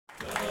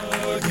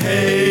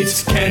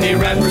hates candy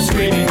wrappers,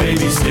 screaming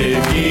baby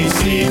sticky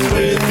seeds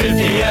with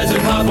 50 as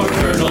in popcorn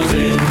kernels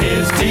in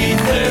his teeth.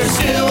 There's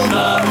still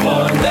not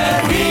one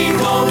that he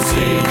won't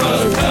see,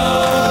 'cause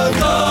Doug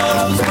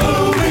loves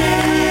movies.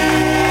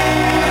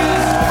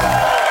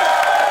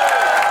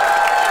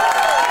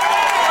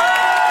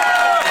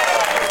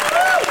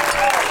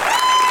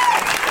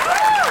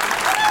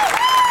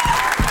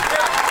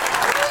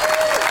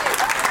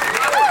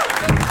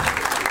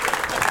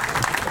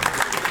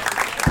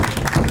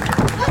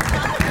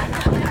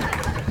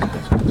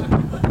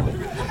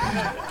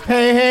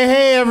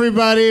 Hey,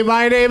 everybody.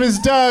 My name is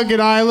Doug,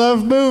 and I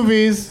love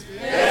movies.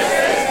 This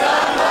is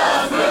Doug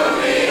Loves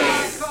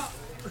Movies.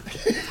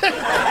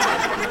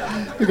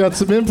 We got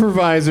some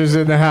improvisers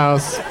in the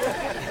house.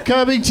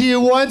 Coming to you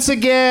once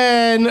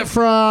again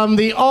from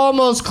the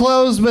almost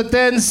closed but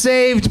then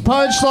saved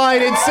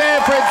Punchline in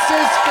San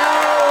Francisco.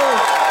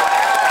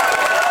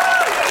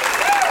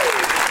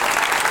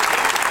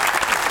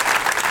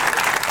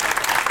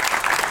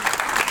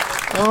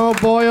 Oh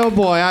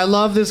boy, I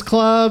love this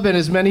club, and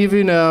as many of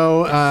you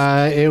know,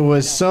 it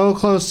was so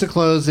close to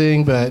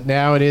closing, but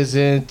now it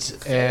isn't,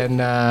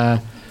 and I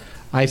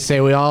say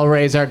we all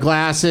raise our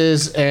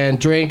glasses and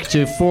drink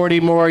to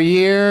 40 more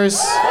years.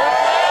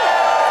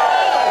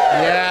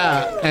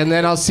 Yeah, and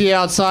then I'll see you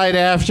outside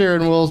after,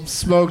 and we'll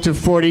smoke to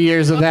 40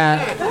 years of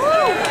that.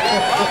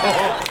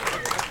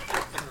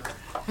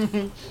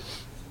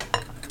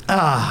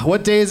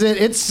 What day is it?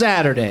 It's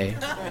Saturday.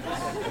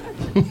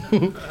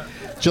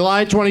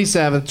 July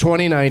 27th,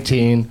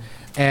 2019,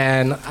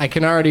 and I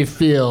can already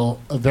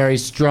feel a very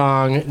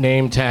strong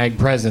name tag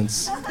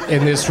presence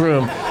in this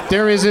room.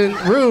 There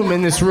isn't room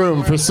in this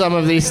room for some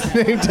of these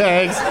name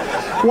tags.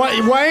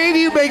 Why do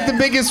you make the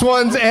biggest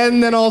ones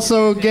and then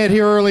also get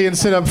here early and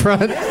sit up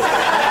front?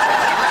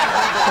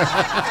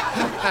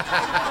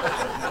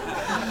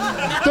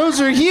 Those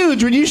are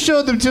huge. When you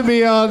showed them to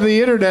me on the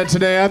internet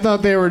today, I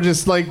thought they were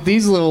just like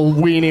these little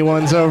weenie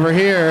ones over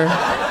here.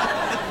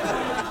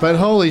 But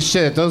holy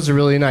shit, those are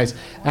really nice.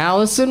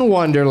 Alice in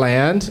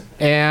Wonderland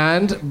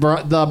and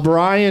the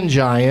Brian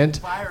Giant.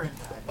 Byron.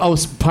 Oh,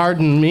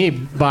 pardon me,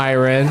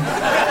 Byron.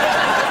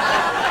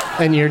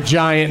 And your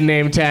giant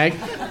name tag.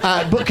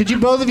 But could you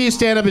both of you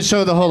stand up and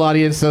show the whole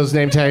audience those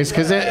name tags?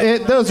 Because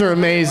those are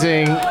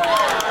amazing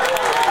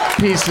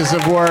pieces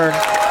of work.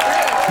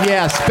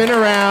 Yeah, spin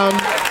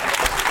around.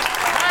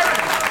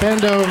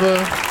 Bend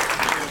over.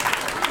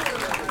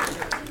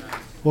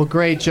 Well,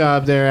 great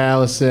job there,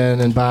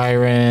 Allison and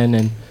Byron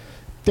and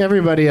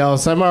everybody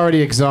else. I'm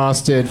already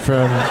exhausted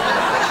from...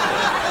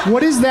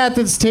 What is that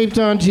that's taped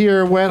onto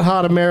your Wet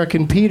Hot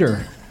American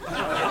Peter?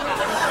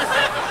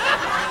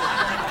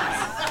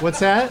 What's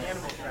that?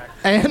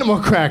 Animal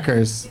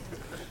crackers.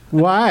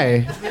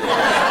 Why?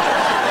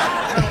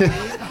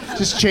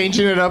 Just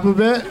changing it up a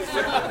bit?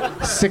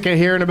 Sick of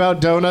hearing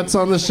about donuts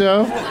on the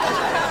show?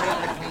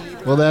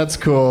 Well, that's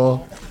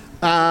cool.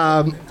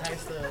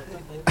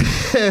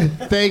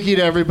 Thank you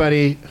to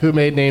everybody who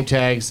made name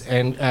tags,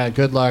 and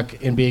good luck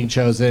in being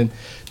chosen.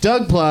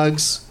 Doug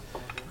plugs.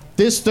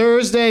 This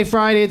Thursday,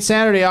 Friday, and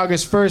Saturday,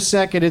 August 1st,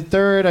 2nd, and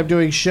 3rd, I'm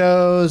doing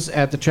shows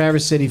at the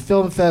Traverse City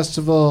Film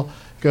Festival.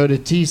 Go to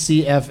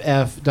tcff.org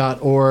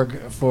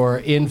for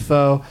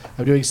info.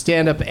 I'm doing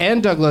stand-up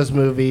and Doug Loves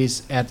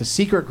Movies at the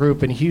Secret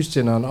Group in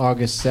Houston on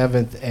August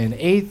 7th and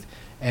 8th.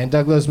 And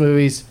Doug Loves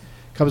Movies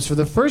comes for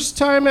the first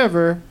time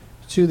ever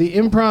to the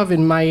Improv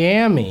in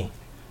Miami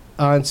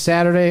on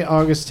Saturday,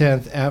 August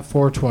 10th at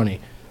 4:20.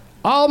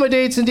 All my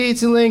dates and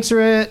deets and links are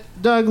at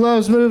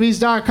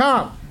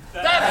douglovesmovies.com.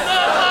 That's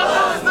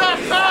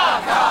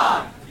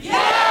douglovesmovies.com.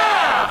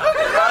 Yeah!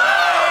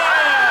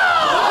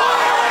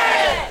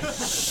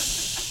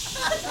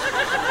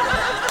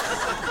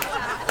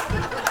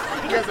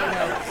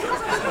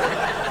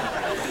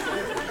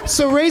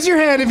 So raise your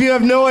hand if you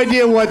have no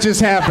idea what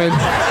just happened.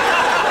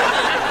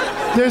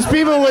 There's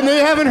people, when they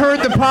haven't heard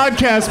the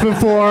podcast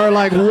before,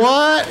 like,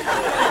 what?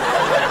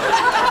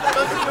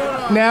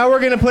 Now we're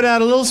going to put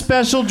out a little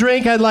special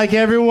drink I'd like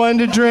everyone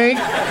to drink.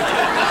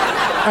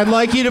 I'd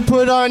like you to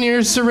put on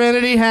your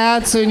Serenity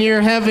hats and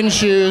your heaven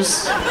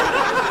shoes.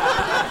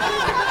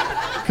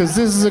 Because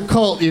this is a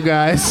cult, you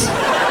guys.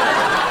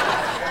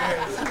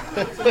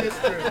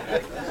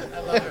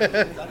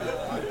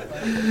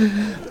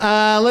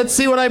 Let's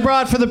see what I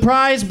brought for the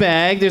prize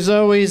bag. There's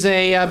always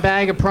a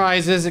bag of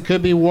prizes. It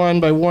could be won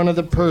by one of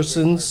the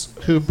persons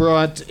who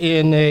brought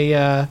in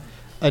a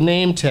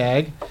name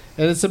tag.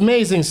 And it's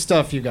amazing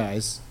stuff, you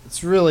guys.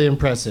 It's really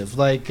impressive.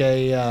 Like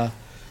I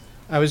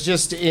was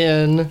just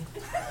in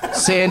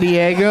San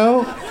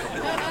Diego.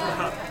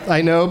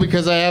 I know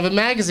because I have a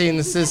magazine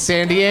that says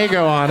San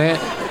Diego on it.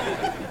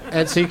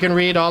 And so you can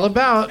read all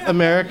about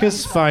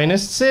America's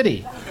finest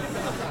city.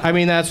 I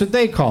mean, that's what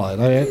they call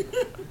it.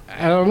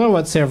 I don't know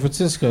what San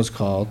Francisco's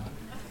called.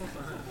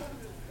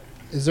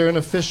 Is there an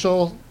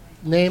official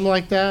name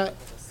like that?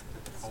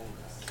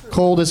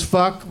 Cold as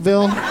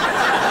Fuckville?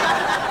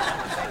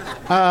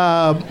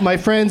 My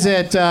friends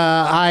at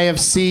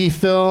IFC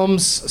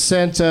Films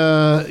sent,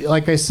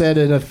 like I said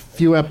in a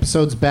few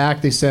episodes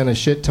back, they sent a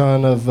shit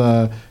ton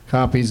of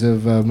copies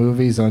of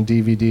movies on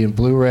DVD and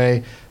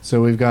Blu-ray.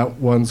 So we've got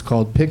ones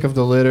called Pick of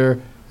the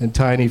Litter and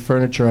Tiny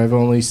Furniture. I've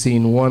only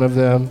seen one of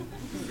them,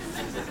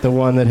 the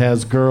one that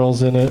has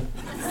girls in it.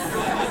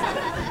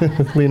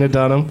 Lena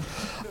Dunham.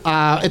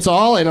 It's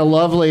all in a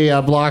lovely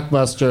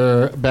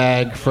Blockbuster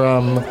bag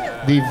from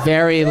the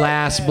very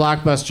last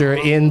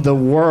Blockbuster in the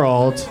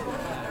world.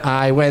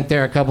 I went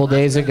there a couple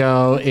days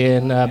ago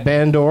in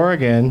Bend,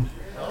 Oregon.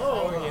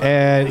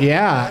 And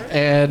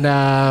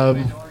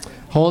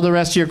hold the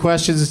rest of your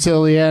questions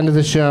until the end of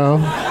the show.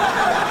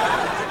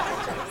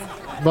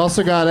 I've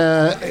also got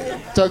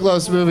Doug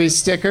Loves Movies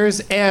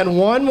stickers and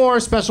one more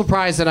special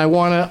prize that I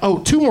want to... Oh,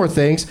 two more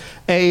things.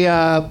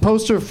 A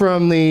poster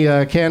from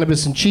the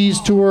Cannabis and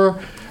Cheese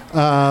Tour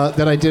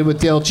that I did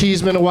with Dale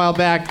Cheeseman a while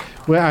back.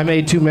 Well, I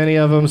made too many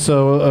of them,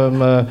 so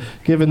I'm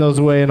giving those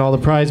away in all the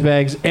prize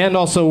bags. And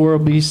also, we'll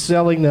be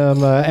selling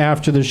them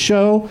after the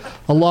show,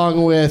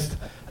 along with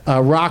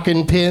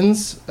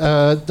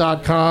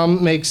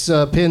rockinpins.com makes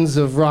pins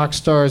of rock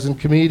stars and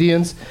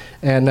comedians.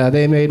 And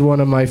they made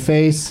one of my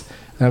face.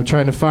 I'm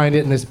trying to find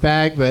it in this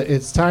bag, but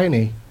it's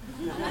tiny.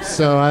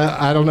 So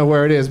I don't know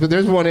where it is, but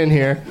there's one in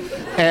here.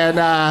 And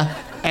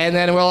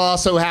then we'll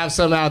also have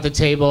some out at the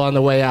table on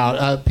the way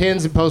out.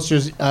 Pins and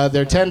posters,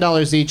 they're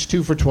 $10 each,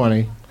 2 for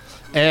 $20.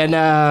 And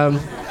I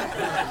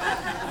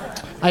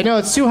know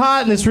it's too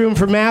hot in this room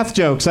for math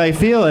jokes. I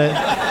feel it.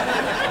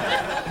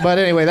 But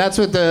anyway, that's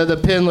what the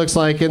pin looks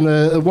like, and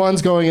the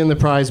one's going in the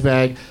prize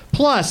bag.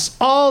 Plus,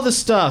 all the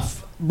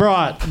stuff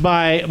brought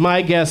by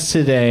my guests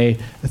today,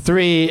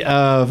 3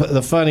 of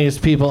the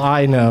funniest people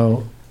I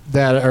know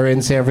that are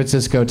in San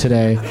Francisco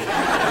today.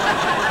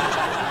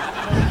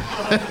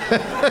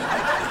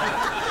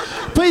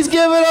 Please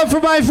give it up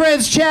for my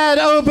friends Chad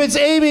Opitz,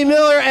 Amy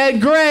Miller,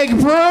 and Greg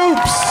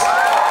Proops.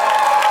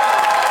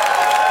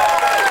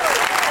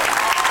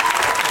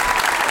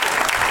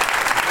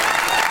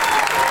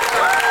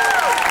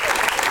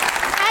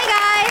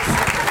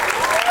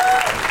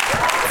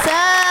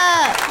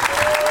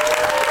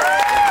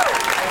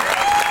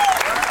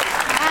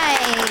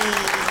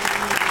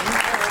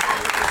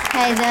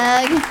 Hi,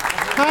 Doug.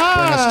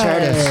 Hi.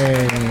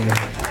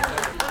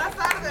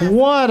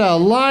 What a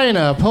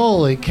lineup.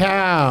 Holy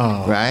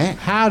cow. Right?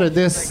 How did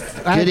this...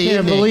 I Good can't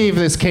evening. believe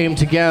this came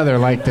together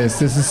like this.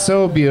 This is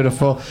so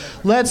beautiful.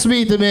 Let's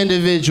meet them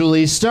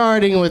individually,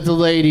 starting with the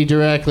lady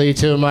directly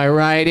to my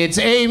right. It's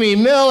Amy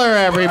Miller,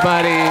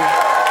 everybody.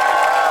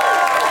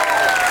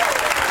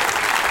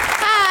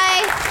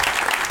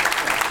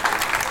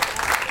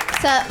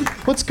 What's up?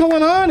 What's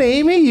going on,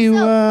 Amy? You So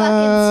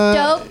fucking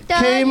stoked,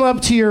 Doug. came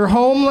up to your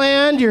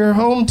homeland, your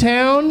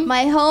hometown.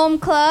 My home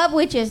club,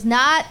 which is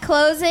not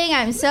closing.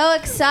 I'm so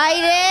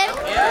excited.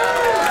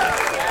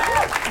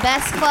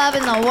 Best club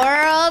in the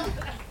world.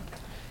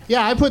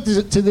 Yeah, I put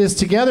this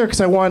together because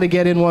I wanted to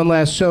get in one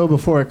last show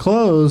before it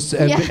closed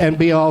and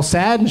be all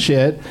sad and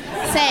shit.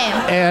 Same.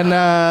 And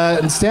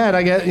instead,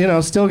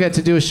 I still get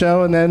to do a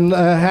show and then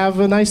have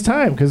a nice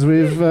time because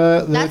we've.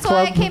 That's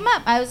why I came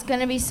up. I was going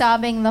to be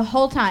sobbing the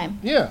whole time.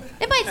 Yeah.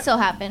 It might still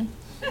happen.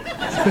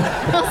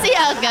 We'll see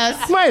how it goes.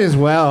 Might as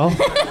well.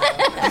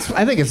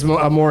 I think it's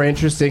a more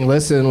interesting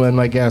listen when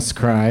my guests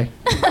cry.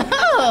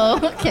 Oh,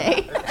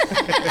 okay.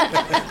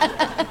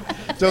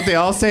 Don't they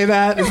all say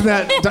that?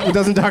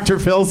 Doesn't Dr.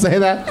 Phil say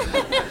that?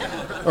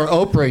 Or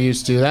Oprah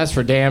used to. That's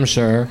for damn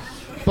sure.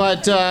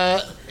 But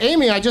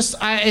Amy, this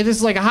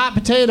is like a hot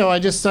potato.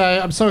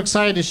 I'm so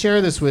excited to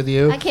share this with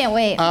you. I can't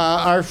wait.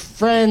 Our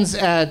friends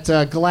at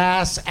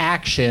Glass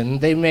Action,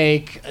 they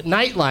make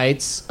night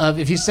lights.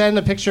 If you send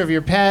a picture of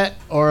your pet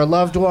or a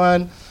loved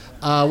one,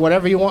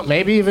 whatever you want,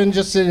 maybe even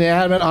just an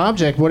inanimate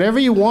object, whatever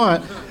you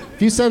want.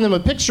 If you send them a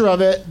picture of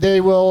it,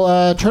 they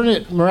will turn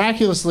it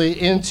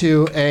miraculously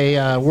into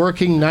a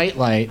working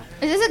nightlight.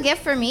 Is this a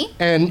gift for me?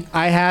 And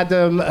I had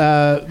them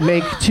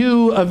make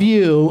 2 of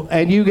you,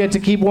 and you get to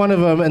keep one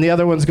of them, and the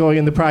other one's going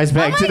in the prize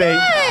bag today.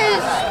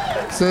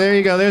 Gosh. So there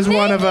you go. There's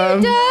one of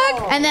them.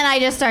 Doug. And then I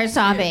just start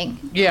sobbing.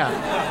 Yeah.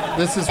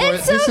 This is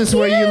It's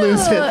where you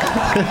lose it.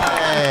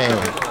 Hey,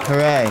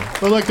 hooray.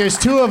 But look, there's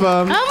 2 of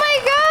them. Oh my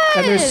god!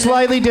 And they're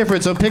slightly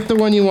different, so pick the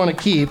one you want to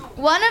keep.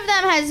 One of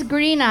them has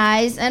green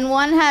eyes and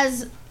one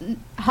has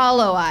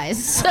hollow eyes.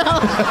 So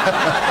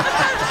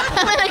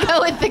I'm gonna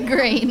go with the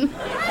green.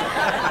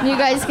 You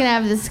guys can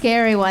have the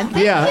scary one.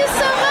 Thank you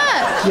so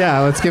much. Yeah,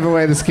 let's give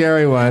away the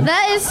scary one.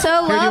 That is so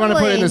lovely. Here, do you want to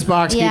put it in this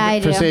box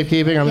for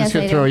safekeeping? I'm just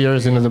going to throw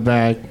yours into the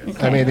bag.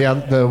 Okay. I mean,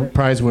 the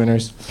prize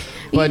winners.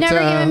 You've never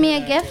given me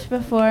a gift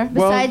before,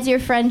 besides your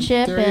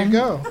friendship there and you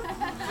go.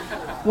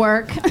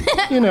 work.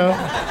 You know.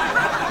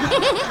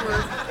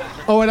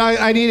 Oh, and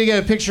I need to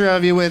get a picture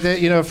of you with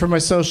it, for my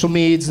social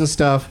medias and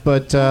stuff.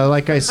 But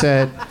like I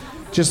said,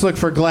 just look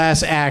for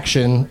Glass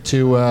Action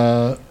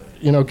to,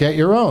 get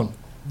your own.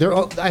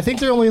 I think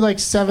they're only like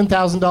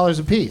 $7,000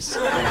 a piece.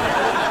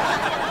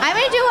 I'm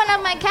gonna do one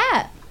of my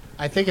cat.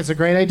 I think it's a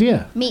great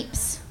idea.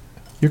 Meeps.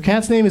 Your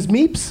cat's name is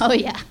Meeps? Oh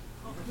yeah.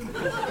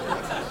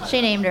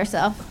 She named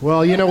herself.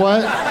 Well, you know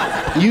what?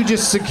 You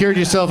just secured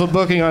yourself a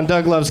booking on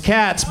Doug Loves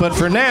Cats, but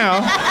for now,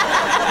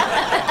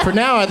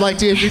 I'd like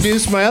to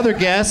introduce my other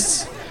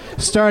guests,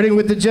 starting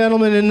with the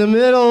gentleman in the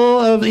middle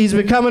of. He's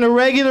becoming a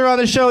regular on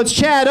the show. It's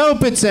Chad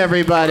Opitz,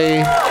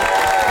 everybody.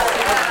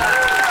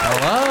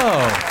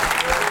 Hello.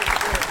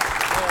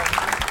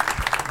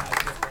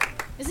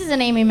 This is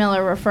an Amy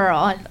Miller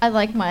referral. I'd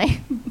like my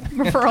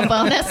referral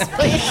bonus,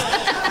 please.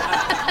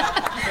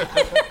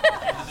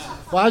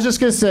 Well, I was just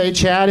gonna say,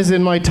 Chad is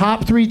in my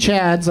top 3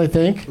 Chads, I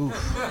think.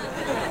 Oof.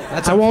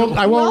 I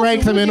won't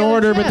rank them in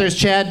order, but Chad? there's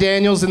Chad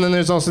Daniels, and then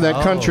there's also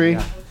that country.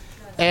 Yeah.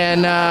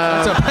 And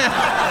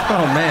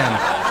Oh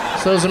man.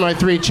 so those are my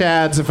 3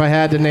 Chads if I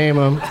had to name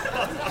them.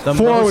 The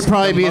 4 would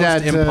probably the be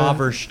most that.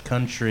 impoverished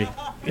country.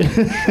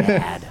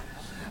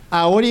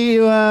 What are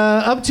you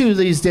up to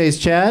these days,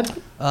 Chad?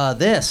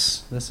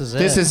 This is it.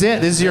 This is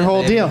it. This is your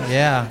whole baby. deal.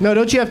 Yeah. No,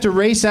 don't you have to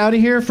race out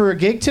of here for a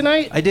gig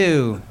tonight? I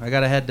do. I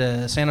gotta head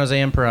to San Jose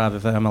Improv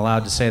if I'm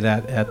allowed to say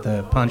that at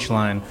the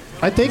punchline.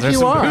 I think There's you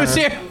some are. booze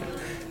here.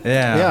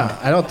 Yeah. Yeah,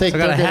 I don't think. So I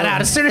gotta they'll head get-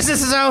 out as soon as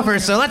this is over.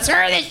 So let's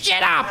hurry this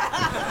shit up.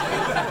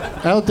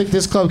 I don't think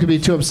this club could be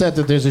too upset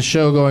that there's a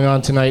show going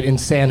on tonight in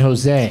San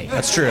Jose.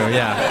 That's true.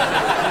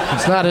 Yeah.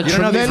 It's not a You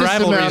don't know these tremendous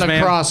rivalries, amount of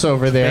man.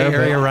 crossover Bay there.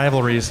 Area But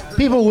rivalries.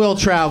 people will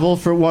travel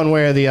for one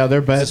way or the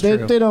other, but That's they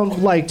true.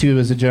 don't like to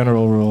as a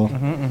general rule.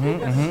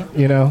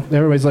 You know,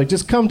 everybody's like,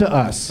 just come to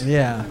us,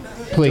 Yeah.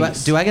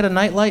 please. Do I get a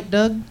nightlight,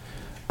 Doug?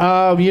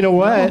 You know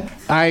what?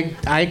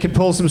 I could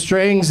pull some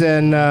strings,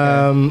 and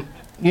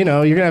you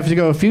know, you're gonna have to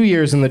go a few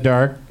years in the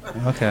dark.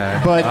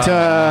 Okay. But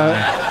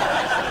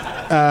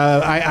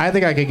I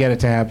think I could get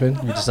it to happen.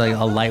 You're just like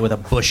a light with a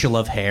bushel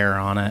of hair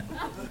on it.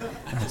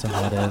 That's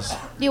all it is.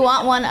 Do you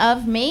want one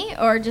of me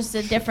or just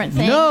a different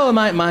thing? No,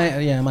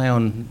 my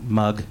own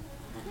mug.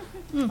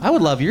 I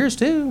would love yours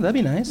too. That'd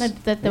be nice.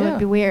 That would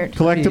be weird.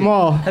 Collect them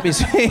all. That'd be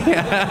sweet.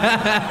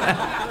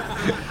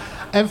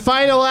 And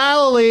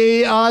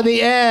finally, on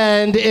the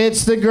end,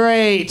 it's the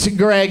great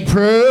Greg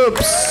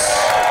Proops.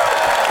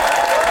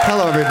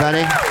 Hello,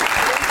 everybody.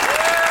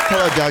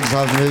 Hello, Doug's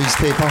Love Movies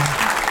people.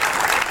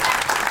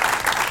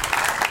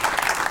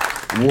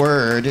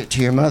 Word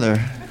to your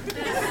mother.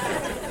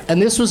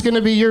 And this was going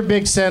to be your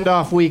big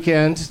send-off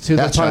weekend to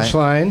That's the right.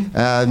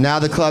 punchline. Now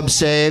the club's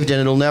saved,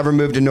 and it'll never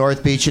move to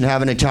North Beach and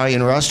have an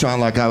Italian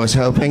restaurant like I was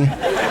hoping.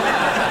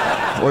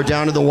 Or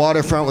down to the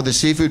waterfront with a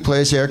seafood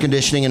place, air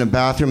conditioning, and a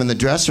bathroom in the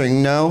dressing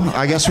room. No,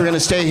 I guess we're going to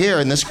stay here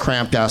in this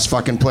cramped-ass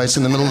fucking place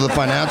in the middle of the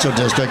financial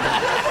district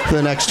for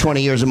the next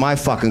 20 years of my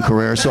fucking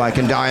career so I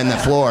can die on the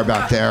floor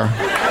back there.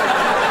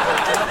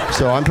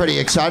 So I'm pretty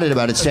excited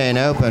about it staying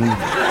open.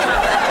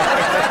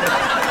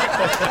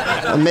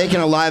 I'm making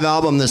a live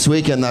album this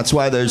weekend. That's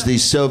why there's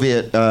these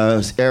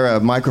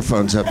Soviet-era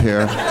microphones up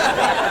here.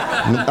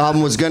 The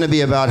album was going to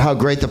be about how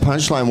great the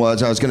punchline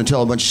was. I was going to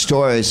tell a bunch of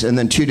stories. And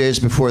then 2 days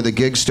before the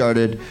gig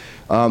started,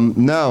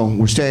 no,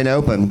 we're staying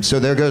open. So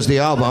there goes the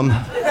album.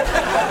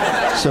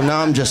 So now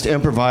I'm just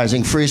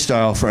improvising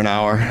freestyle for an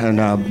hour.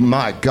 And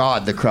my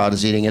God, the crowd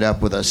is eating it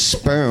up with a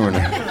spoon.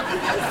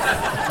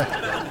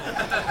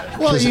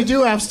 Well, you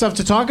do have stuff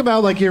to talk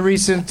about, like your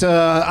recent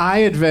eye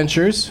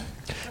adventures.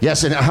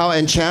 Yes, and how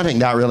enchanting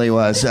that really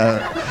was.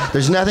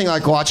 There's nothing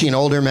like watching an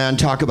older man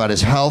talk about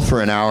his health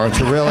for an hour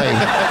to really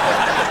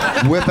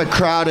whip a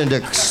crowd into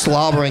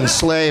slobbering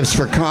slaves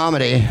for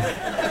comedy.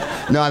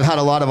 No, I've had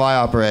a lot of eye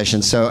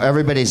operations, so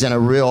everybody's in a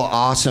real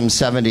awesome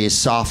 70s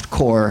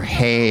softcore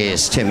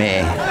haze to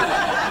me.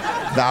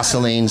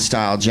 Vaseline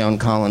style Joan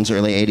Collins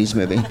early 80s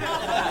movie.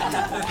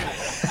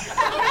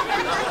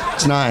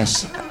 It's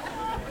nice.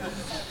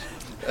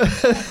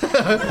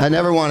 I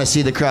never want to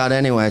see the crowd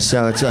anyway,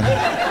 so it's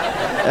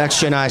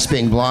extra nice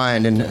being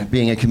blind and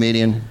being a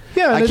comedian.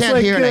 Yeah, I and it's can't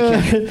like, hear and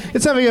I can't.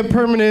 it's having a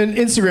permanent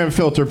Instagram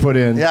filter put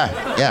in.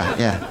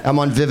 Yeah. I'm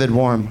on Vivid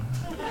Warm.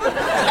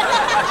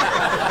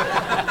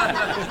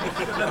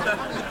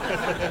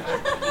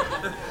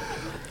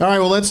 All right,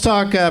 well, let's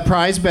talk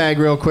prize bag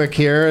real quick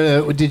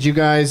here. Did you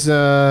guys,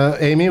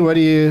 Amy? What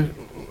do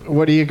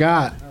you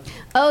got?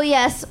 Oh,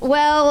 yes.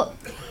 Well,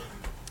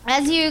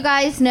 as you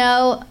guys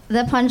know,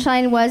 the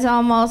punchline was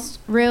almost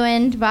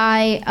ruined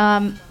by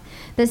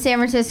the San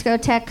Francisco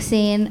tech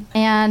scene,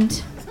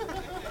 and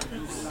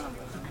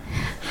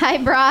I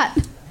brought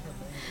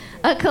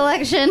a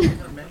collection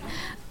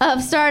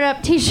of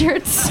startup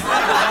t-shirts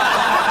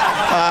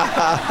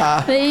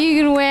that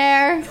you can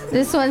wear.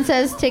 This one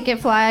says Ticket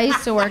Fly. I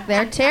used to work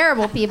there.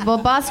 Terrible people.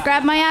 Boss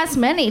grabbed my ass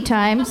many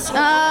times.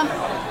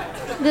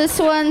 This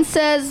one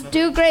says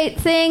Do Great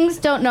Things.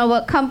 Don't know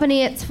what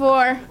company it's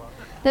for.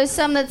 There's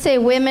some that say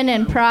Women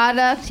in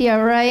Product. Yeah,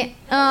 right.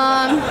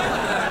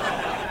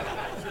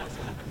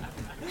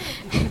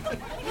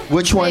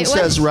 Which one Wait, what?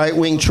 says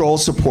right-wing troll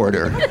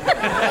supporter?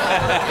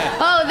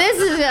 Oh, this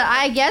is,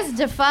 I guess,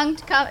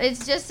 defunct. It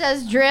just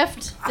says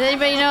Drift. Does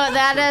anybody know what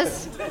that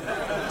is?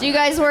 Do you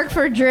guys work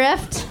for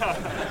Drift?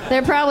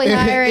 They're probably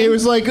hiring. It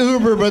was like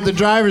Uber, but the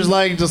drivers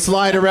like to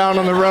slide around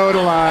on the road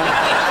a lot.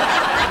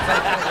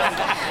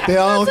 They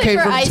all Mostly came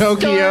for from ice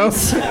Tokyo.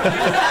 storms.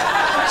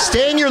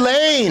 Stay in your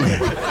lane.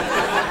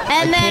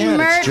 And then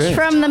merch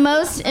from the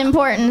most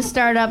important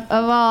startup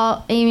of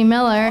all, Amy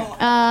Miller.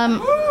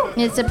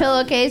 It's a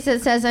pillowcase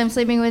that says I'm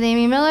sleeping with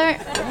Amy Miller.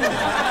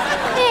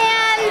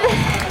 And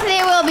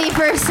they will be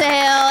for sale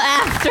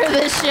after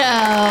the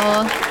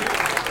show.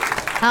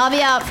 I'll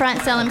be out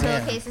front selling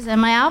pillowcases and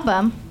my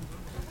album.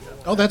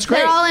 Oh, that's great.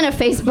 They're all in a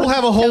Facebook. We'll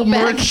have a whole tote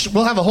bag. merch.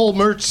 We'll have a whole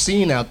merch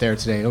scene out there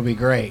today. It'll be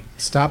great.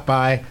 Stop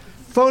by.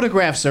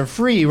 Photographs are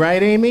free,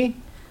 right, Amy?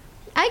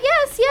 I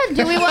guess, yeah.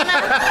 Do we want to?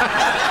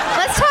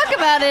 Let's talk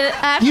about it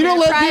after. You don't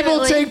let privately.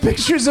 people take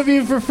pictures of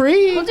you for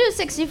free? We'll do a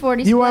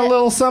 60-40 You want a split.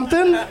 little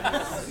something?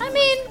 I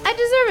mean, I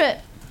deserve it.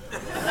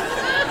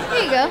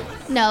 There you go.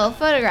 No,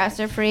 photographs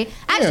are free.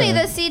 Actually,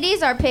 Yeah. the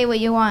CDs are pay what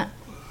you want.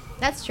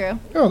 That's true.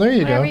 Oh, there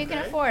you Whatever go. you can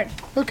afford.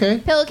 Okay.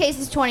 Pillowcase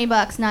is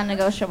 $20,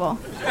 non-negotiable.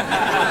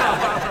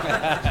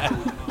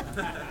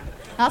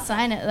 I'll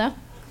sign it though.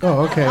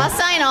 Oh, okay. I'll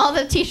sign all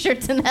the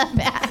T-shirts in that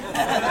bag.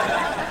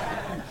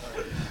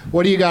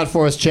 What do you got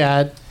for us,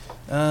 Chad?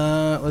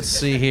 Let's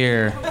see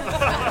here.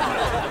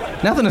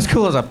 Nothing as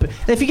cool as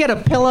if you get a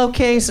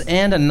pillowcase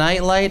and a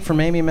nightlight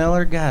from Amy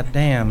Miller, god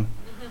damn.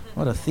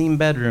 What a theme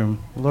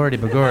bedroom. Lordy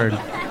begord.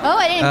 Oh,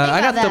 I didn't think I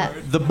about got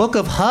that. the Book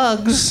of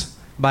Hugs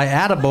by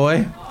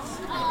Attaboy.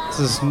 This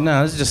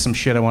is just some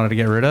shit I wanted to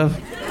get rid of.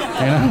 You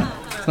know?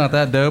 It's not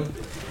that dope.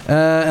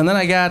 And then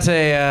I got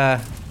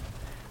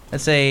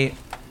it's a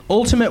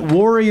Ultimate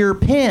Warrior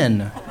pin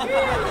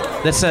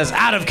that says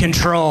out of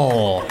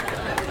control.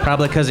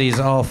 Probably because he's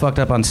all fucked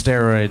up on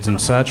steroids and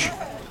such.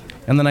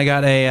 And then I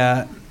got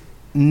a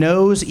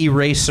nose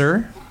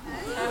eraser,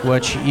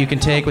 which you can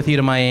take with you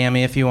to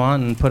Miami if you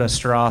want and put a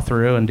straw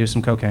through and do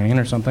some cocaine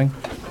or something.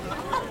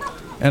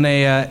 And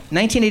a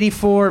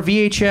 1984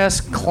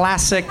 VHS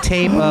classic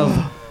tape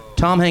of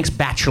Tom Hanks'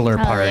 Bachelor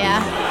Party. Oh,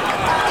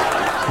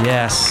 yeah.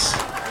 Yes.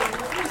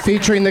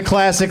 Featuring the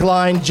classic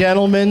line,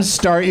 "Gentlemen,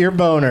 start your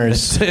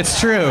boners." It's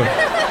true.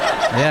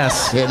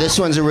 Yes, Yeah, this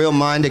one's a real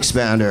mind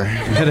expander.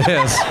 it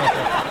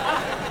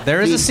is.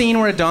 There is a scene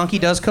where a donkey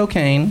does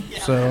cocaine,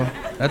 so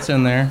that's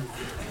in there.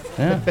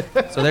 Yeah.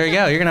 So there you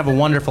go. You're going to have a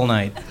wonderful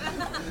night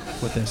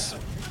with this.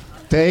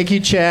 Thank you,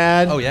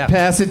 Chad. Oh, yeah.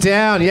 Pass it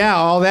down. Yeah,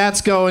 all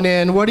that's going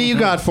in. What do you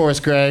got for us,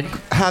 Greg?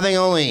 Having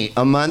only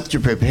a month to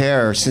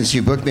prepare since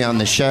you booked me on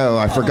the show,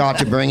 I forgot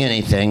to bring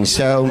anything.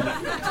 So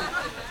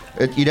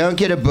you don't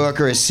get a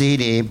book or a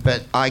CD,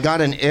 but I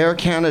got an Air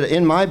Canada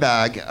in my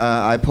bag.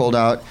 I pulled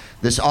out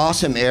this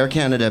awesome Air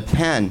Canada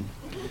pen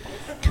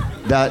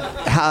that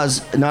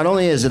has, not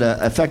only is it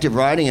an effective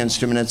writing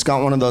instrument, it's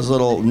got one of those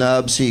little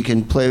nubs so you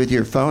can play with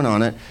your phone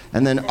on it,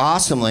 and then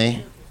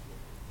awesomely,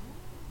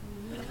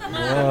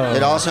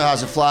 it also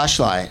has a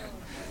flashlight.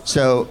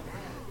 So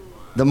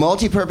the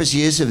multi-purpose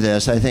use of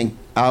this, I think,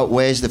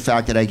 outweighs the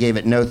fact that I gave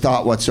it no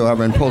thought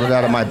whatsoever and pulled it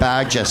out of my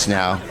bag just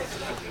now.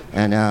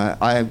 And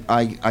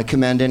I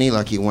commend any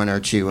lucky winner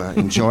to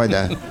enjoy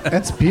that.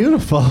 That's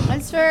beautiful.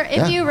 It's for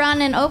if you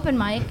run an open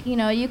mic, you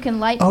know, you can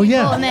light people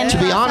yeah. and then To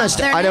be cross off honest,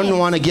 their I didn't names.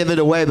 want to give it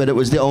away, but it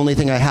was the only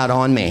thing I had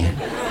on me.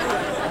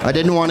 I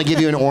didn't want to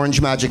give you an orange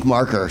magic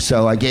marker,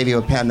 so I gave you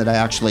a pen that I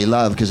actually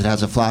love because it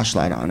has a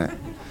flashlight on it.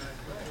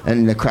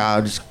 And the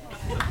crowd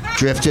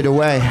drifted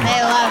away.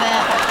 They love it.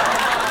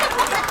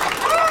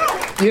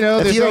 You know,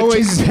 If there's you're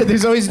a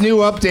there's always new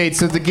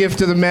updates of the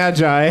gift of the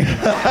Magi.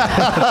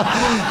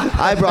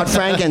 I brought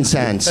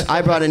frankincense.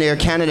 I brought an Air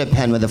Canada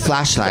pen with a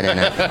flashlight in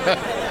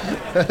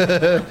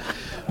it.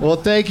 Well,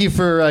 thank you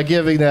for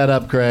giving that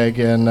up, Greg,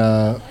 and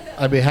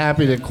I'd be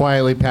happy to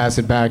quietly pass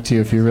it back to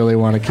you if you really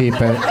want to keep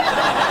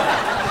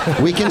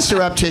it. We can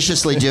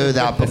surreptitiously do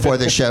that before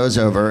the show's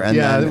over, and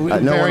Yeah, then no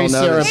one very will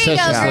notice. Here you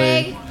go,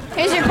 Suspiciously. Greg.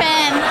 Here's your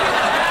pen.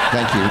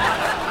 Thank you.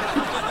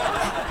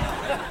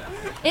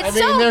 It's I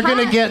mean, so they're going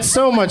to hot. get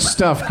so much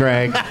stuff,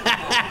 Greg,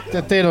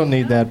 that they don't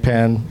need that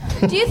pen.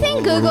 Do you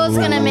think Google's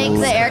gonna make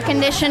the air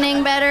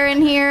conditioning better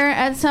in here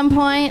at some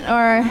point,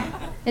 or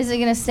is it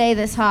gonna stay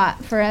this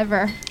hot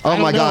forever? Oh I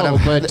don't my God! know,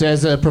 but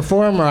as a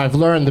performer, I've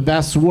learned the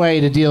best way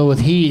to deal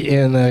with heat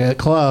in the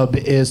club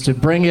is to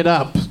bring it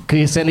up in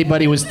case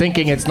anybody was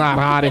thinking it's not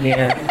hot in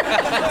here.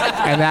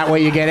 And that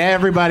way you get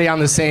everybody on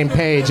the same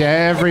page.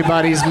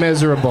 Everybody's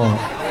miserable.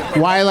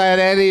 Why let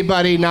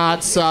anybody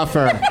not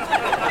suffer?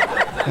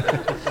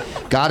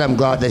 God, I'm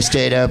glad they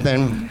stayed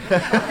open.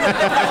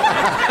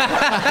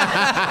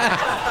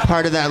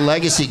 Part of that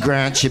legacy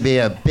grant should be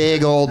a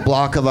big old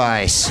block of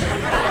ice.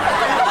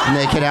 And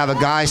they could have a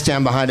guy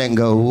stand behind it and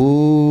go,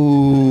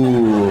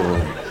 ooh.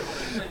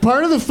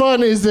 Part of the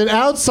fun is that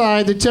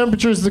outside the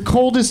temperature is the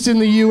coldest in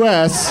the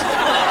U.S.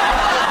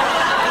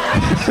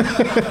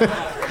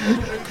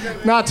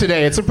 Not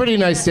today. It's a pretty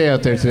nice day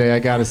out there today, I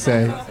gotta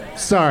say.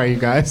 Sorry, you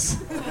guys.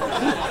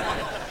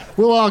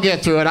 We'll all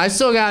get through it. I'm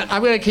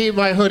gonna keep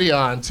my hoodie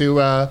on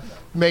to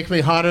make me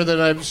hotter than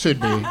I should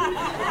be.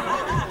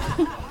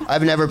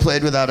 I've never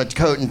played without a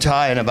coat and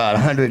tie in about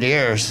 100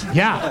 years.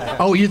 Yeah.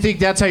 Oh, you think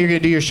that's how you're gonna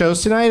do your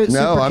shows tonight at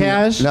Super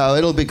Cash? No,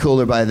 it'll be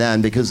cooler by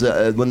then because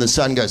when the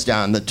sun goes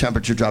down, the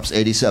temperature drops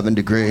 87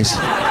 degrees.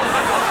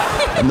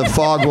 And the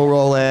fog will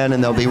roll in,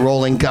 and there'll be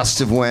rolling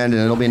gusts of wind,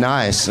 and it'll be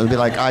nice. It'll be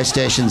like Ice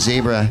Station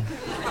Zebra.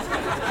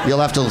 You'll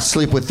have to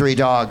sleep with 3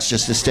 dogs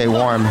just to stay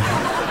warm.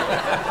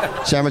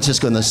 San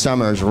Francisco in the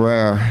summer is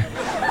rare.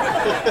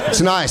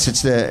 It's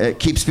nice. It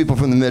keeps people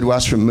from the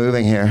Midwest from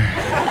moving here,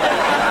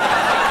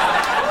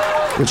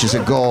 which is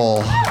a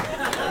goal.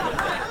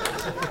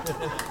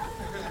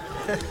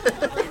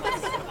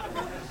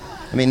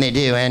 I mean, they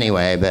do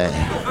anyway, but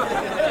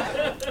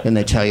then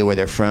they tell you where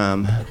they're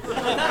from.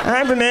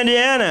 I'm from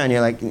Indiana, and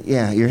you're like,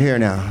 yeah, you're here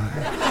now.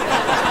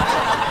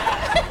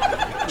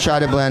 Try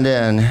to blend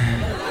in.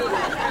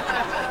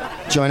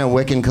 Join a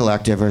Wiccan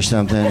collective or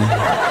something.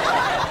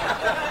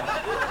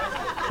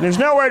 There's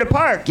nowhere to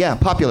park. Yeah,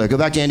 popular. Go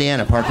back to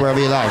Indiana. Park wherever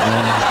you like,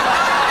 man.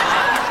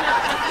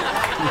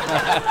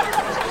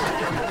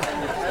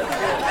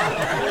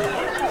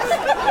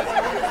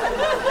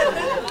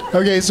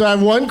 Okay, so I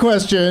have one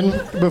question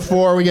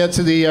before we get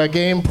to the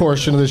game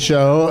portion of the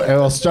show. And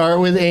I'll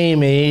start with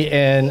Amy,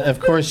 and of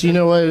course you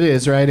know what it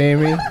is, right,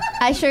 Amy?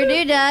 I sure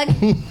do, Doug.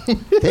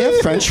 They have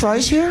French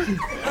fries here? They do.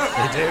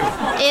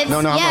 It's, No,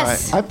 I'm all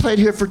yes. right. I played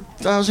here for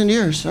 1,000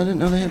 years. I didn't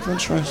know they had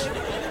French fries.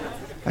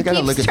 I gotta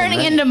look Keeps at turning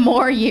them. into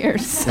more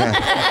years.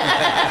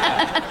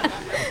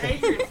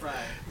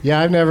 Yeah,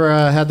 I've never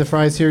had the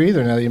fries here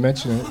either. Now that you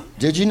mention it,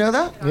 Did you know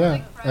that?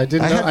 yeah, I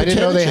didn't I know. had I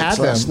didn't know potato they chips had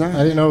last them. night.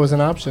 I didn't know it was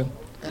an option.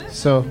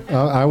 So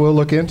I will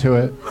look into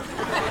it.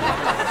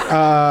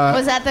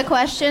 Was that the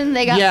question?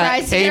 They got Yeah,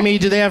 fries here? Amy,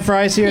 do they have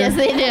fries here? Yes,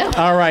 they do.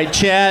 All right,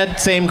 Chad,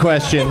 same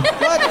question. Wait.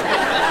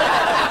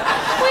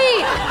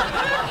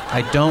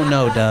 I don't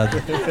know, Doug.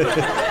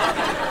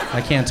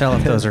 I can't tell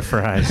if those are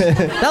fries.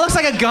 That looks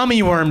like a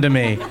gummy worm to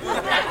me.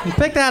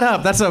 Pick that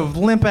up. That's a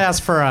limp-ass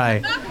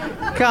fry.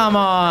 Come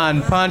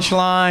on,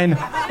 punchline.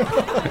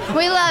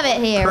 We love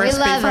it here.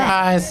 Crispy we love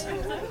fries.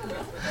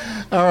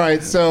 All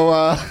right,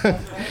 so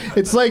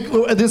it's like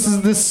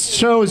this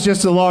show is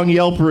just a long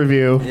Yelp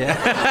review. it.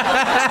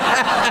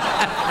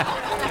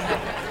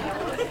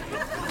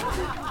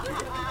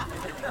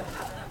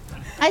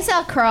 I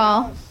saw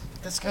Crawl.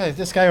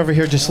 This guy over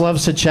here just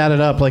loves to chat it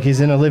up like he's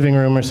in a living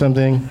room or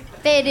something.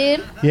 Hey,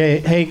 dude. Yeah,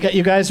 hey,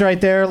 you guys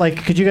right there,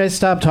 like, could you guys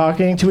stop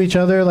talking to each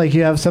other? Like,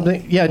 you have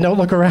something? Yeah, don't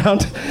look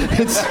around.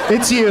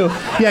 It's you.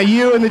 Yeah,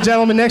 you and the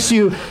gentleman next to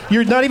you.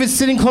 You're not even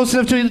sitting close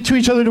enough to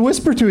each other to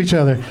whisper to each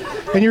other.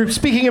 And you're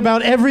speaking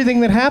about everything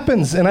that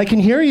happens, and I can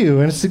hear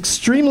you, and it's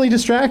extremely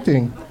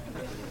distracting.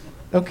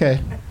 Okay.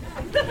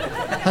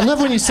 I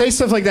love when you say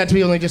stuff like that to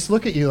people and they just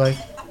look at you like,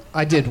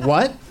 I did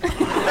what?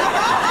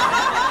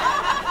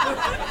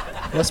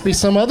 Must be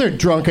some other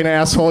drunken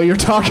asshole you're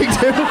talking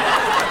to.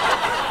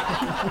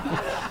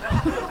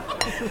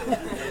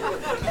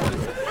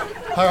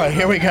 All right,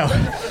 here we go.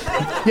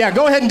 Yeah,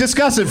 go ahead and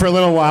discuss it for a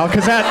little while,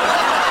 because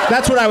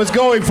that's what I was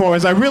going for,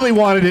 is I really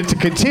wanted it to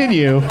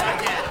continue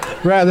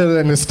rather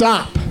than to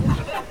stop.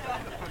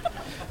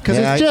 Because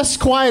it's just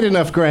quiet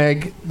enough,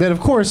 Greg, that of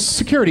course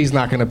security's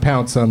not going to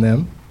pounce on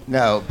them.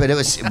 No, but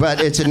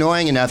it's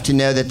annoying enough to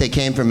know that they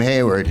came from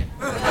Hayward.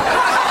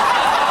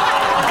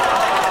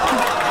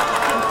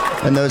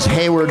 And those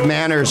Hayward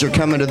manners are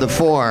coming to the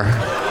fore.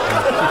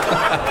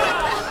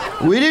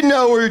 We didn't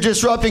know we were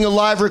disrupting a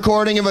live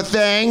recording of a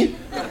thing.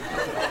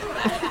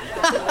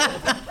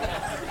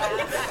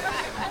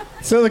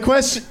 So the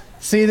question,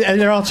 see,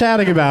 they're all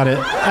chatting about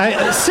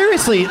it.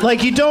 Seriously,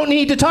 like, you don't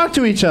need to talk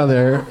to each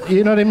other.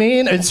 You know what I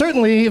mean? And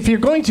certainly, if you're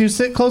going to,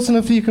 sit close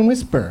enough so you can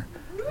whisper.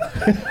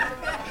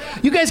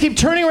 You guys keep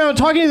turning around and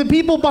talking to the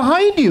people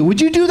behind you. Would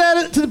you do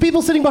that to the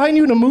people sitting behind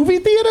you in a movie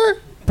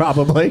theater?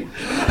 Probably.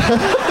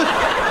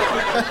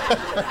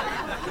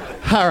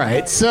 All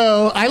right,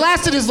 so I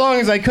lasted as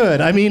long as I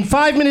could. I mean,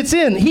 5 minutes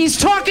in, he's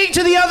talking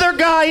to the other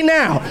guy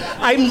now.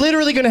 I'm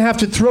literally going to have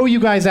to throw you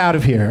guys out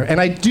of here,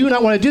 and I do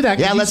not want to do that.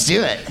 Yeah, let's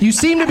do it. You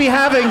seem to be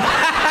having...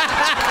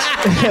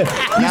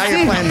 Now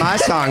you're playing my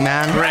song,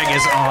 man. Greg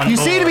is on You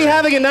board. seem to be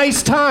having a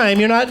nice time.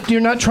 You're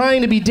not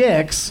trying to be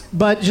dicks,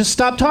 but just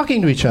stop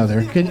talking to each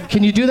other.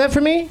 Can you do that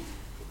for me?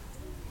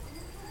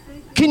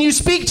 Can you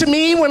speak to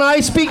me when I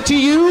speak to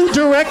you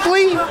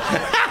directly?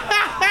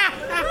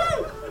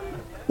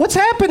 What's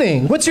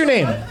happening? What's your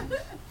name?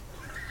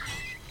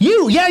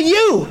 You. Yeah,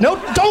 you. No,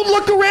 don't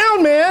look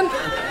around, man.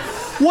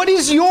 What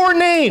is your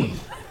name?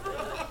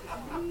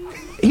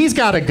 He's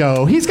got to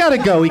go. He's got to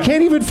go. He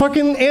can't even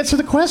fucking answer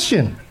the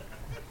question.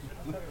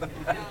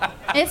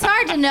 It's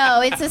hard to know.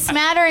 It's a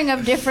smattering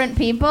of different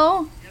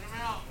people.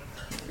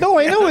 No,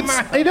 I know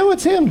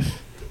it's him.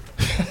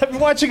 I've been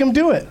watching him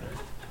do it.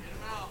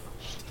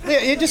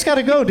 Yeah, you just got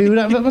to go, dude.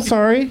 I'm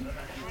sorry.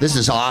 This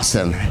is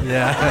awesome.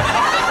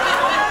 Yeah.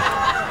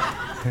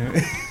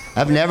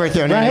 I've never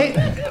thrown Right?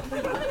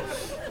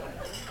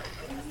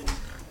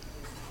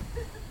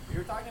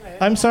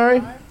 I'm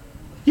sorry?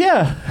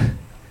 Yeah.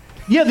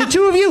 Yeah, the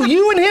two of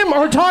you and him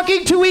are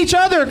talking to each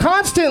other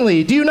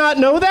constantly. Do you not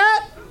know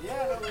that?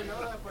 Yeah, we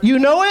know that. You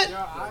know it?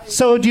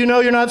 So do you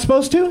know you're not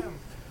supposed to?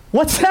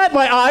 What's that?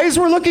 My eyes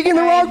were looking in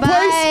the wrong Bye.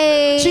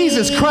 place?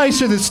 Jesus Christ,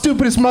 you're the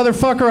stupidest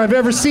motherfucker I've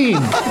ever seen.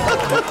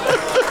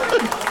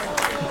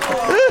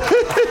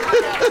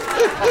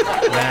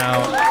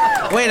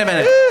 Now, wait a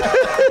minute.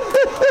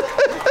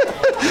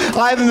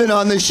 I haven't been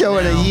on this show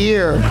in a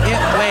year.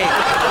 Yeah, wait.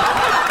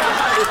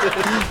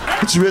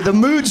 The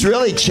mood's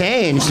really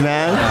changed,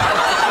 man.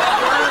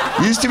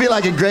 Used to be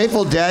like a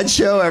Grateful Dead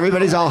show.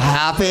 Everybody's all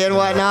happy and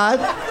whatnot.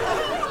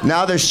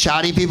 Now there's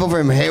shoddy people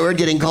from Hayward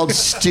getting called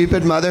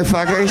stupid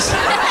motherfuckers.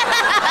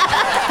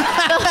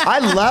 I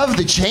love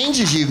the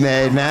changes you've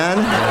made, man.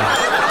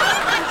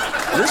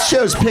 This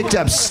show's picked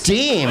up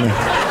steam.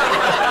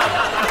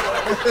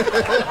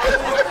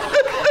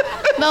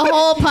 The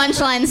whole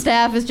Punchline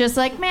staff is just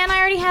like, man, I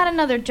already had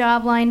another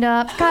job lined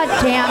up. God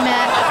damn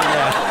it.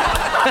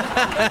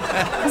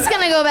 I was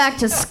gonna go back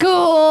to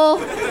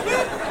school.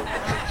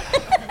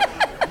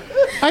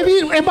 I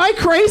mean, am I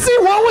crazy?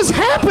 What was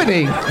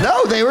happening?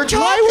 No, they were talking.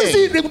 Why was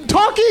he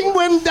talking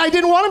when I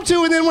didn't want him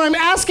to, and then when I'm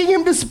asking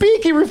him to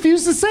speak, he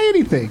refused to say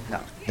anything?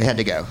 No, they had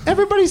to go.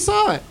 Everybody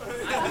saw it.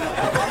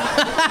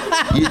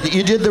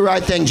 You did the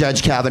right thing,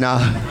 Judge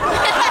Kavanaugh.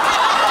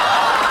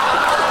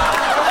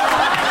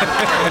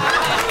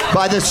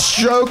 By the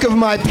stroke of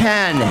my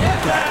pen.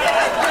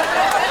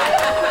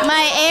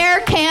 My Air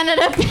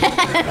Canada pen.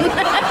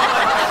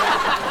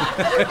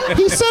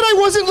 He said I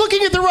wasn't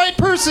looking at the right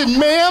person,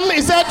 ma'am.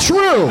 Is that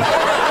true?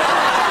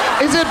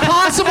 Is it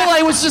possible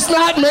I was just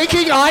not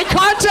making eye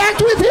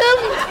contact with him?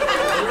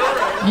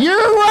 You're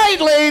right,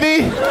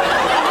 lady.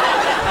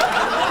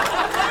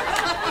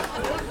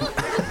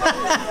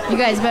 You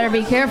guys better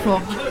be careful.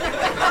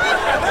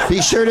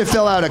 Be sure to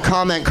fill out a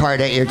comment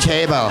card at your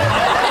table.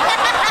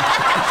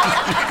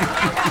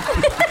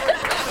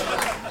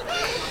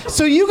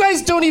 So you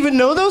guys don't even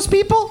know those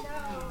people?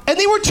 And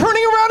they were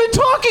turning around and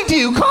talking to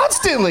you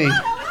constantly.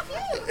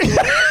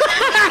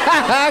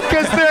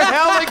 Because they're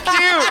hella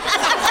cute.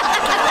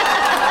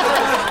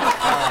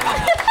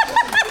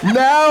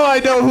 Now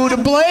I know who to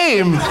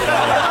blame.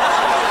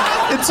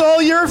 It's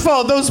all your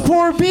fault. Those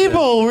poor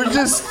people were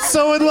just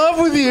so in love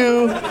with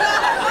you.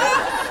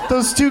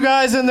 Those two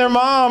guys and their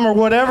mom or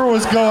whatever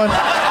was going.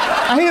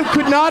 I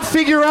could not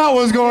figure out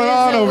what was going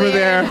on over weird.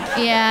 there.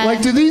 Yeah.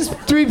 Like, do these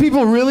three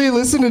people really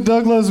listen to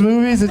Doug Loves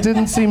Movies? It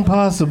didn't seem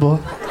possible.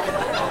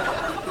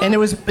 And it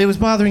was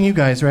bothering you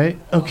guys, right?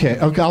 Okay,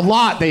 a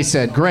lot, they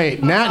said.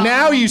 Great.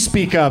 Now you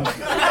speak up.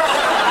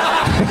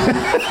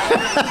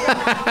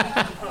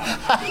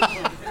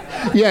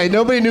 Yeah,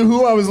 nobody knew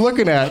who I was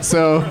looking at,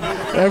 so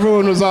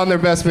everyone was on their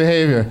best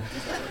behavior.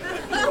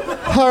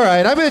 All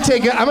right, I'm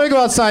gonna go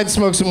outside and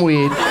smoke some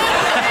weed.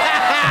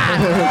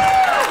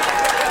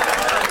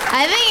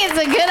 I think it's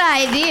a good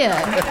idea.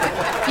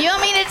 You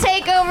want me to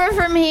take over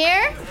from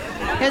here?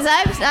 Because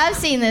I've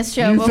seen this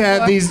show before.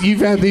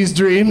 You've had these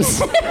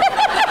dreams.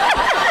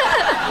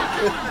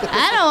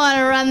 I don't want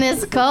to run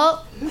this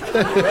cult.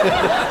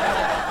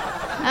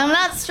 I'm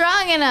not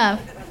strong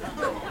enough.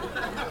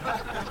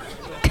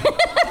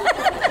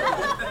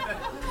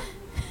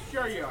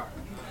 Sure you are.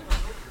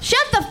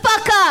 Shut the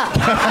fuck up!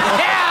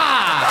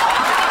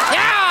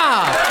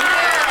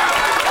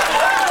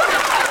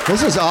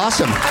 This is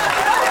awesome.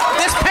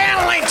 This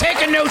panel ain't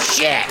taking no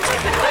shit.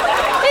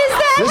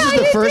 This is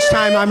the first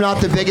time I'm not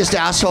the biggest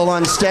asshole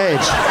on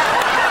stage.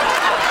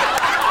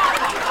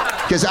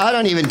 Because I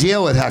don't even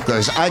deal with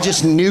hecklers. I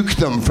just nuke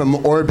them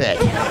from orbit.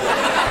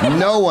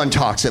 No one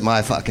talks at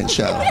my fucking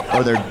show,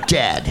 or they're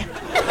dead.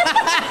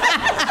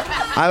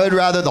 I would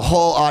rather the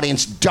whole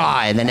audience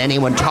die than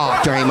anyone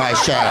talk during my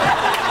show.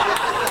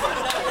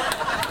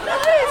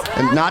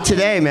 And not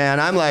today, man.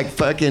 I'm like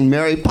fucking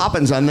Mary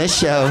Poppins on this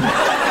show.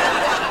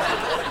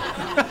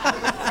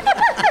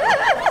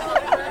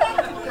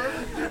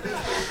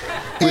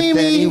 With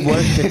any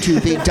work to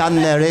be done,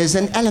 there is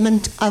an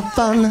element of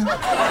fun.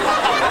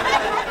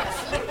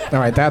 All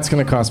right, that's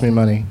gonna cost me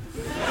money.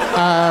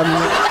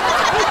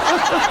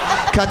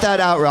 Cut that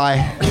out,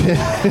 Rye.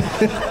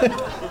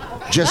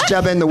 Just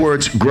dub in the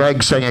words,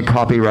 Greg sang a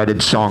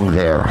copyrighted song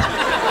there.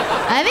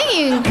 I think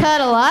you can cut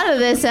a lot of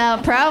this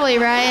out, probably,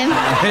 Ryan.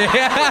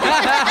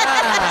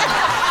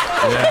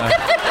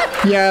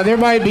 Yeah, there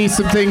might be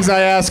some things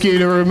I ask you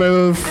to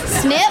remove.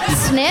 Snip,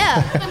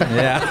 snip.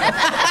 Yeah.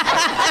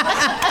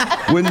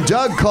 When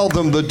Doug called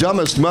them the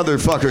dumbest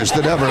motherfuckers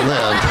that ever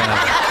lived.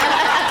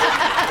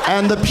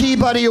 And the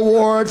Peabody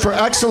Award for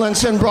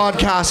Excellence in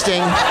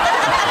Broadcasting.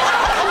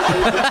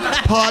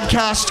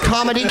 Podcast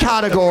comedy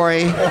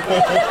category.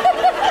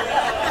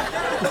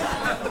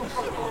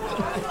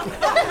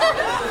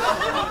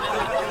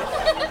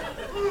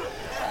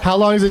 How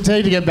long does it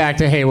take to get back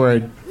to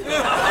Hayward?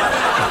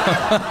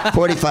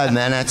 45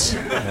 minutes.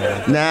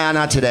 Nah,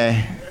 not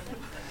today.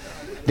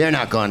 They're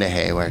not going to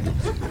Hayward.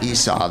 You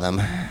saw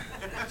them.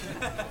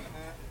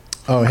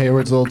 Oh,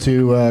 Hayward's a little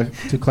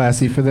too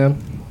classy for them?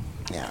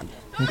 Yeah.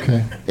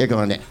 Okay. They're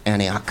going to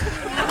Antioch.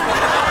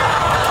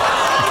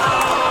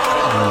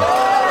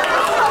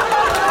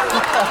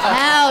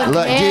 How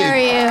Look, dare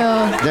dude,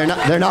 you?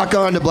 They're not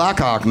going to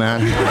Blackhawk,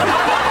 man.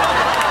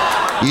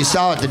 You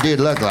saw what the dude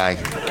looked like.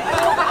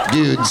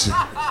 Dudes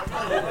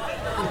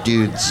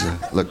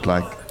looked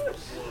like.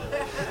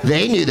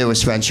 They knew there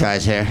was French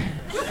fries here.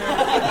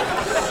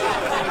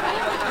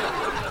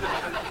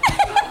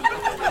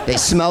 They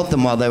smelt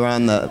them while they were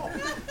on the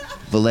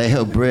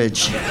Vallejo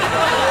Bridge.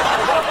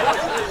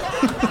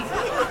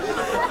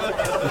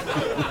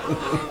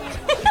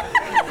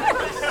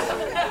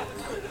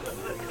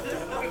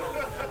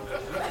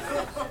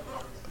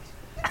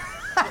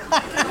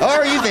 Oh,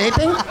 are you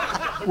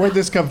vaping? Where'd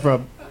this come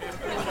from?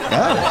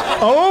 Oh.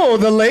 Oh,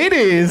 the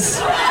ladies.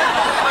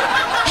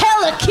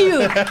 Hella cute.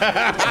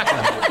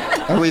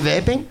 Are we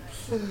vaping?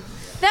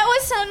 That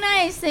was so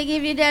nice. They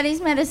gave you daddy's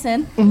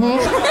medicine.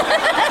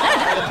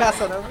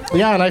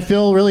 Yeah, and I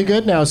feel really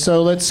good now.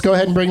 So let's go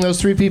ahead and bring those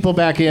 3 people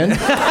back in.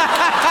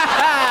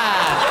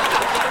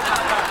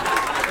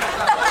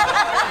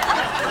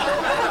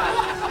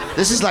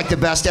 This is like the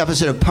best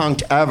episode of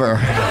Punk'd ever.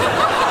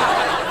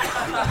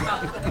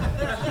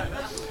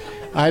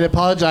 I'd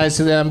apologize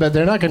to them, but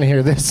they're not going to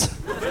hear this.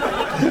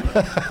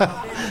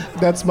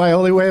 That's my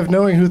only way of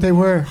knowing who they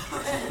were.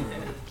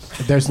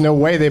 There's no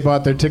way they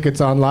bought their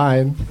tickets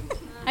online.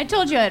 I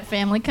told you I had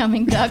family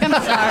coming, Doug. I'm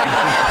sorry.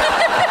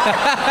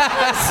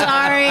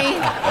 Sorry.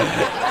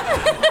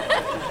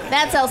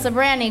 That's Elsa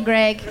Brandy,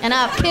 Greg, and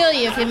I'll kill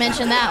you if you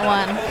mention that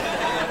one.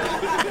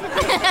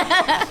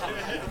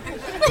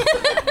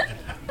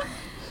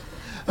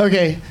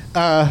 Okay,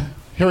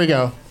 here we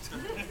go.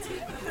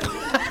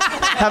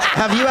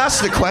 Have you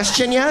asked the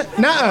question yet?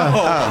 Nuh-uh.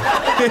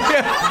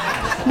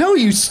 Oh. No,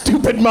 you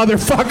stupid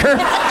motherfucker.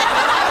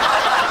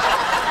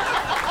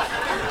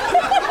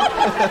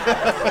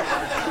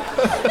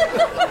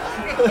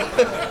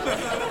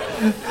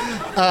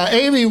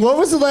 Amy, what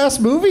was the last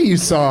movie you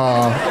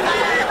saw?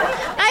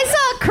 I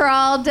saw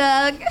Crawl,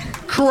 Doug.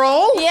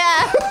 Crawl?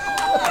 Yeah.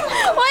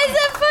 Why is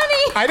that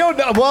funny? I don't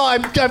know. Well,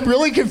 I'm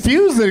really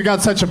confused that it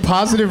got such a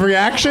positive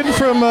reaction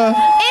from.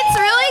 It's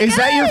really good. Is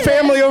that your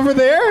family over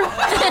there?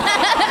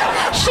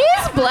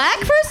 She's black,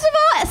 first of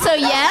all, so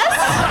yes.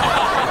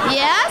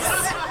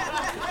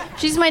 Yes.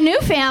 She's my new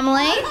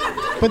family.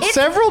 But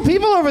several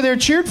people over there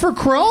cheered for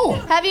Crawl.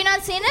 Have you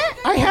not seen it?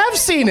 I have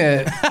seen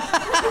it.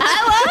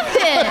 I loved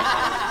it.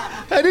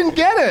 I didn't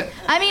get it.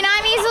 I mean,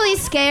 I'm easily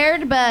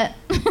scared, but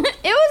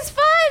it was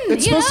fun.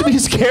 It's supposed to be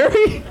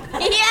scary?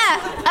 Yeah,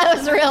 I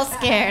was real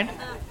scared.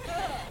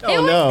 It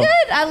was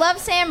good. I love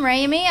Sam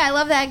Raimi. I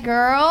love that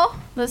girl.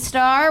 The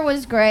star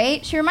was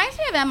great. She reminds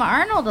me of Emma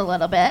Arnold a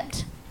little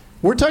bit.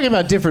 We're talking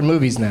about different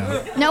movies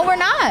now. No, we're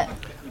not.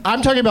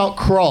 I'm talking about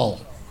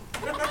Crawl.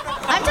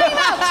 I'm talking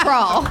about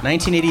Crawl.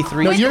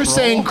 1983. No, you're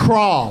saying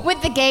Crawl.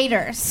 With the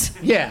gators.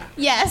 Yeah.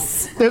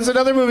 Yes. There's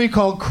another movie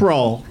called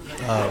Crawl.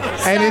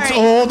 And it's Sorry.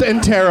 old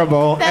and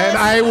terrible. That And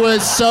was- I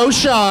was so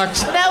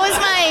shocked That was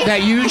my...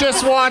 that you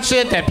just watched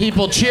it, that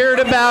people cheered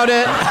about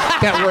it,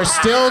 that we're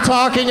still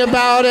talking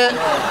about it.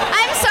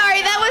 I'm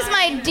sorry, that was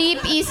my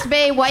deep East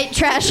Bay white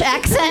trash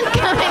accent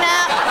coming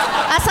out.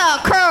 I saw a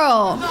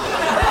Crawl.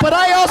 But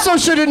I also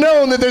should have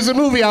known that there's a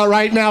movie out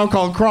right now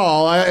called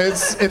Crawl.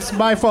 It's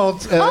my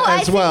fault I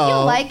as think well.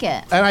 you'll like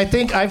it. And I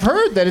think I've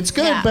heard that it's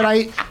good, Yeah. but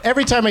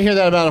every time I hear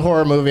that about a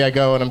horror movie, I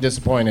go and I'm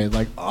disappointed,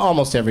 like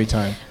almost every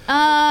time.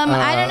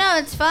 I don't know.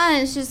 It's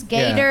fun. It's just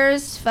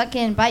gators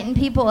fucking biting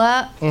people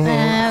up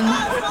and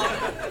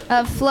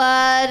a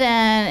flood,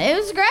 and it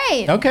was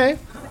great. Okay.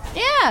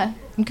 Yeah.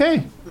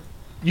 Okay.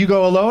 You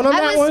go alone on I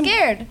that was one?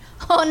 scared.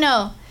 Oh,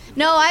 no.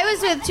 No, I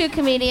was with 2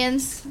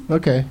 comedians,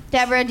 Okay.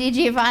 Deborah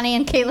DiGiovanni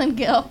and Caitlin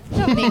Gill.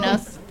 Nobody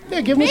knows.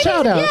 Yeah, give them a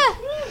shout out. Yeah.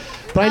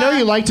 But I know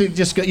you like to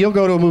you'll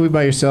go to a movie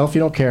by yourself.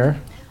 You don't care.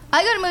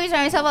 I go to movies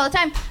by myself all the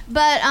time,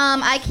 but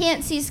I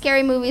can't see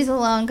scary movies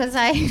alone because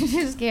I'm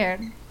too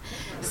scared.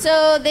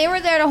 So they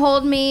were there to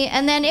hold me,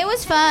 and then it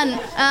was fun.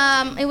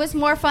 It was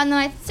more fun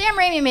than Sam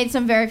Raimi made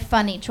some very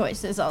funny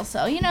choices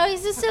also. You know,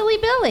 he's a silly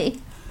Billy.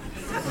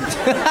 He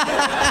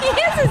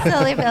is a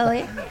silly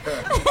Billy.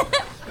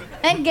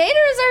 And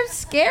gators are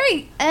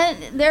scary, and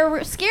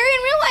they're scary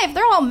in real life.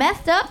 They're all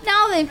messed up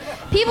now.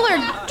 People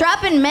are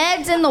dropping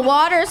meds in the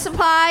water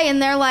supply,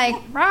 and they're like,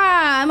 "Rah,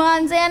 I'm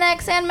on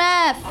Xanax and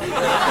meth."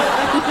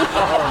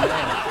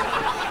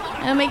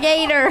 I'm a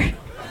gator.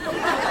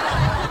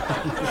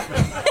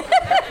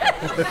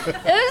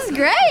 It was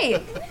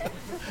great.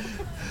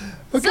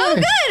 Okay. So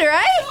good,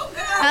 right?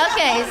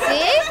 Okay,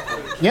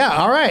 see? Yeah,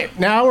 all right.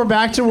 Now we're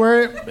back to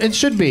where it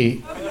should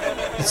be.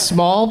 A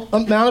small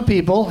amount of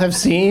people have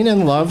seen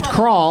and loved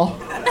Crawl.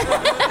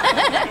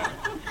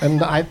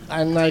 and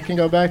I can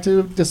go back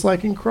to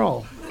disliking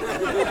Crawl.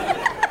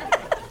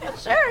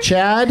 Sure.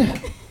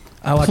 Chad,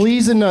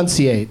 please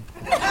enunciate.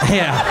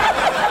 Yeah.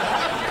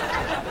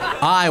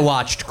 I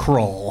watched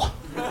Kroll.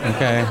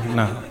 Okay,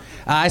 no.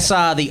 I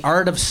saw The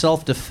Art of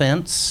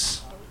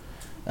Self-Defense,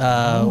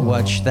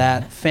 which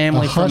that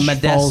family A from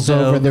hush falls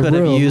over Modesto the could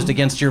have room. used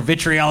against your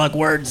vitriolic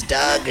words,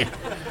 Doug.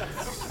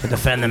 To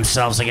defend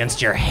themselves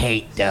against your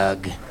hate,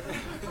 Doug.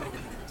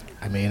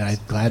 I mean, I'm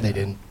glad they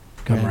didn't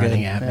come Yeah,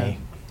 running good. at Yeah. me.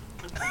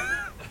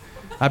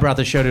 I brought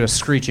the show to a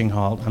screeching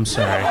halt. I'm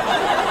sorry.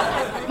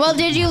 Well,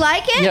 did you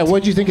like it? Yeah,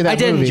 what'd you think of that I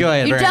did movie? enjoy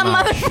it You very dumb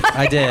much. motherfucker.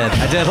 I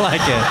did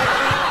like it.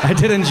 I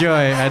did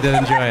enjoy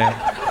it.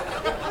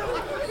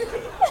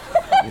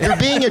 You're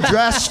being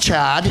addressed,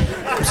 Chad.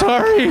 I'm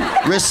sorry.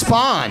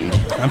 Respond.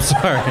 I'm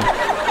sorry.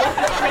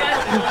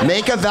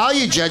 Make a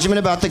value judgment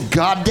about the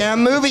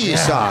goddamn movie you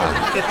saw.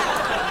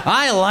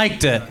 I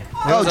liked it.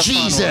 Oh,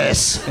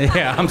 Jesus.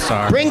 Yeah, I'm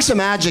sorry. Bring some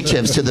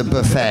adjectives to the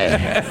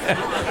buffet.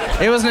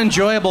 It was an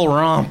enjoyable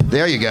romp.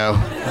 There you go.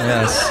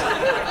 Yes.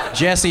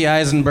 Jesse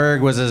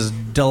Eisenberg was his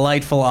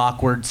delightful,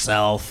 awkward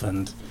self,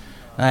 and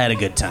I had a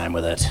good time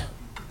with it.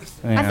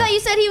 Yeah. I thought you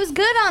said he was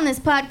good on this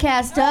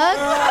podcast, Doug.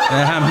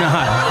 I'm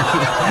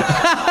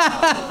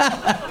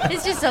not.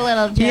 It's just a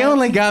little joke. He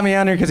only got me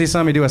on here because he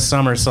saw me do a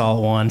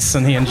somersault once,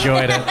 and he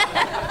enjoyed it.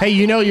 Hey,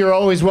 you know you're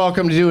always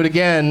welcome to do it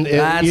again.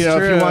 That's If you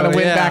true, want to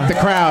win back the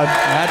crowd.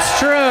 That's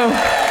true.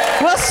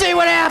 We'll see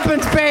what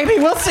happens, baby.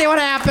 We'll see what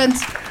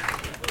happens.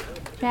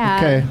 Yeah.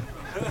 Okay.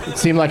 It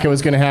seemed like it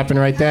was going to happen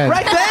right then.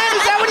 Right then?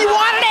 Is that when you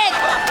wanted it?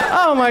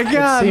 Oh my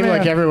God, It seemed man.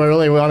 like everyone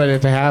really wanted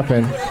it to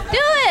happen. Do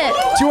it.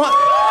 Do you want?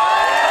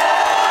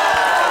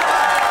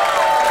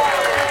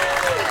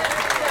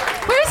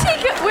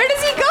 Where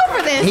does he go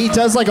for this? He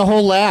does like a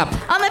whole lap.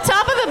 On the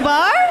top of the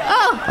bar?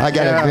 Oh. I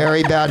got a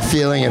very bad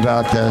feeling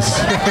about this.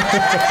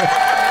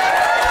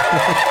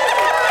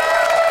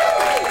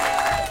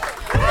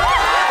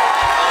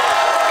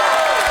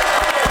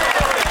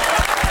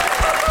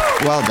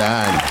 Well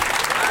done.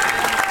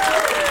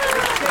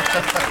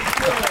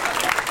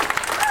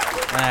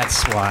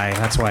 That's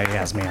why he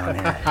has me on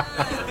here.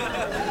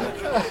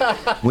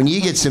 When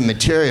you get some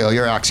material,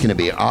 your act's gonna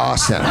be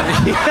awesome.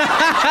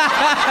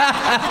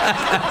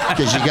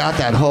 Because you got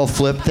that whole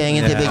flip thing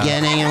at the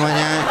beginning and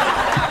whatnot.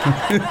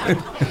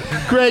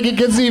 Greg, it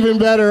gets even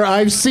better.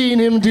 I've seen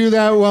him do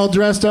that while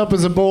dressed up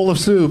as a bowl of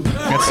soup.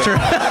 That's true.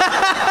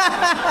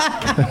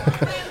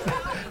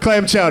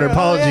 Clam chowder,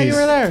 apologies. Yeah, you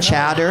were there.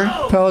 Chowder.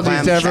 Apologies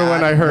Clam to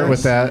everyone I hurt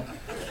with that.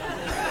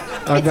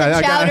 It's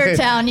a chowder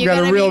town. You got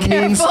a gotta real be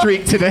mean careful.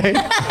 streak today.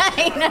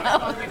 I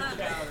know.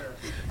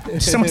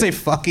 Someone say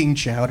fucking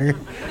chowder.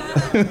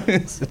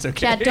 It's okay.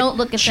 Chad, don't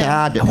look at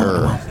Chowder.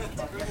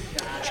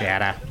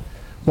 Chowder.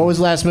 What was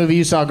the last movie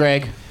you saw,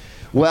 Greg?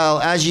 Well,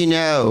 as you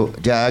know,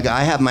 Doug,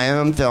 I have my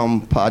own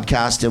film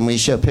podcast, and we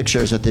show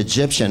pictures at the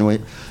Egyptian. We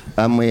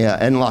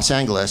in Los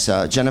Angeles,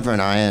 Jennifer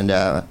and I, and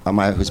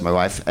who's my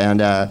wife,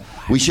 and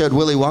we showed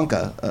Willy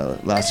Wonka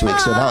last week.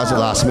 So that was the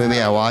last movie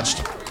I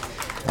watched,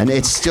 and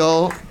it's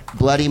still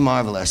bloody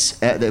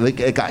marvelous.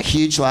 It got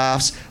huge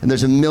laughs, and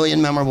there's a million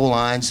memorable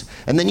lines.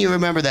 And then you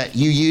remember that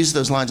you use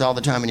those lines all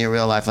the time in your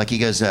real life. Like he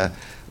goes, "Oh,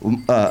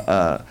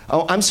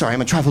 I'm sorry, I'm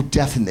a trifle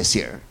deaf in this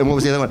ear." And what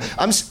was the other one?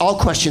 All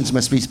questions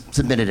must be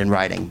submitted in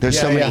writing. There's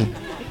so many. Yeah.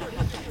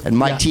 And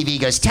Mike TV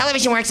goes,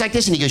 "Television works like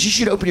this," and he goes, "You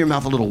should open your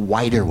mouth a little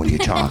wider when you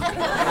talk."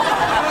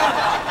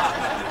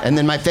 And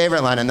then my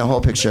favorite line in the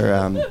whole picture,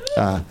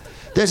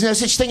 "There's no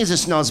such thing as a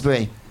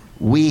Snosbury.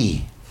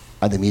 We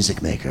are the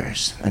music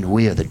makers, and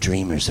we are the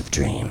dreamers of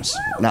dreams."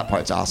 And that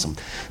part's awesome.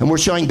 And we're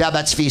showing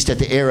Babette's Feast at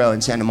the Aero in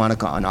Santa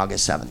Monica on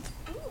August 7th.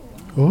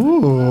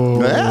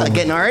 Ooh. Yeah,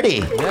 getting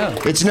arty. Yeah.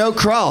 It's no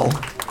Krull.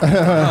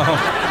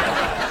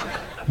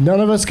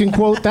 None of us can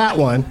quote that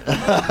one.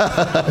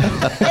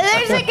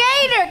 There's a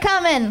gator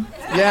coming.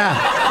 Yeah.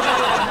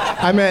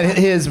 I meant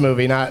his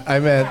movie, I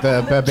meant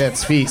the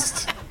Babette's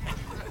Feast.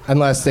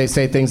 Unless they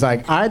say things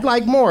like, "I'd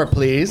like more,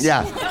 please."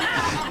 Yeah.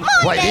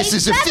 Why, this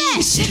is a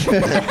feast.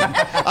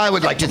 I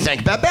would like to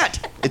thank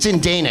Babette. It's in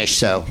Danish,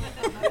 so.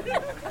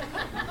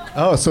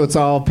 Oh, so it's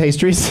all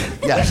pastries?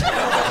 Yes.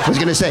 I was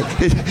going to say,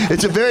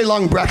 it's a very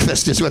long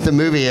breakfast is what the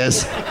movie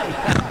is.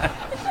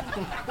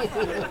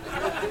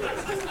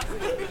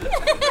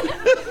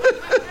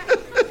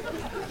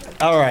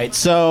 All right,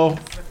 so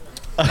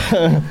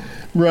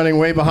running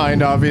way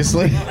behind,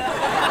 obviously.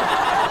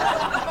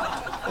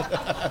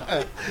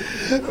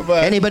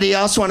 But anybody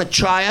else want to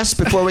try us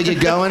before we get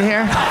going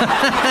here?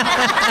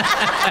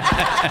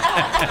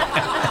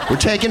 We're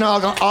taking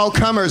all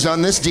comers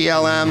on this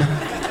DLM.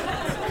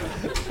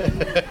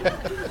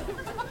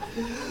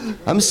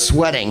 I'm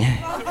sweating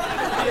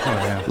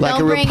like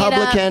Don't a bring it up.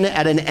 Republican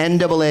at an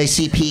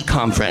NAACP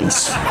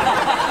conference.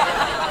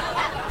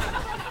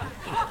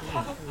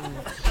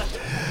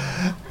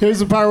 here's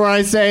the part where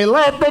I say,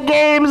 "Let the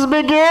games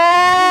begin!"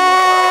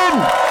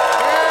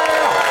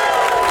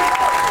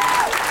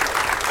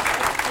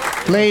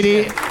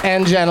 Lady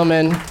and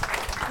gentlemen,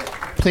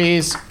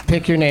 please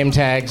pick your name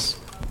tags.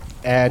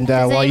 And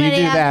while you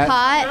do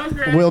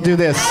that, we'll do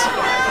this.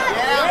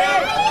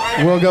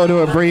 We'll go to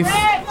a brief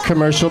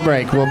commercial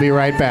break. We'll be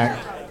right back.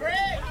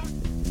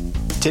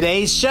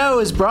 Today's show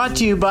is brought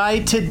to you by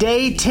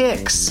Today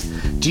Ticks.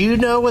 Do you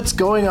know what's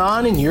going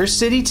on in your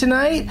city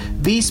tonight?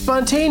 Be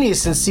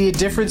spontaneous and see a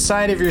different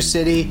side of your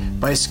city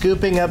by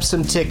scooping up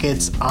some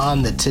tickets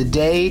on the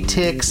Today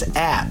Ticks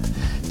app.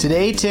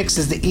 Today Ticks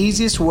is the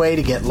easiest way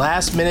to get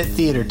last-minute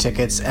theater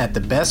tickets at the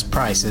best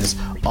prices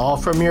all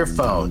from your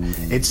phone.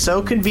 It's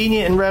so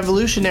convenient and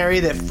revolutionary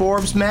that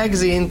Forbes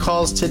magazine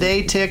calls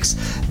Today Tix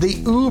the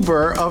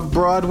Uber of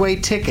Broadway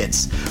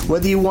tickets.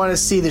 Whether you want to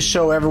see the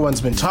show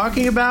everyone's been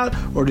talking about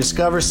or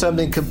discover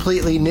something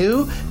completely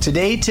new,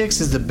 Today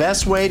Tix is the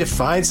best way to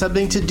find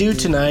something to do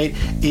tonight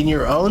in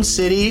your own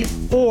city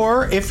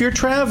or if you're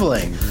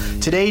traveling.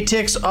 Today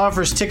Tix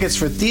offers tickets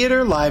for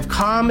theater, live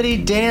comedy,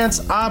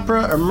 dance,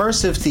 opera,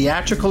 immersive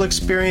theatrical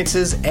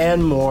experiences,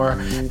 and more,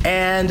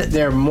 and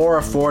they're more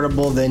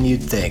affordable than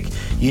you'd think.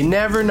 You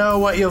never know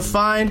what you'll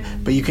find,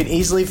 but you can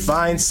easily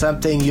find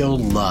something you'll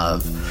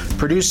love.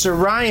 Producer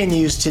Ryan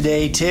used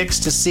Today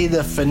Tix to see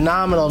the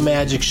phenomenal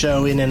magic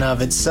show in and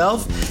of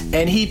itself,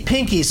 and he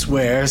pinky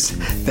swears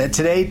that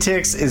Today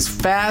Tix is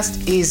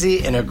fast,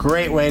 easy, and a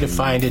great way to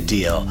find a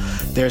deal.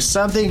 There's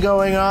something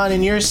going on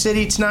in your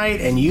city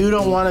tonight, and you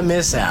don't want to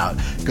miss out.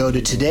 Go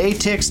to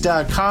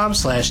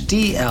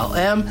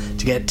todaytix.com/DLM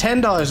to get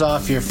 $10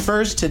 off your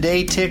first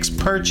Today Tix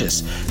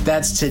purchase.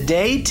 That's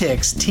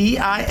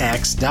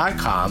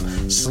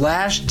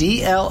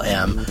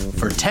todaytix.com/DLM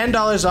for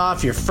 $10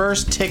 off your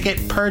first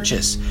ticket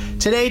purchase.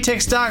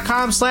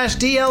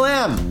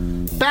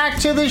 todaytix.com/DLM. Back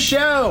to the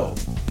show.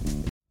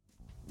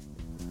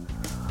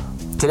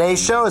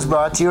 Today's show is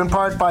brought to you in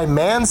part by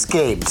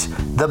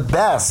Manscaped, the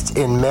best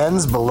in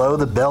men's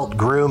below-the-belt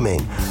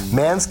grooming.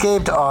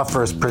 Manscaped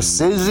offers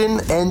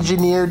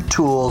precision-engineered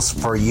tools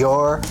for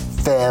your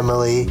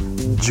family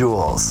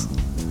jewels.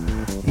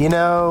 You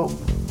know,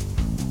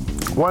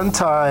 one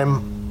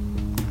time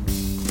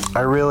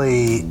I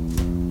really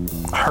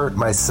hurt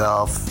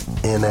myself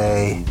in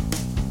a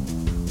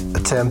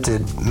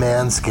attempted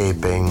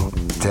manscaping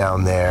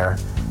down there,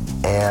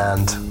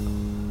 and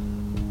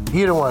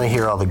you don't want to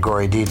hear all the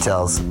gory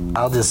details.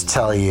 I'll just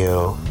tell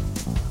you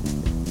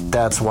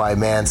that's why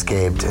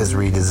Manscaped has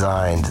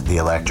redesigned the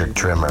electric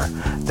trimmer.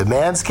 The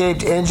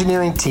Manscaped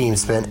engineering team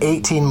spent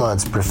 18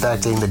 months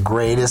perfecting the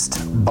greatest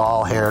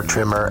ball hair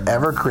trimmer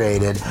ever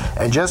created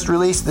and just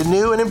released the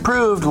new and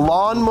improved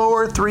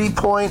Lawnmower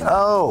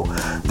 3.0.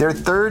 Their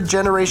third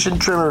generation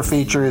trimmer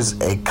features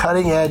a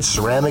cutting-edge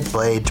ceramic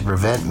blade to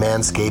prevent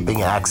manscaping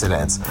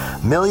accidents.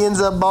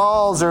 Millions of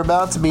balls are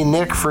about to be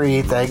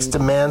nick-free thanks to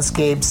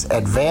Manscaped's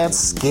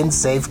advanced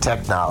skin-safe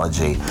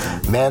technology.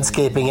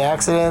 Manscaping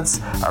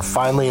accidents are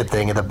finally a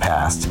thing of the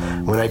past.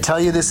 When I tell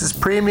you this is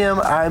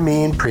premium, I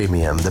mean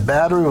premium. The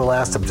battery will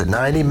last up to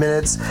 90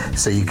 minutes,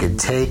 so you can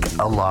take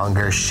a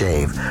longer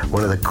shave.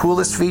 One of the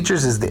coolest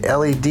features is the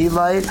LED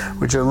light,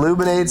 which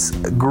illuminates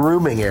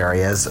grooming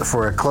areas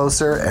for a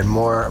closer and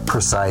more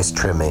precise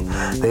trimming.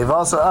 They've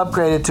also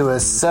upgraded to a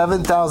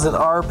 7,000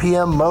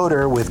 RPM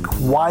motor with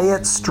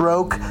quiet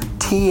stroke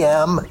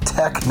TM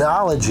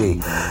technology.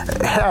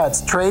 Yeah,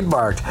 it's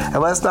trademarked.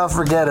 And let's not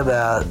forget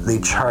about the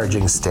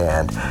charging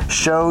stand.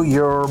 Show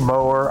your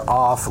mower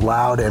off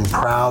loud and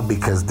proud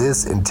because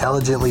this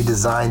intelligently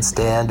designed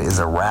stand is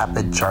a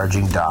rapid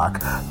charging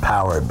dock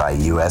powered by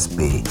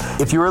USB.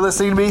 If you are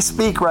listening to me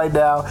speak right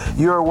now,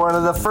 you are one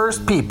of the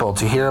first people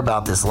to hear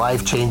about this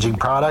life-changing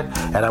product,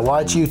 and I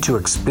want you to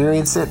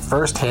experience it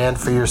firsthand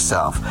for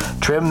yourself.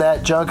 Trim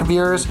that junk of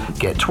yours,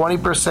 get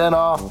 20%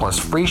 off plus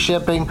free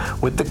shipping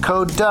with the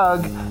code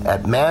Doug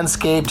at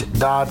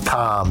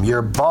manscaped.com.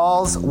 Your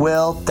balls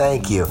will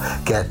thank you.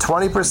 Get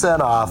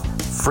 20% off,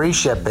 free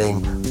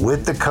shipping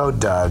with the code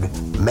Doug,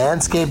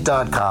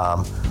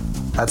 manscaped.com.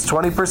 That's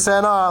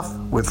 20% off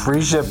with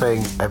free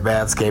shipping at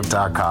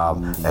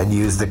manscaped.com and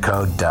use the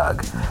code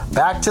Doug.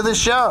 Back to the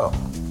show.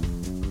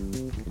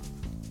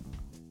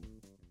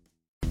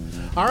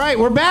 All right,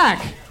 we're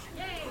back.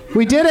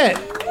 We did it.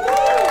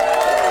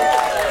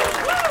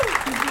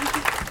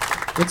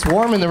 It's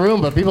warm in the room,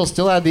 but people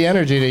still have the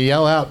energy to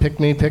yell out, pick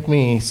me, pick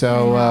me.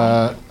 So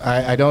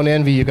I don't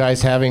envy you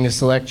guys having to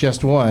select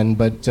just one,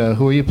 but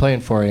who are you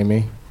playing for,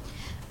 Amy?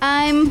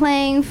 I'm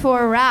playing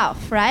for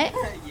Ralph, right?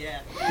 Yeah.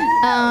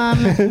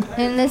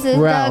 And this is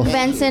Ralph. Doug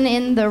Benson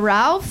in The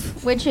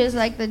Ralph, which is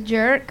like the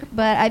jerk,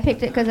 but I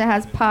picked it because it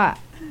has pot.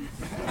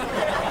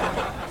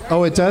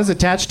 Oh, it does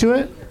attach to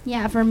it?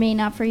 Yeah, for me,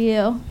 not for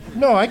you.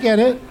 No, I get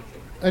it.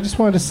 I just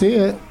wanted to see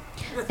it.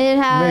 It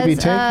Maybe has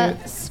take a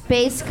it.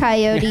 space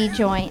coyote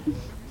joint.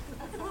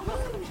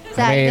 Is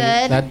that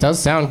good? That does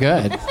sound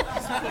good.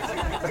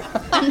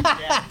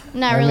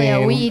 Not really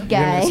a weed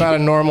guy. It's not a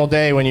normal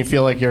day when you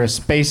feel like you're a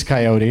space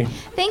coyote.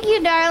 Thank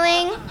you,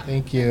 darling.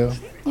 Thank you.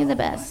 You're the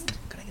best.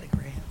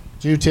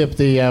 Do you tip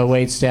the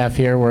wait staff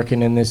here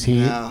working in this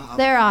heat?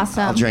 They're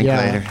awesome. I'll drink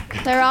later.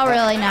 They're all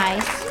really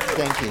nice.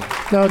 Thank you.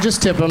 No,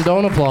 just tip them.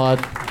 Don't applaud.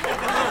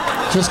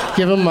 Just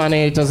give them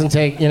money. It doesn't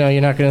take,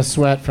 you're not going to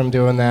sweat from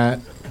doing that.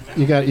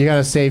 You got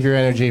to save your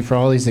energy for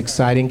all these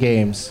exciting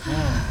games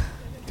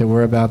that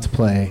we're about to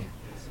play.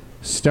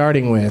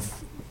 Starting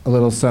with a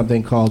little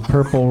something called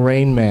Purple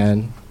Rain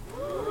Man.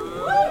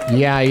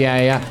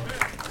 Yeah.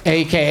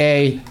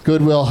 AKA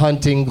Goodwill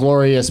Hunting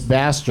Glorious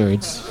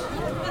Bastards.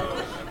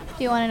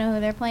 Do you want to know who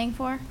they're playing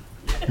for?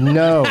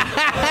 No.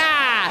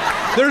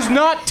 There's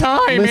not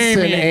time,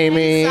 Listen,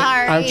 Amy.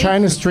 Sorry. I'm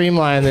trying to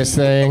streamline this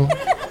thing.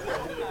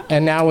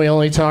 And now we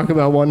only talk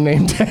about one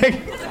name tag.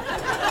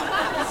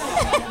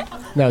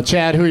 No,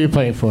 Chad, who are you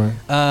playing for?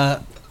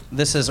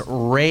 This is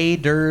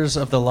Raiders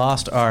of the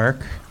Lost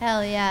Ark.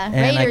 Hell yeah.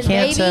 And Raiders, I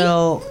can't baby.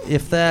 tell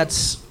if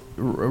that's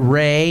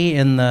Ray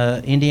in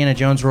the Indiana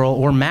Jones role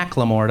or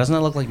Macklemore. Doesn't it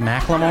look like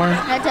Macklemore?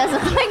 That does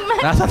look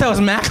like I thought that was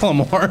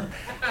Macklemore.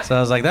 So I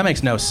was like, that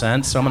makes no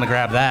sense. So I'm going to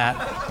grab that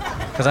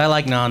because I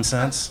like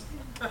nonsense.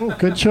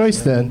 Good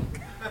choice, then.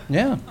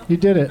 Yeah. You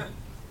did it.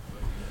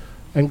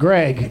 And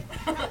Greg.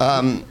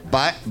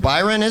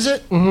 Byron, is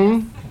it?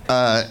 Mm-hmm.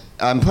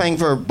 I'm playing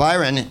for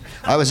Byron.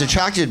 I was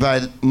attracted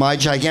by my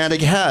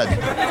gigantic head.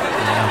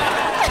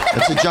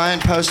 It's a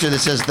giant poster that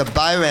says the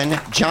Byron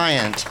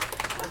Giant.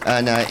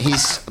 And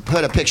he's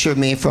put a picture of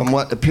me from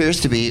what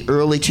appears to be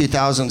early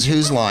 2000s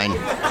Who's Line.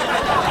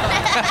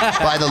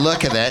 By the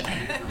look of it.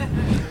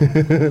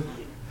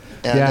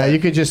 And, yeah, you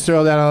could just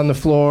throw that on the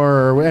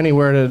floor or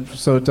anywhere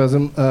so it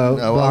doesn't block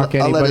I'll let it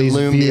anybody's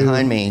loom view.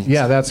 behind me.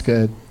 Yeah, that's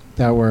good.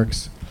 That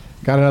works.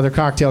 Got another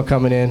cocktail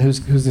coming in.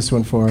 Who's this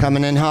one for?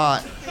 Coming in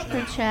hot.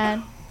 For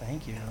Chad.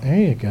 Thank you. There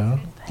you go.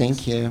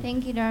 Thank you.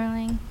 Thank you,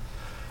 darling.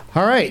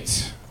 All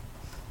right.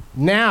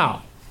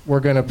 Now we're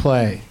going to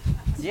play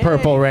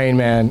Purple Rain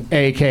Man,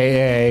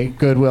 a.k.a.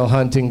 Goodwill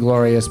Hunting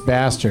Glorious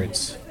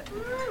Bastards.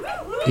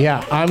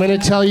 Yeah, I'm going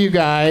to tell you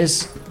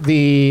guys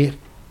the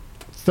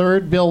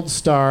third build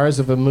stars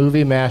of a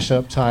movie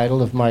mashup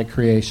title of my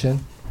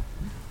creation,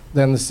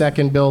 then the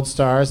second build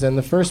stars, then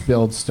the first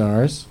build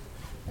stars,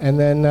 and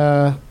then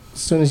as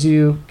soon as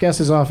you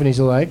guess as often as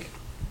you like,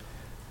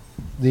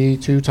 the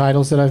two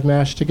titles that I've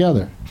mashed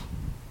together.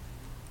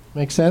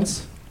 Make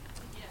sense?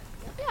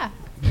 Yeah.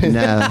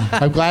 No.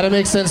 I'm glad it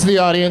makes sense to the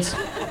audience.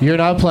 You're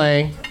not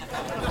playing,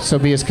 so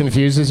be as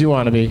confused as you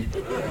want to be.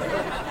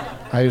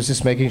 I was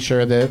just making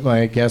sure that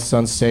my guests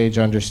on stage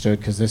understood,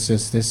 because this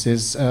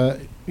is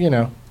you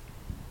know,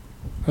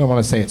 I don't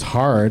want to say it's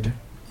hard,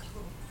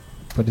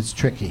 but it's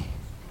tricky.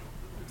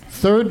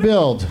 Third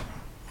build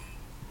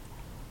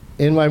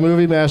in my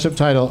movie mashup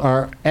title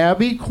are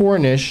Abby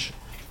Cornish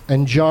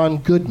and John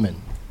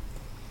Goodman.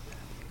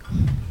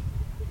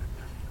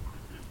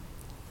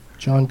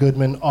 John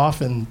Goodman,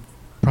 often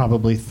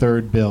probably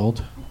third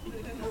build.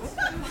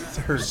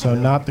 So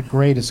not the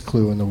greatest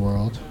clue in the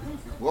world.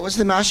 What was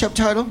the mashup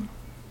title?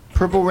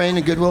 Purple Rain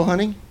and Goodwill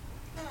Hunting?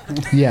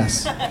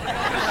 Yes.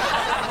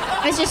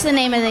 It's just the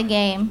name of the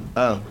game.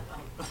 Oh.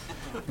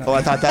 Oh,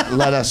 I thought that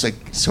led us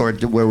sort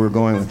to where we're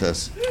going with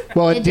this.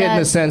 Well, it It did in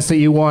the does. sense that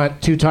you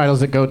want two titles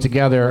that go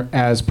together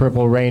as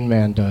Purple Rain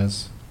Man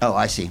does. Oh,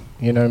 I see.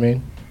 You know what I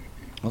mean?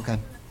 Okay.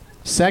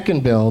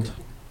 Second build,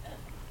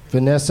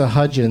 Vanessa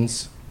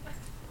Hudgens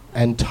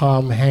and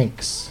Tom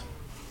Hanks.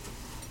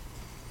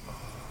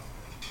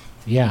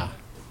 Yeah.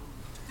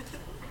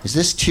 Is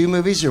this two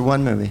movies or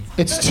one movie?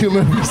 It's two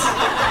movies.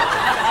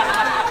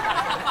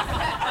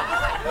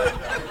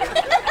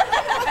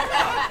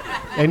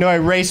 I know I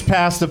raced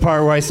past the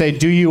part where I say,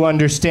 do you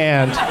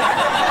understand?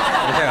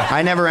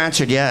 I never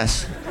answered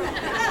yes.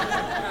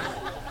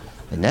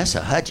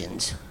 Vanessa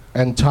Hudgens.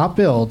 And top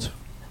build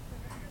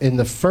in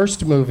the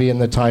first movie in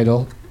the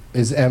title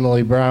is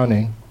Emily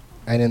Browning,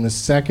 and in the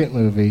second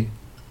movie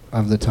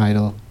of the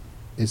title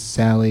is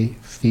Sally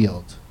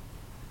Field.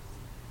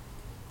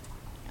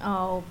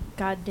 Oh,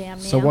 goddamn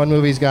me. So one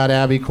movie's got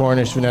Abby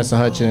Cornish, Vanessa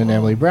Hudgens, and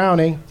Emily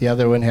Browning. The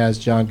other one has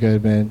John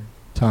Goodman,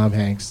 Tom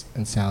Hanks,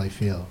 and Sally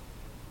Field.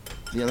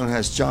 The other one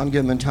has John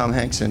Goodman, Tom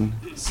Hanks, and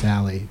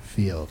Sally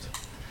Field.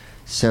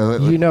 so.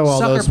 You know all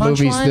Sucker those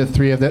movies, Punchline? the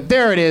three of them.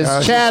 There it is,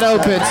 Chad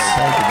Opitz.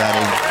 Thank you,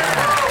 buddy.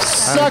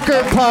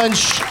 Sucker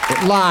punch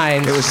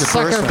line. It was the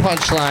Sucker first one.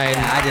 punch line.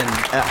 I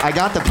didn't. I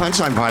got the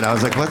punchline part. I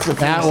was like, "What's the?"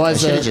 That first? was I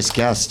should a- have just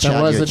guessed. Chad,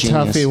 That was you're a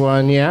genius. toughie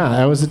one, yeah.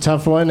 That was a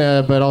tough one,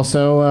 but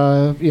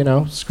also, you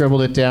know,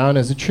 scribbled it down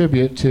as a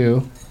tribute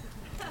to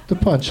the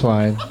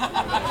punchline.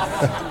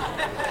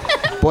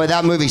 Boy,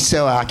 that movie's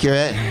so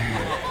accurate.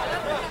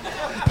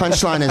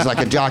 Punchline is like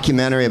a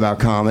documentary about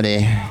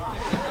comedy.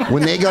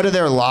 When they go to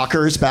their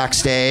lockers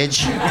backstage,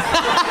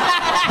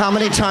 how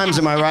many times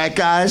am I right,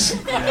 guys?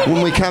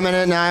 When we come in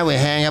at night, we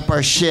hang up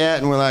our shit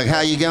and we're like,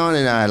 "How you going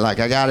tonight?" Like,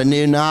 "I got a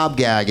new knob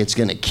gag. It's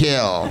gonna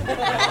kill."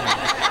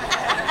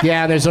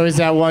 Yeah, there's always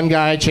that one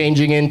guy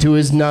changing into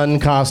his nun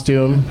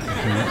costume.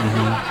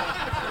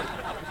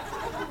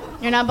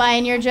 You're not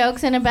buying your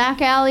jokes in a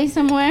back alley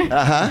somewhere?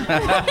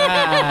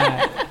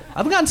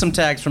 I've gotten some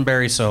tags from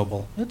Barry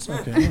Sobel. It's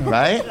okay.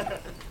 Right?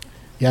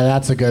 Yeah,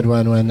 that's a good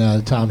one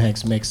when Tom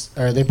Hanks makes,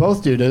 or they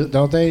both do,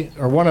 don't they?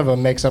 Or one of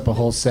them makes up a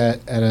whole set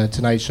at a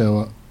Tonight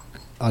Show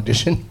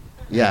audition.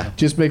 Yeah.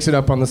 Just makes it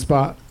up on the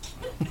spot.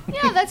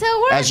 Yeah, that's how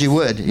it works. As you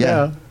would,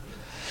 yeah.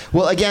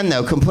 Well, again,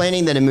 though,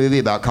 complaining that a movie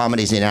about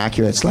comedy is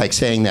inaccurate, it's like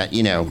saying that,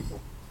 you know,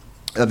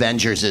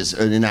 Avengers is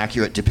an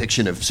inaccurate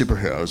depiction of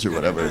superheroes or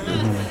whatever.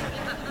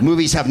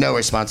 Movies have no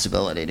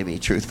responsibility to be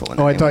truthful.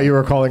 Oh, I thought you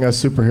were calling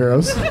us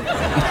superheroes.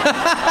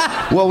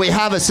 Well, we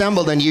have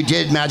assembled, and you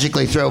did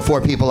magically throw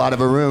 4 people out of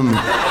a room.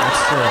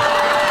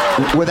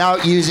 That's true.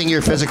 Without using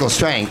your physical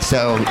strength.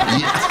 So,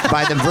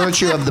 by the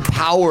virtue of the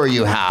power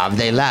you have,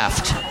 they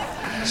left.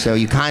 So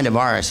you kind of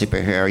are a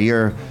superhero.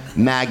 You're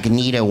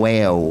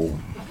Magneto.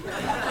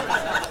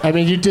 I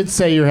mean, you did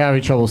say you were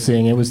having trouble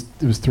seeing. It was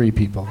 3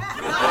 people.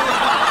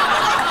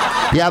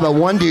 Yeah, but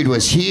one dude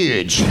was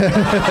huge.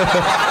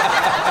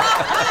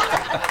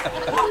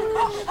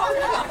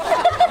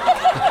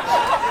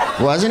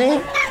 Wasn't he?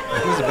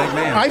 He's a big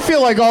man. I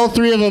feel like all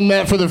 3 of them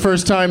met for the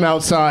first time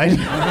outside.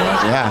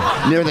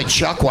 Yeah, near the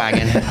chuck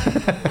wagon.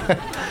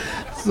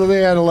 So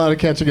they had a lot of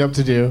catching up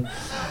to do.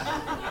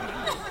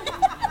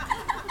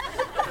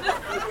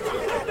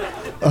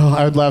 Oh,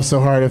 I would laugh so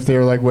hard if they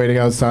were like waiting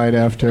outside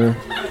after.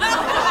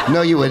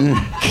 No, you wouldn't.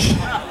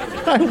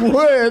 I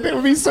would. It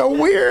would be so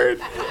weird.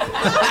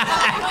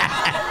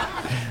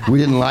 We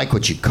didn't like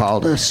what you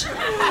called us.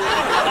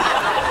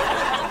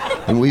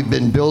 And we've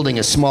been building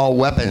a small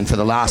weapon for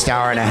the last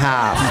hour and a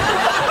half.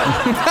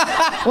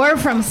 We're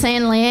from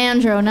San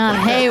Leandro, not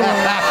Hayward.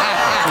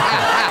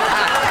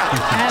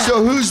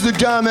 So who's the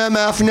dumb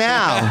MF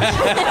now?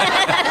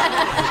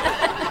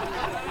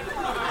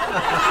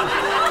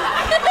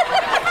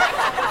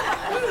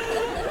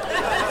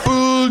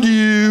 Fooled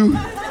you.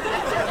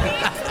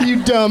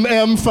 You dumb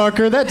M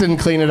fucker. That didn't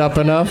clean it up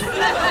enough.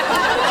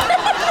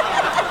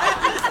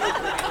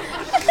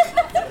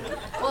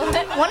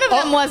 One of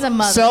them was a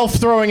mother.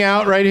 Self-throwing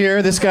out right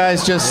here. This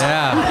guy's just...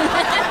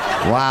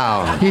 Yeah.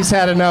 Wow. He's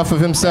had enough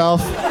of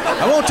himself.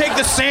 I won't take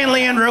the San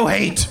Leandro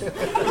hate.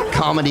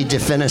 Comedy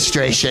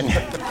defenestration.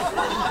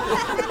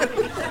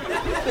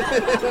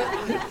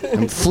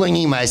 I'm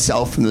flinging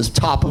myself from the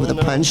top of the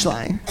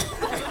punchline.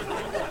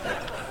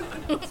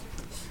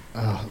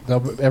 No,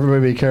 but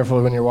everybody be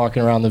careful when you're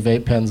walking around the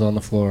vape pens on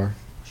the floor.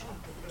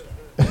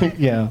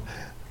 Yeah.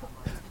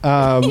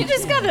 You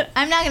just got to...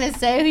 I'm not going to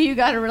say who you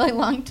got a really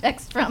long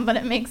text from, but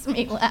it makes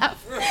me laugh.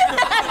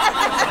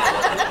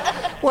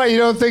 Why, you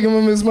don't think of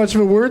him as much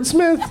of a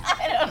wordsmith?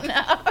 I don't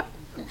know.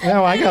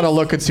 Now I gotta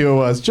look and see who it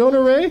was.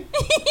 Jonah Ray?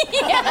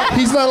 Yeah.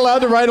 He's not allowed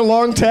to write a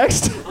long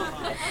text? It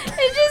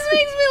just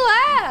makes me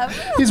laugh.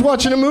 He's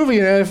watching a movie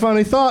and had a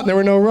funny thought and there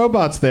were no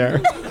robots there.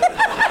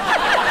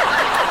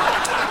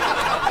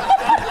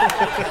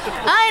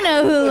 I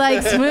know who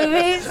likes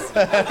movies.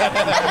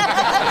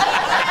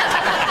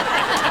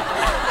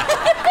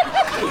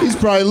 He's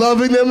probably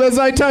loving them as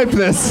I type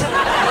this.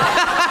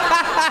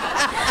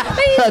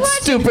 That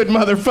stupid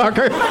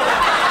motherfucker.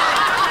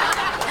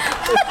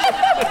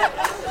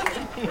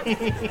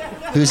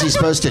 Who's he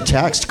supposed to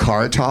text?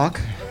 Car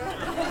talk?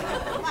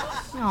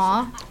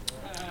 Aw.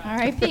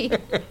 R.I.P.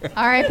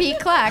 R.I.P.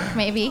 Clack,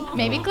 maybe.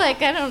 Maybe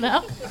Click, I don't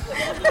know.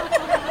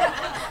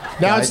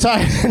 Now it's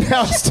time.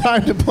 Now it's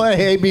time to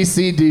play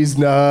ABCD's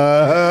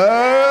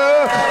Nuts.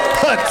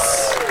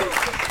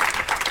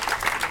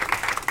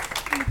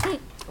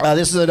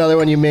 This is another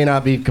one you may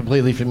not be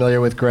completely familiar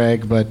with,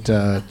 Greg, but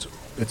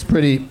it's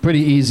pretty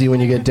easy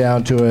when you get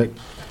down to it.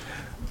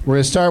 We're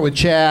gonna start with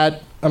Chad.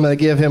 I'm gonna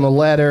give him a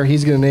letter.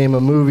 He's gonna name a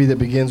movie that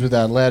begins with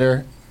that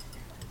letter.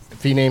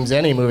 If he names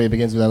any movie that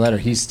begins with that letter,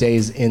 he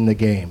stays in the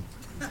game.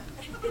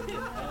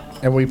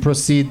 And we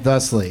proceed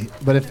thusly.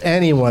 But if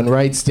anyone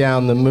writes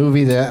down the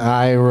movie that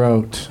I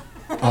wrote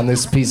on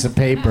this piece of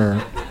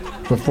paper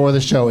before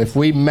the show, if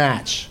we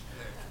match,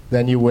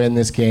 then you win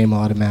this game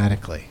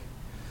automatically.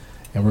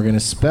 And we're going to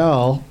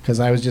spell,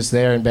 because I was just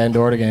there in Bend,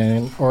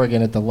 Oregon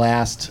at the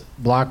last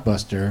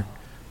Blockbuster.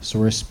 So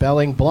we're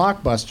spelling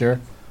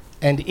Blockbuster.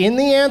 And in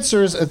the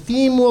answers, a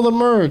theme will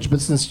emerge. But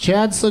since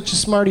Chad's such a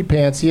smarty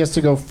pants, he has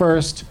to go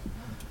first.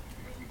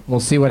 We'll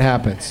see what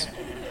happens.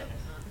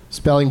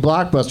 Spelling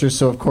Blockbuster,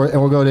 so of course,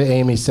 and we'll go to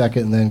Amy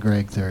second and then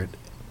Greg third.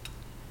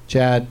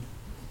 Chad,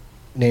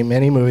 name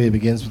any movie that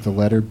begins with the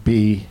letter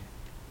B.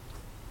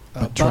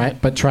 But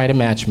try to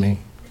match me.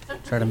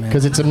 Try to match.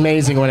 Because it's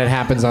amazing when it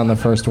happens on the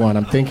first one.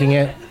 I'm thinking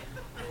it.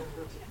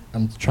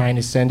 I'm trying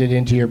to send it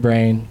into your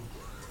brain.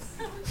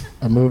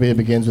 A movie that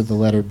begins with the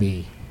letter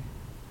B.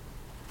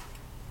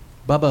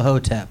 Bubba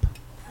Hotep.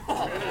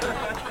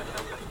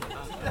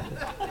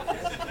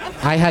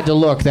 I had to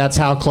look. That's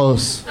how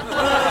close.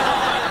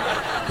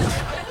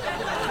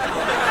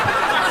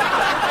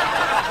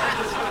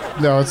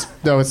 No,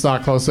 it's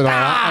not close at all.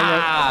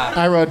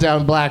 I wrote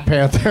down Black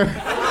Panther.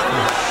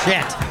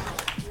 Shit.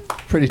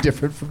 Pretty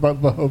different from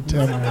Bubba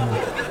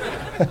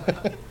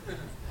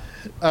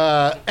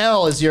Hotep.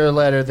 L is your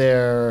letter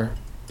there,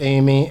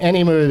 Amy.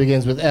 Any movie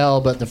begins with L,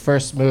 but the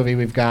first movie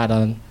we've got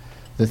on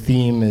the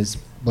theme is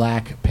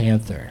Black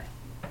Panther.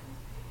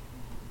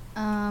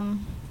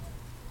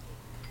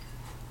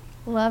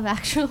 Love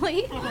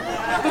Actually. I'm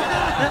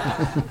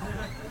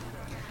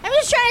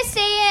just trying to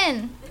stay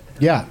in.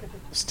 Yeah,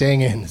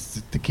 staying in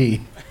is the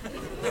key.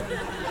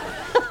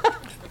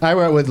 I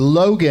went with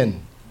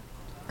Logan.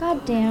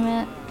 God damn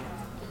it.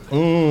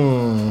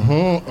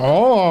 Mm-hmm.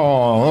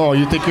 Oh,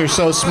 you think you're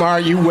so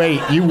smart? You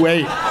wait.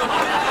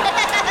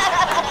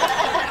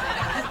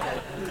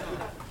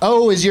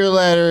 O is your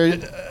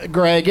letter,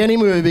 Greg. Any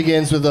movie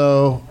begins with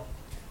O.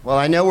 Well,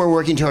 I know we're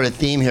working toward a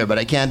theme here, but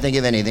I can't think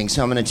of anything,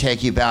 so I'm going to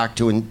take you back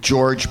to when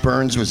George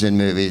Burns was in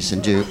movies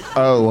and do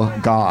Oh,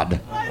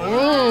 God.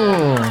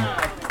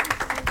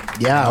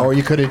 Yeah, or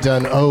you could have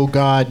done, oh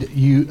God,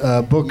 you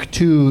book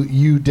 2,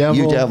 you devil.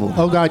 You devil.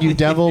 Oh God, you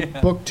devil,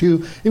 book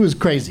 2. It was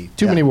crazy.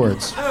 Too many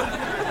words.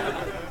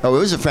 Oh, it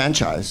was a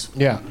franchise.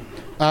 Yeah.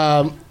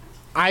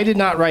 I did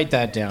not write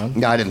that down,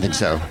 No, I didn't think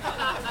so.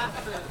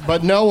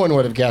 but no one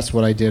would have guessed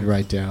what I did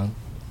write down.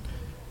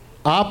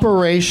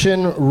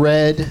 Operation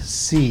Red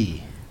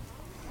Sea.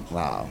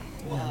 Wow.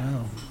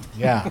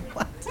 Yeah.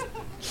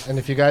 And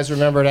if you guys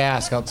remember to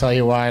ask, I'll tell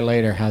you why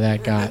later how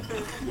that got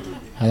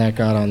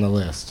on the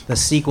list. The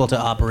sequel to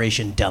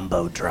Operation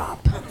Dumbo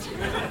Drop.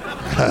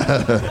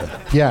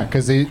 Yeah,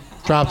 because they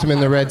dropped him in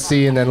the Red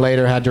Sea and then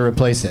later had to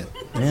replace it.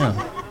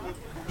 Yeah.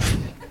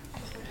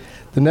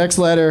 The next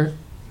letter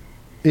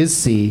is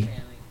C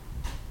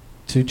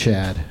to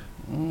Chad.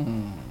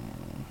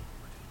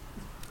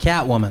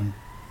 Catwoman.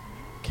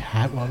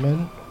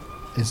 Catwoman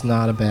is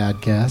not a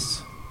bad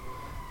guess.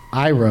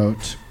 I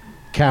wrote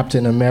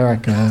Captain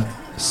America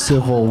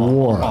Civil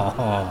War.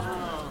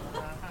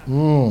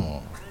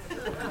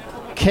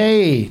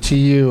 K to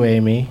you,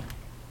 Amy.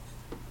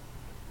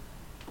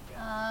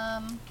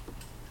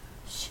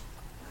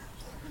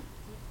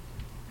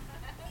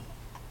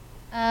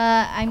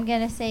 I'm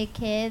gonna say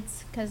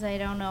kids because I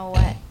don't know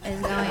what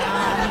is going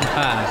on.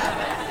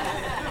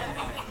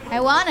 I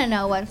want to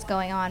know what's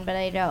going on, but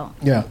I don't.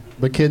 Yeah,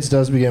 but kids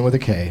does begin with a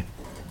K.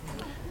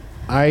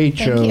 I you.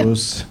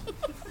 chose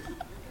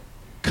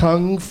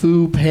Kung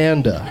Fu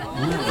Panda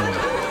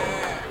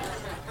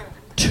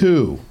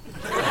 2.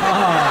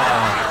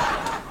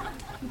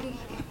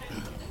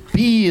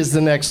 B is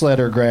the next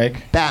letter,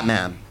 Greg.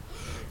 Batman.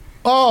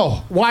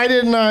 Oh, why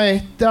didn't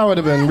I? That would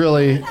have been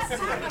really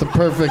the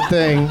perfect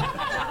thing.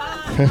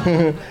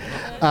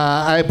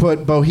 I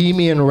put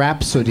Bohemian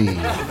Rhapsody.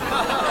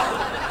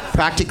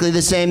 Practically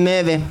the same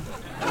movie.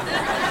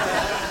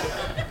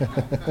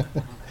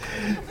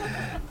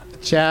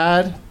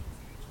 Chad,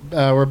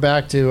 we're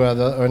back to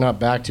or not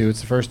back to.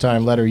 It's the first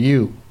time. Letter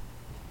U.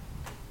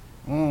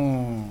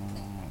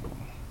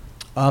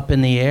 Up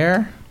in the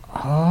air.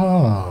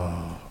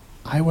 Oh,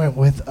 I went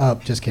with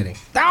up. Just kidding.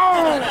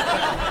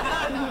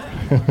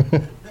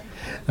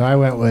 No, I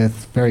went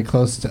with very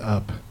close to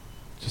up.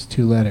 Just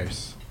 2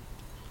 letters.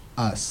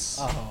 Us.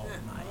 Oh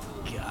my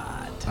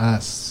God.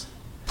 Us.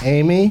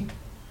 Amy.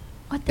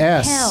 What the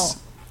S hell?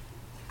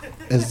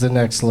 is the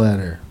next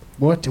letter.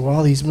 What do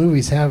all these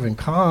movies have in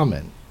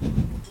common?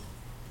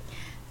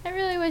 I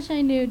really wish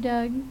I knew,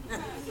 Doug.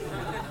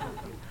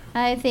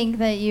 I think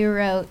that you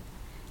wrote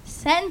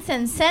Sense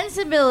and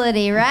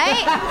Sensibility,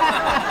 right?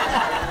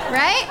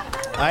 Right?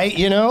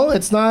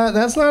 That's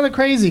not a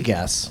crazy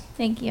guess.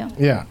 Thank you.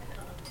 Yeah.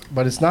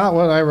 But it's not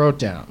what I wrote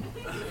down.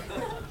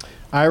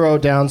 I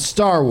wrote down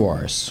Star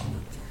Wars,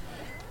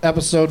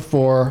 Episode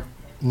 4,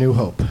 New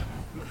Hope.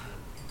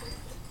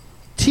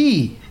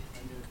 T.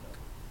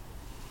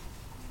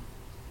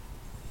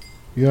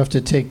 You have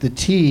to take the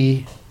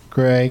T,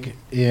 Greg,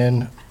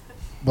 in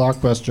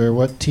Blockbuster.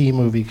 What T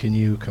movie can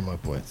you come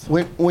up with?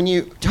 When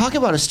you talk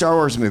about a Star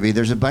Wars movie,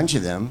 there's a bunch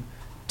of them.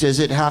 Does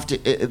it have to?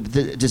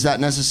 Does that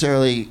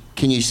necessarily?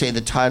 Can you say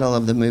the title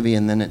of the movie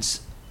and then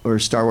it's? Or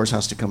Star Wars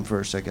has to come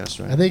first, I guess,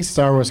 right? I think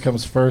Star Wars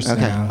comes first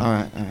Okay. now. All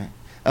right.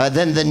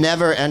 Then the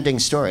never-ending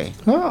story.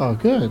 Oh,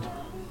 good.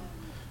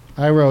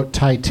 I wrote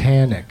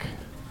Titanic.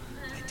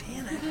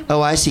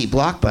 Oh, I see.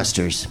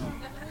 Blockbusters.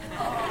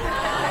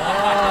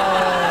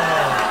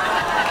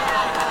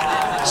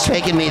 It's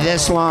taken me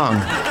this long.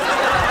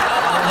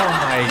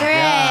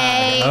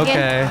 Greg.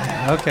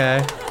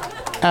 Okay.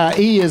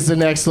 E is the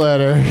next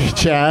letter,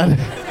 Chad.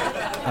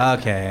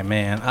 Okay,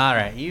 man. All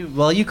right.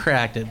 You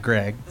cracked it,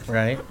 Greg.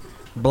 Right?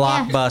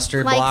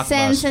 Blockbuster. Like Blockbuster.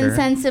 Sense and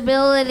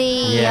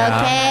Sensibility, Yeah,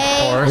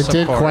 okay? of course. It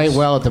did quite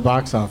well at the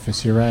box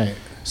office. You're right.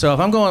 So if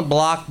I'm going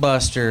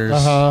blockbusters,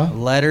 Uh-huh.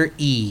 letter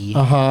E,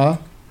 Uh-huh.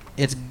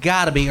 it's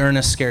got to be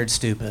Ernest Scared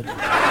Stupid.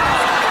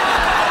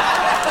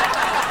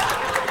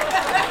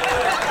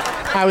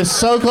 I was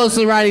so close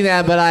to writing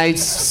that, but I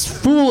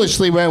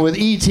foolishly went with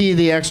E.T.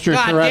 the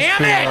Extraterrestrial. God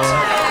damn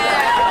it!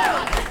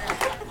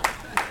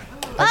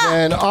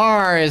 And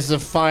R is the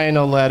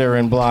final letter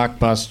in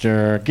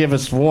Blockbuster. Give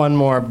us one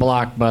more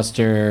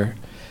Blockbuster.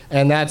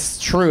 And that's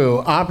true.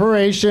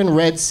 Operation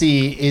Red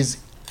Sea is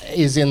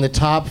in the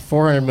top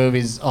 400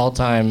 movies all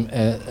time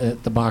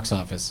at the box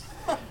office.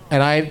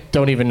 And I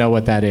don't even know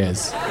what that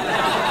is.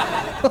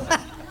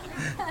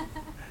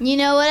 You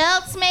know what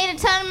else made a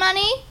ton of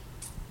money?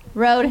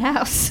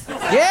 Roadhouse.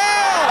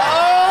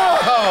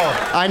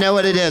 I know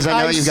what it is. I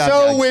know what you've got.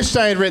 so Doug. wished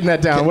I had written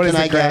that down. What is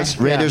Can it, I Greg? guess?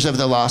 Raiders of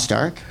the Lost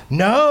Ark?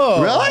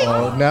 No. Really?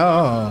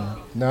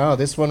 No.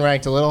 This one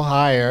ranked a little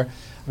higher.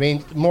 I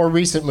mean, more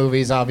recent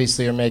movies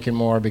obviously are making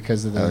more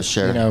because of the, Oh,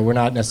 sure. we're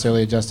not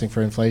necessarily adjusting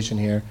for inflation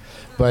here.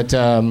 But,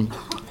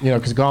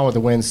 because Gone with the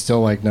Wind's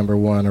still like number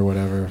 1 or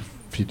whatever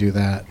if you do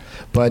that.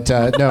 But,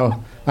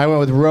 no, I went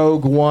with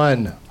Rogue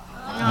One,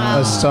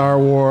 a Star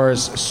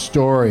Wars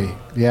story.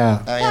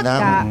 Yeah. Yeah,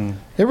 that one.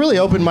 It really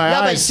opened my Yeah,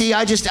 but eyes. see,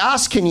 I just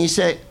asked, can you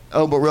say,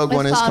 oh, but Rogue It's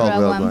One is called called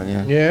Rogue Rogue One. One,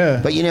 yeah. Yeah.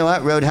 But you know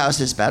what? Roadhouse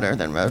is better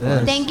than Rogue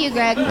One. Thank you,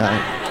 Greg.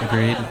 Right.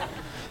 Agreed.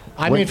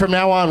 I mean, from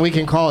now on, we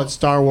can call it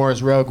Star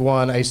Wars Rogue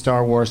One, a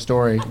Star Wars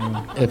story,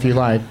 if you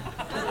like.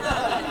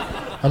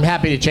 I'm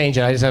happy to change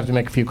it. I just have to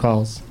make a few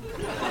calls.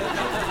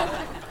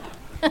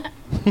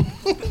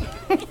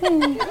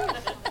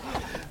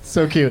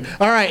 So cute.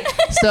 All right,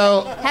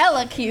 so...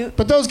 Hella cute.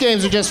 But those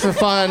games are just for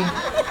fun.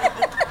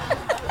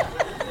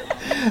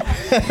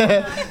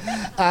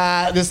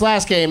 This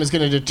last game is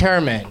going to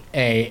determine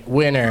a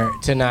winner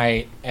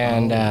tonight,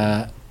 and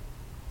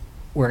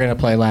we're going to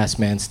play Last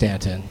Man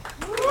Stanton.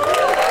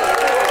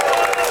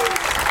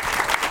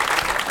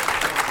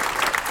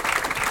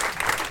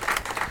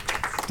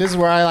 This is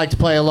where I like to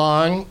play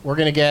along. We're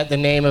going to get the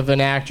name of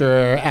an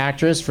actor or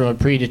actress from a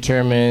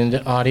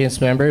predetermined audience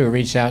member who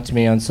reached out to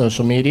me on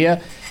social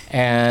media.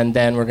 And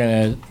then we're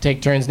going to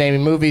take turns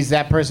naming movies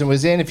that person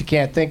was in. If you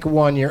can't think of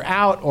one, you're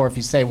out. Or if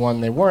you say one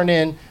they weren't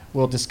in,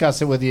 we'll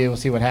discuss it with you. We'll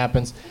see what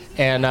happens.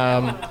 And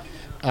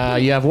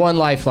you have one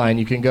lifeline.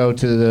 You can go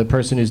to the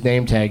person whose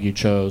name tag you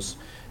chose.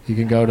 You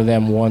can go to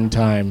them one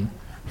time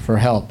for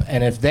help.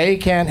 And if they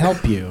can't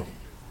help you,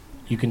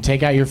 you can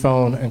take out your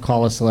phone and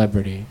call a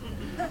celebrity.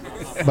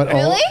 But,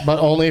 Really? But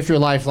only if your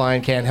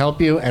lifeline can't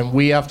help you, and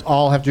we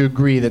all have to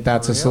agree that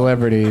that's a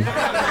celebrity. Are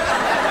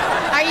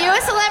you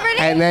a celebrity?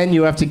 And then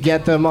you have to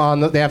get them on.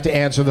 They have to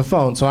answer the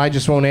phone. So I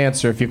just won't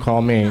answer if you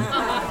call me.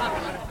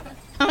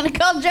 I'm gonna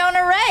call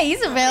Jonah Ray.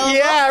 He's available.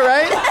 Yeah,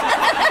 right.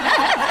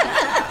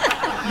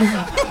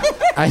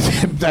 I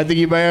think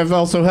you might have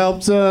also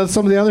helped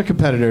some of the other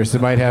competitors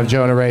that might have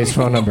Jonah Ray's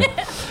phone number.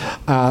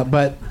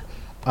 But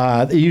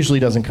it usually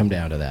doesn't come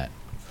down to that.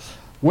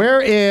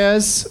 Where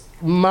is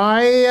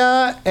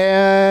Maya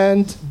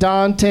and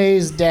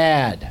Dante's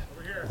dad?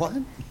 What?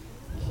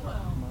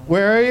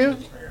 Where are you?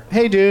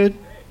 Hey, dude.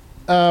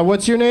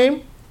 What's your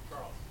name?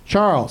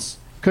 Charles.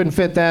 Couldn't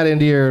fit that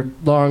into your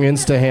long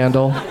Insta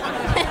handle.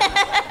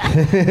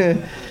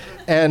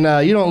 And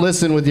you don't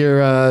listen with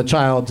your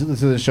child to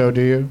the show,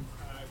 do you?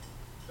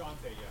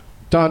 Dante, yeah.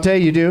 Dante,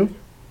 you do?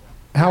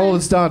 How old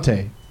is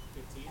Dante?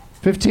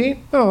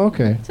 15? Oh,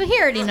 okay. So he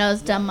already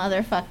knows, dumb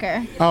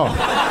motherfucker. Oh.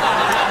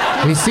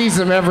 He sees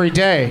them every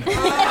day. Hey,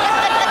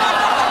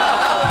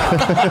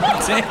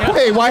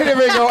 why did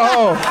everybody go,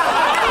 oh?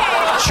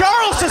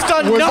 Charles has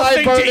done Was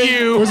nothing to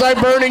you. Was I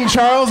burning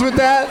Charles with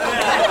that?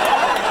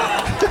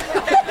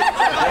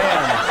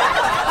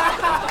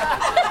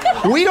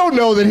 We don't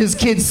know that his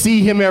kids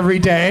see him every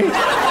day.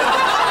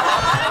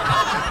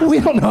 We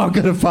don't know how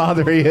good a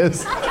father he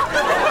is.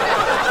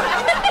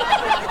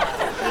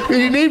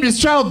 He named his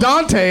child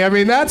Dante. I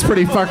mean, that's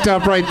pretty fucked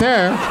up right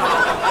there.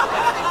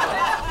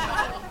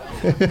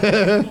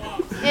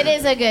 It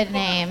is a good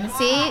name.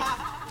 See?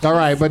 All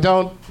right, but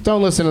don't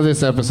listen to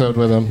this episode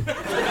with him.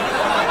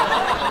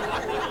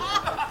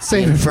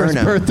 Save it for his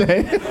Inferno. birthday.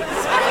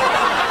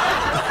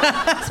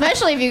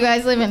 Especially if you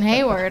guys live in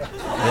Hayward.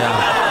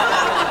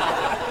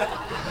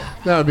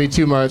 That would be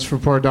too much for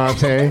poor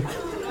Dante.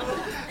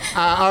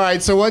 All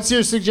right, so what's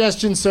your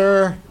suggestion,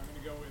 sir?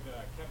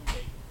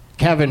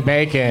 Kevin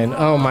Bacon.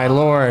 Oh my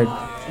lord,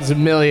 there's a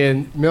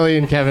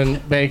million Kevin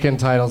Bacon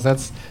titles.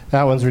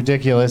 That one's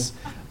ridiculous.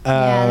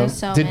 Yeah, there's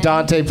so did many.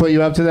 Dante put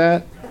you up to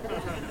that?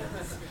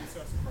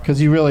 Because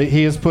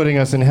he is putting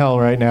us in hell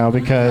right now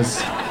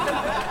because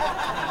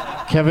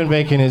Kevin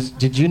Bacon is.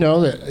 Did you know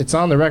that it's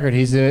on the record?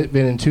 He's been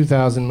in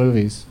 2,000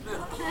 movies.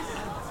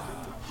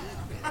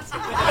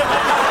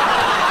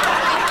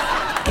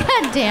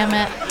 God damn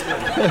it.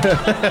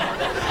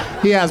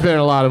 He has been in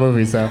a lot of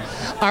movies, though.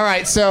 All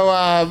right, so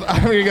I'm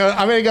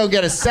gonna go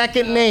get a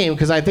second name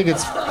because I think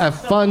it's a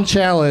fun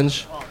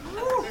challenge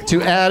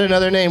to add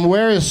another name.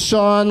 Where is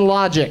Sean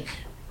Logic?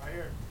 Right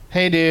here.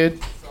 Hey, dude.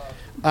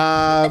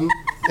 I'll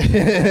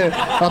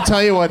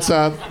tell you what's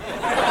up.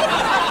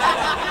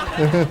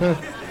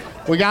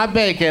 We got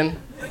Bacon.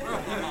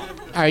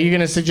 Are you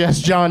gonna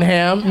suggest John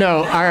Hamm?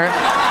 No.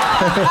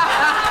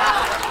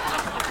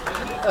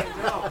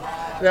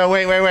 No,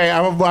 wait.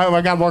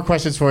 I got more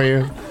questions for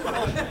you.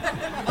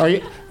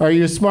 Are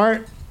you a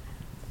smart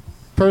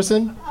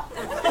person?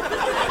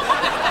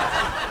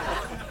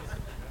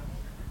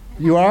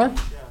 You are?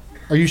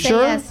 Are you Say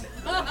sure? yes.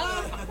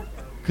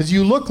 Because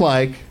you look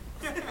like.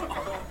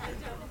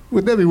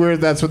 Wouldn't that be weird?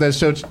 If that's what this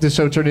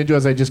show turned into.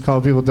 As I just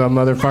call people dumb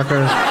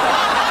motherfucker.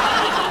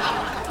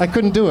 I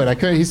couldn't do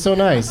it. He's so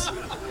nice.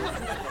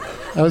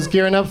 I was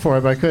gearing up for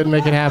it, but I couldn't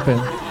make it happen.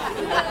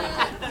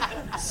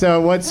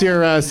 So, what's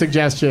your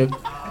suggestion?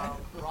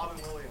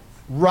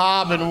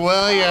 Robin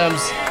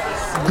Williams.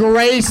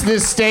 Graced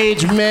this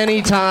stage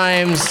many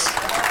times.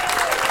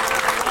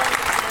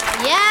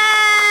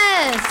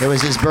 Yes! It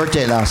was his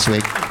birthday last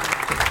week.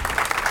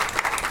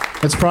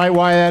 That's probably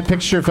why that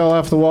picture fell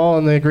off the wall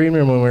in the green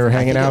room when we were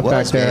hanging think out it back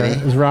was, there. maybe.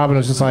 Because Robin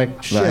was just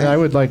like, shit, Right. I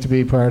would like to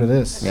be part of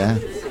this. Yeah.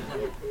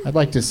 I'd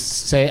like to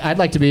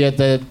be at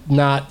the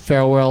not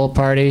farewell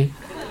party.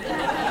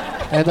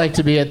 I'd like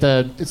to be at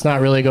the it's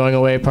not really going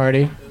away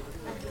party.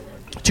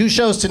 2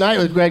 shows tonight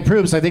with Greg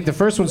Proops. I think the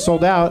first one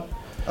sold out.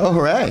 Oh,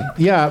 hooray.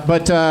 Yeah,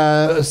 but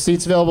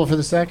seats available for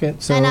the second.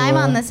 So, And I'm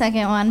on the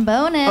second one.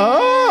 Bonus.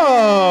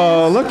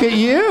 Oh, look at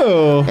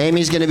you.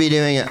 Amy's going to be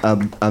doing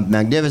a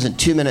magnificent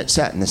 2-minute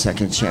set in the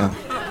second show.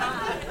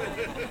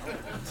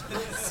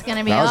 It's going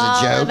to be That was a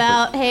all joke,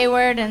 about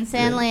Hayward and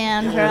San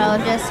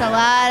Leandro. Just a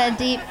lot of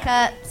deep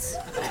cuts.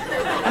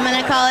 I'm going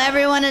to call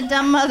everyone a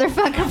dumb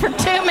motherfucker for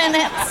 2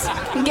 minutes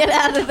and get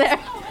out of there.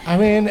 I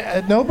mean,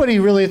 nobody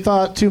really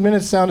thought 2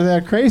 minutes sounded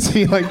that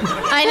crazy. Like,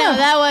 I know,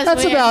 that was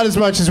that's weird. about as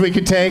much as we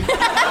could take.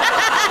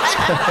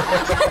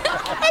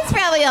 That's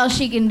probably all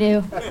she can do.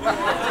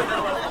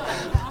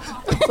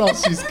 That's all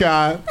she's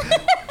got.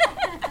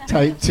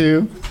 Type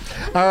 2.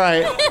 All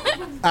right.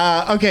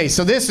 Okay,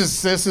 so this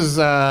is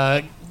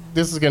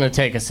going to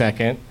take a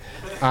second.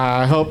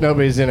 I hope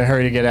nobody's in a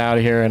hurry to get out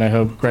of here, and I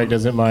hope Greg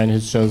doesn't mind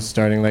his show's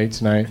starting late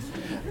tonight.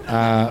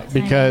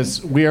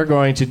 Because we are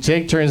going to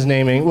take turns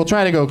naming. We'll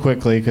try to go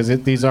quickly because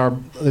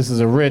this is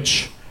a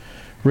rich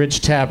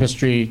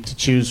tapestry to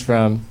choose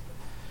from.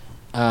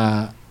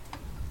 Out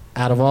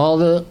of all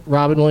the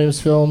Robin Williams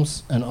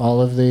films and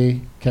all of the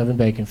Kevin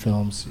Bacon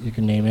films, you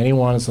can name any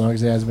one as long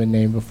as it hasn't been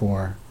named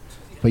before.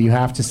 But you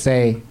have to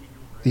say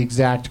the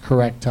exact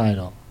correct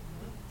title.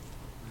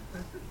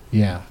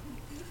 Yeah.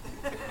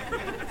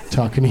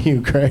 Talking to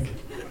you, Craig.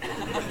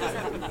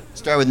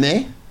 Start with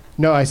me?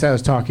 No, I said I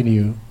was talking to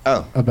you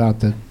about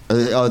the...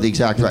 the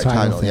exact right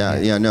title. thing,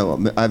 Yeah,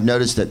 no. I've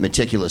noticed that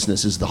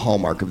meticulousness is the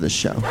hallmark of this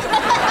show.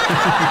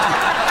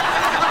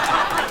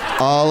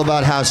 All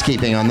about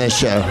housekeeping on this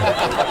show.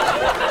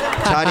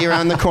 Tidy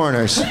around the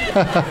corners.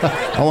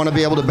 I want to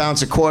be able to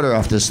bounce a quarter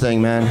off this thing,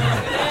 man.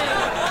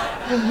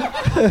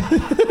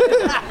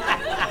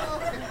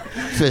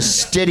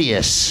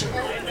 Fastidious,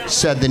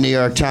 said the New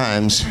York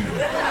Times.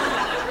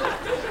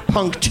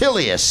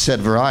 Punctilious,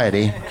 said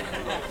Variety.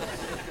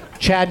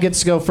 Chad gets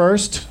to go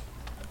first.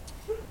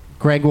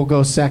 Greg will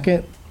go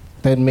second.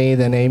 Then me,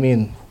 then Amy,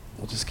 and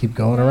we'll just keep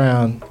going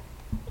around.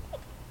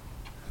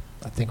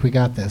 I think we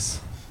got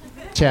this.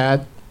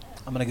 Chad?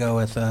 I'm going to go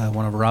with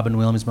one of Robin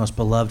Williams' most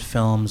beloved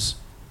films,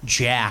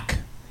 Jack.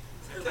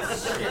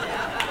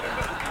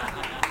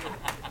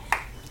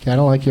 Okay, I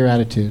don't like your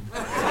attitude.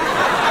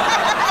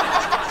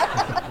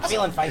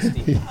 Feeling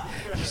feisty.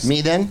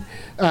 Me then?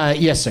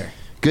 Yes, sir.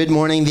 Good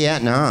Morning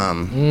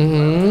Vietnam.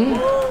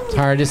 Mm-hmm. It's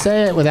hard to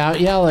say it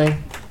without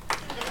yelling.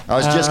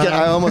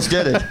 I almost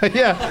did it.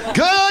 Yeah.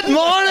 Good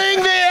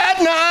Morning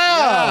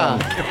Vietnam!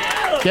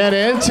 Get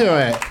into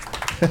it.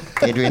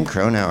 Adrian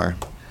Cronauer.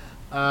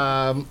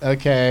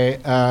 Okay.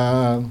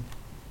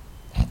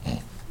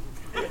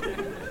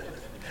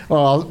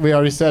 Well, we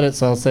already said it,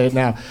 so I'll say it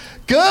now.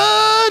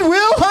 Good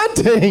Will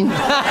Hunting!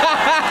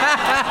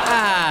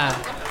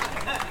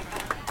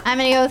 I'm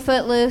going to go with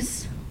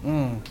Footloose.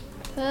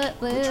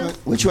 Footloose.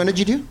 Which one did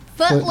you do?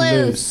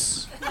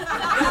 Footloose.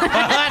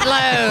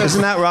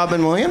 Isn't that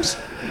Robin Williams?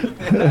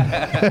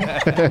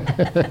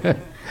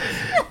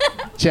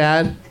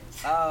 Chad?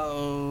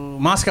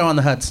 Moscow on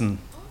the Hudson.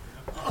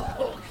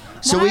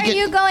 So Why are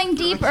you going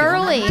deep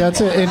early?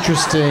 That's an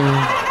interesting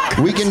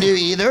We can do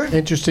either.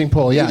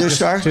 poll. Yeah, Either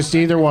star? just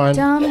either one.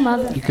 Dumb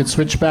mother. You could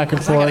switch back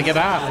and forth. Get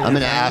out. I'm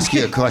going to ask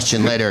you a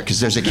question later because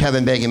there's a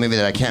Kevin Bacon movie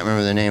that I can't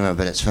remember the name of,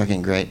 but it's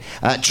fucking great.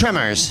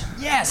 Tremors.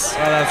 Yes. Oh,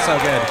 that's so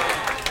good.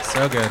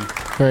 So good.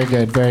 Very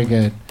good, very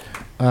good.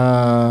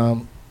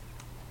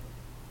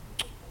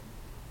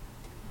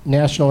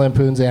 National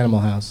Lampoon's Animal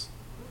House.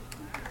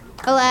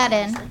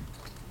 Aladdin.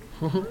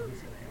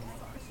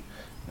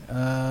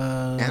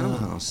 Animal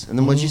House. And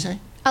then what'd you say?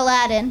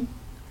 Aladdin.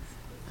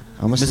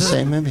 Almost the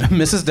same movie.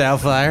 Mrs.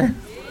 Doubtfire.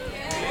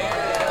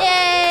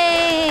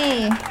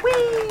 Yay!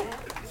 Whee!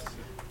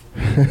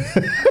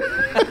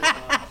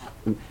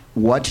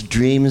 What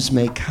Dreams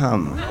May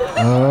Come.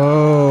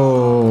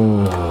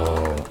 Oh.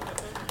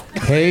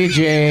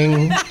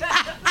 Paging.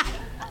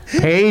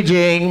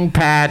 Paging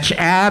Patch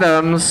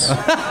Adams.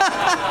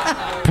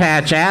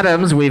 Patch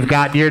Adams, we've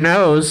got your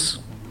nose.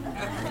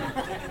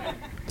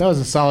 That was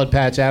a solid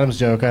Patch Adams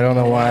joke. I don't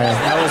know why.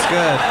 That was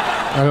good.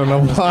 I don't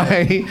know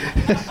why.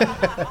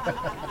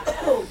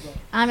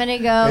 I'm going to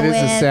go It is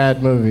with a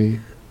sad movie.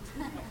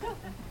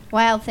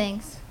 Wild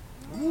Things.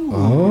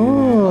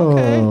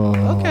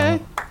 Oh. Okay.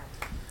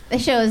 They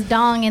show his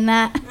dong in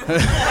that.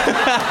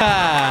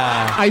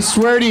 I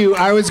swear to you,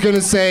 I was going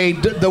to say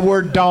the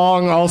word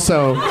dong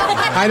also.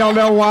 I don't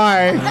know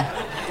why.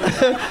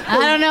 I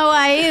don't know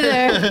why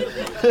either.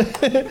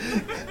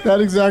 That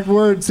exact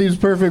word seems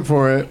perfect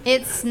for it.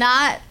 It's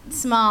not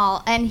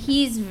small, and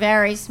he's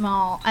very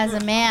small as a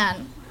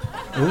man.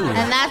 Ooh.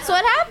 And that's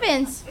what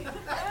happens.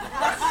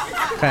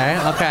 Okay.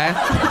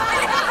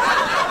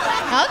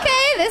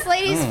 Okay, this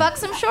lady's fucked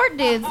some short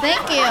dudes.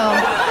 Thank you.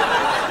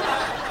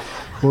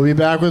 We'll be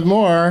back with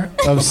more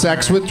of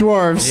Sex with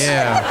Dwarves.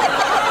 Yeah.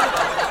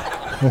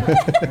 All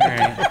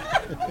right.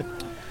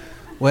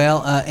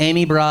 Well,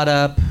 Amy brought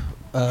up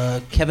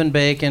Kevin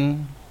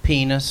Bacon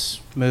penis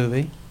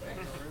movie.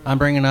 I'm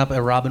bringing up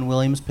a Robin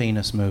Williams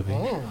penis movie.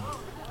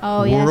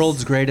 Oh, yes.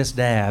 World's Greatest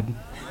Dad.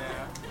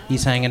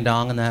 He's hanging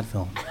dong in that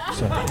film.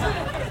 So,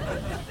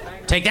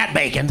 Take that,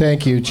 bacon.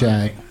 Thank you,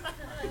 Chad,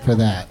 for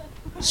that.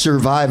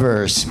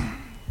 Survivors.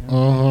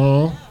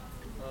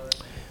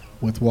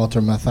 With Walter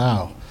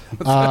Matthau.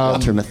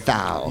 Walter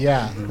Matthau.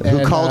 Yeah. Who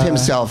and, called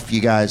himself, you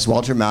guys,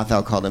 Walter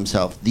Matthau called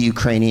himself the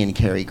Ukrainian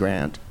Cary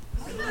Grant.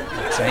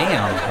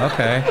 Damn.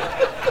 Okay.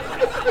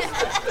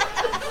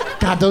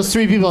 God, those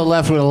three people that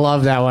left would have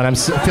loved that one. I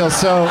feel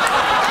so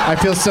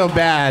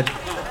bad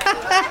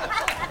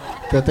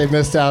that they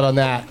missed out on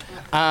that.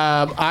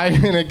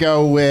 I'm gonna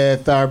go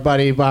with our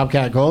buddy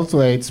Bobcat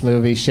Goldthwait's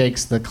movie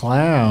Shakes the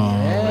Clown.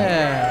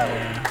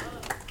 Yeah.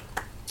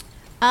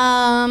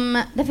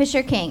 The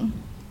Fisher King.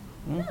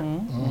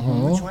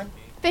 Which one?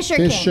 Fisher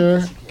King.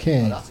 Fisher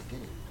King.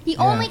 He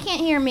only can't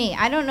hear me.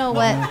 I don't know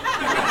what.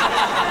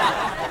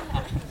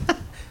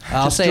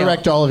 I'll Just say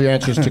direct all of your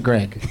answers to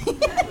Greg.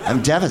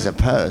 I'm deaf as a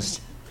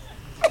post.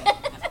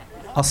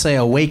 I'll say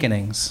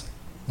Awakenings.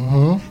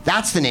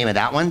 That's the name of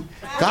that one.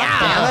 God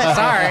damn it.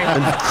 Sorry.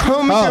 I'm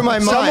combing through my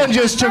mind. Someone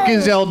just took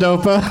his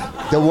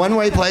L-Dopa. The one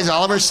where he plays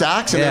Oliver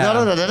Sacks? And Yeah.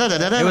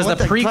 It was what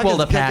the prequel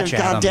to Patch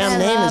Adams. goddamn I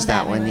name love is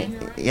that that one? movie.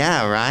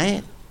 Yeah,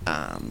 right?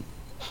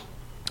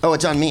 Oh,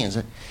 it's on me, is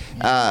it?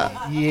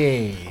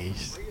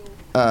 Yes.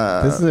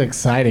 This is an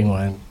exciting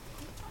one.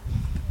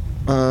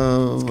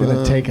 It's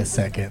gonna take a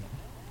second.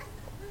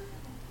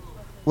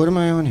 What am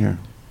I on here?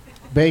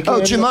 Bacon.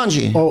 Oh,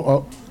 Jumanji. Oh,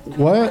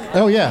 what?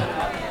 Oh,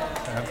 yeah.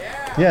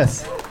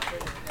 Yes.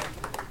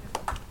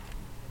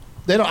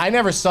 They don't. I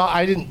never saw.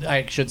 I didn't.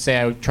 I should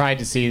say I tried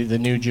to see the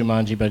new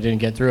Jumanji, but I didn't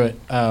get through it.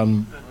 I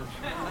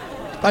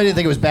didn't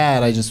think it was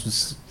bad. I just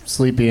was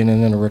sleepy and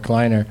in a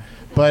recliner.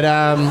 But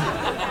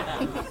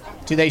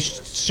do they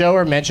show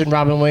or mention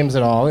Robin Williams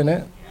at all in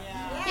it?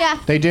 Yeah.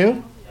 They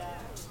do.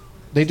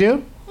 They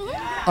do.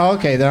 Oh,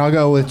 okay, then I'll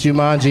go with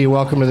Jumanji.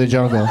 Welcome to the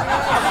Jungle.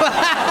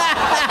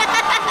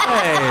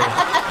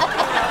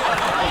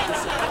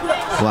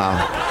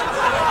 Wow.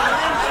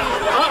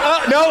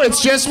 No,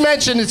 it's just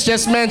mentioned. It's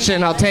just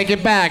mentioned. I'll take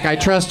it back. I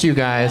trust you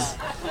guys.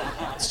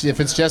 If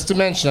it's just a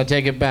mention, I'll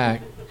take it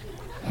back.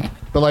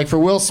 But like for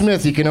Will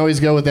Smith, you can always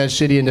go with that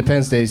shitty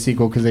Independence Day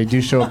sequel because they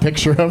do show a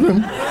picture of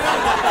him.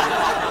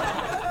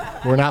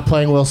 We're not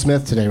playing Will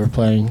Smith today. We're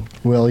playing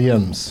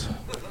Williams,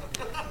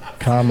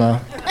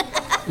 comma,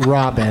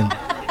 Robin.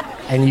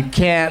 And you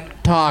can't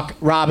talk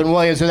Robin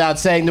Williams without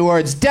saying the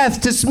words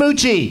 "Death to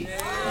Smoochie."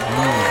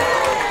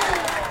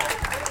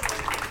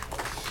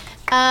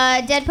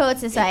 Dead Poet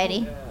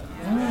Society.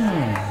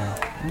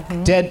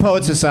 Dead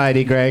Poet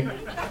Society, Greg.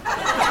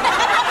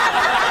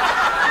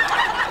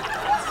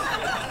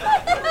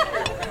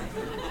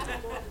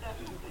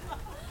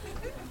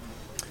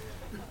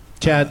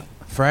 Chad.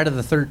 Friday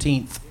the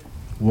 13th.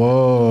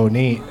 Whoa,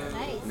 neat.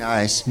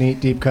 Nice.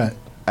 Neat deep cut.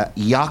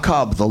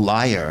 Jakob the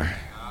Liar.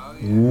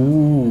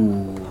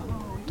 Ooh,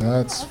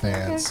 that's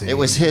fancy. It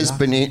was his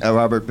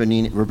Roberto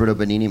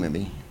Benigni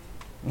movie.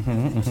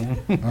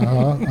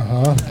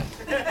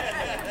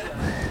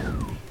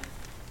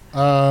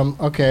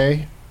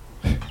 Okay.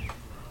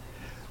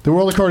 The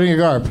World According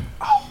to Garp.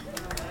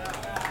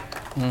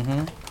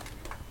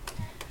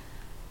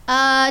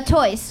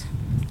 Toys.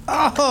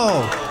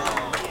 Oh!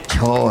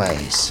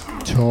 Toys.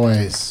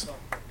 Toys.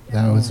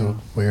 That was a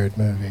weird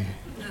movie.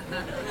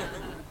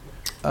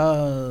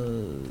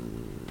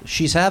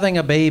 She's having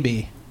a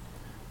baby.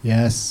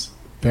 Yes.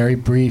 Very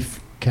brief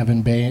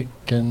Kevin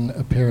Bacon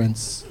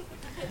appearance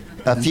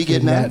A Few Good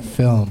in Men. that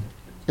film.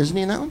 Isn't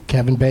he in that one?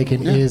 Kevin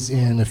Bacon Yeah. is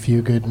in A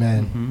Few Good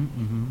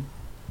Men.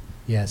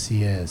 Yes,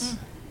 he is.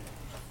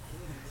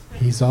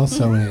 He's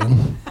also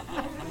in.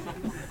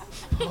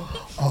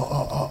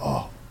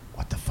 Oh.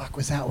 What the fuck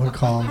was that one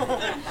called?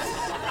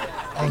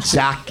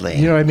 Exactly.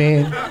 You know what I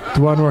mean?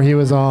 The one where he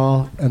was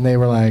all, and they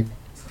were like.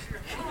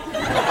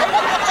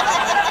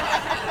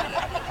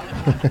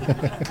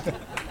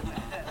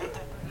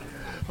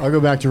 I'll go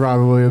back to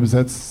Robin Williams.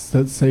 That's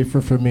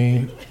safer for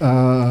me.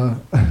 I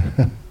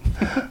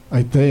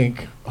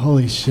think.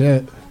 Holy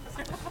shit.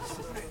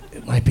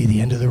 It might be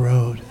the end of the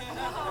road.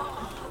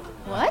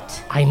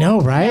 What? I know,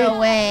 right? No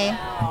way.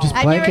 I'm just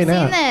I've never blanking seen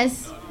out.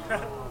 this.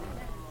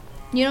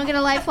 You don't get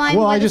a lifeline?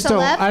 Well, for I the just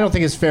don't. celeb? I don't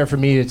think it's fair for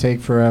me to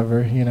take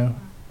forever. You know,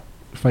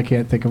 if I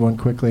can't think of one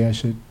quickly, I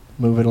should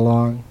move it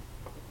along.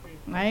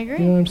 I agree.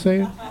 You know what I'm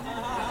saying?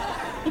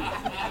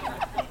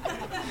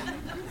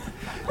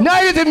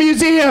 Night at the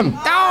museum.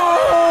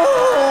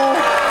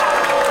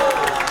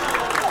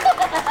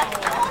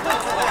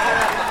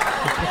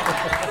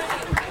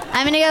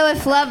 I'm gonna go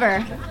with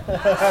Flubber.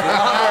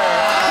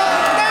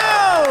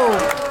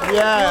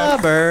 Yes.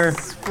 Flubber.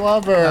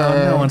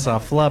 Flubber. No one saw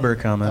Flubber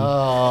coming. Oh,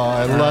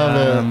 I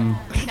love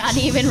Not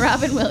even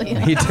Robin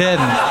Williams. He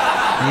didn't.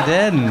 He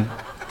didn't.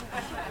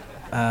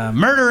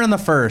 Murder in the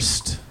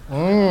First. it.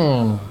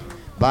 Mm.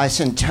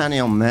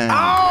 Bicentennial Man.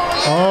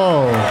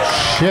 Oh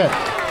shit!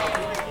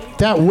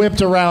 That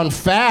whipped around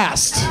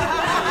fast.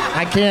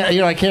 I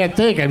can't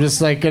think. I'm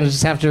just like gonna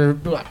just have to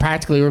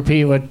practically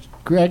repeat what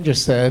Greg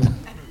just said.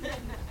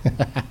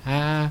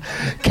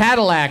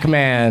 Cadillac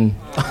Man.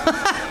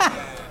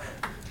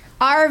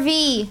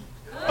 RV.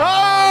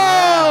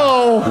 Oh!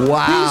 Wow.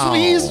 Wow.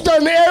 He's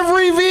done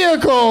every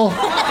vehicle.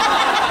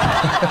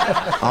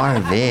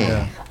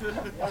 RV.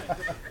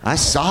 I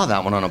saw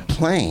that one on a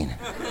plane.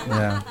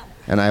 Yeah.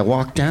 And I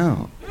walked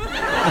out.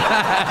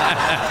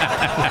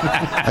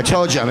 I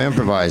told you I'm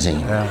improvising.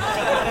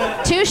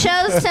 2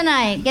 shows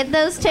tonight. Get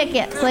those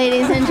tickets,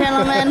 ladies and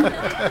gentlemen.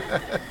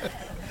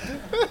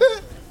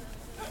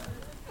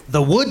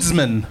 The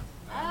Woodsman.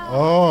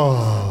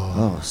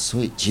 Oh,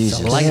 sweet Jesus.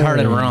 A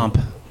lighthearted romp.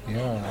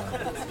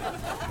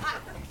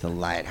 The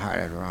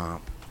lighthearted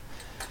romp.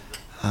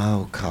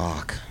 Oh,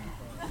 cock.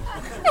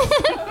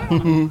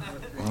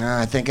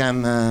 I think I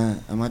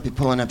might be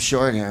pulling up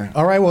short here.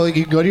 All right, well, you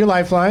can go to your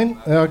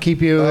lifeline. I'll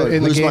keep you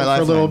in the who's game my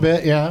for a little lifeline?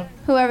 bit. Yeah.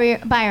 Whoever you're,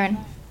 Byron.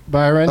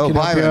 Byron. Oh, can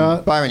help you Byron.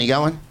 out. Byron, you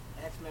got one?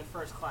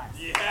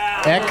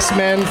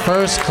 X-Men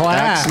First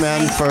Class.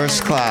 X-Men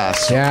First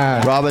Class.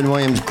 Yeah. Robin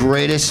Williams'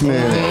 greatest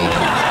movie.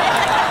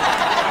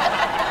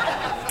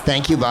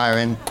 Thank you,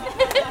 Byron.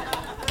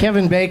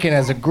 Kevin Bacon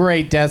has a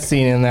great death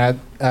scene in that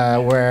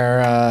where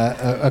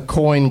a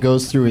coin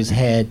goes through his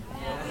head.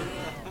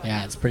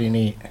 Yeah, it's pretty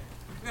neat.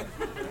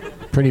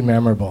 Pretty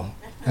memorable.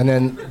 And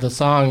then the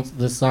songs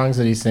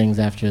that he sings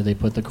after they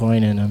put the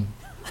coin in him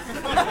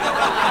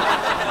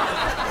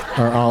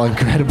are all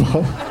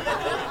incredible.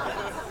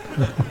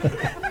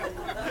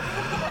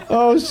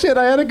 Oh shit,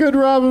 I had a good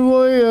Robin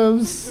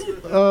Williams.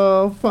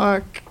 Oh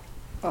fuck.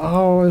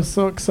 Oh, I was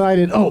so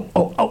excited. Oh.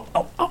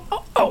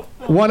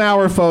 1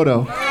 hour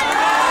photo.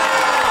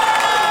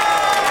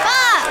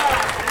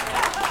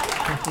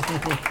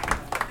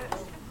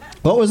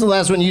 What was the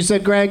last one you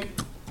said, Greg?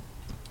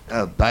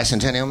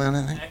 Bicentennial Man,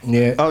 I think?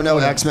 Yeah. Oh, no,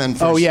 X-Men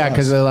First Oh, yeah,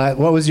 Class. because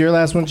what was your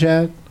last one,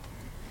 Chad?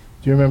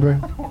 Do you remember?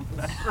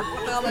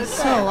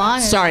 So long.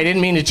 Sorry, I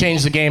didn't mean to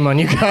change the game on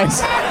you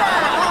guys.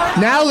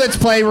 Now let's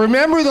play.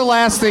 Remember the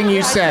last thing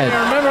you said.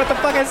 Remember what the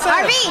fuck I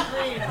said?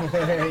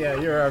 RV. Yeah,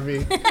 you're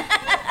RV.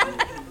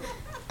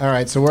 All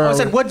right, so we're. I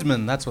said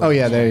Woodsman. That's what. Oh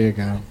yeah, there you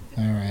go.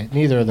 All right,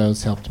 neither of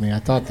those helped me. I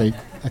thought they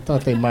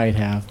might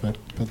have, but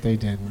they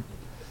didn't.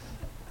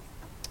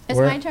 It's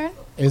Where- my turn?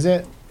 Is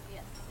it?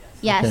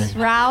 Yes. Okay.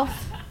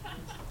 Ralph.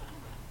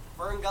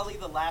 Fern Gully,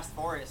 The Last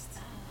Forest.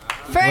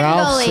 Fern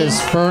Ralph Gully.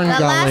 says Fern the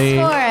Gully,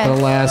 Last The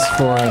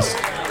Forest. Last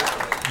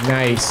Forest.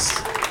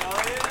 Nice.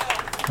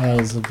 That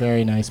was a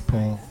very nice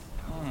pull.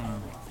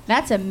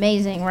 That's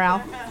amazing,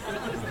 Ralph.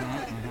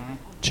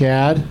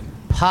 Chad?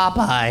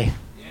 Popeye.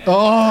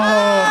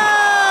 Oh!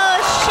 Oh,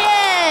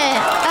 shit.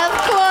 Of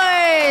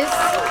course.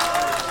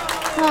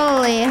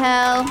 Holy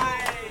hell.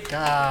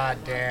 God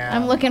damn.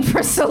 I'm looking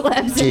for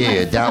celebs.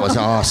 Dude, that was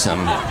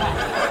awesome.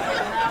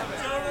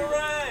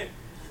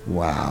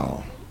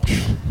 Wow.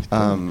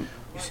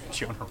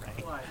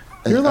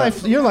 Your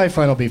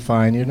lifeline will be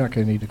fine. You're not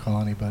going to need to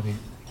call anybody.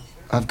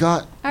 I've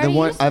got Are the you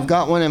one. so- I've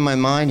got one in my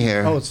mind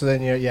here, Oh, so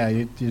then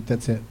you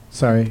that's it.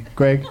 Sorry,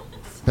 Greg.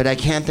 but I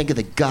can't think of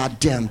the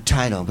goddamn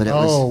title. But it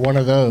Oh, was. one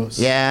of those.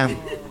 Yeah.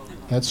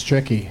 That's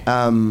tricky.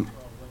 I-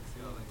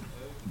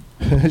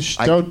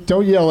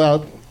 Don't yell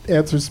out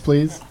answers,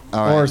 please.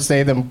 All right. Or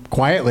say them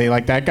quietly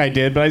like that guy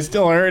did, but I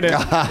still heard it.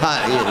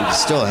 You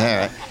still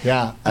hear it.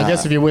 Yeah. I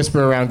guess if you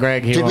whisper around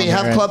Greg, he Did won't we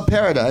have hear it. Club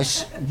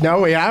Paradise? No,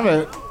 we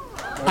haven't.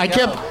 I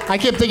kept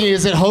thinking,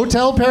 is it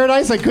Hotel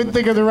Paradise? I couldn't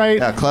think of the right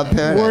Yeah, Club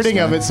Paradise. wording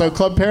of man. it. So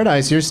Club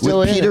Paradise, you're still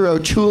With in Peter it.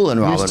 O'Toole and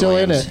Robin You're still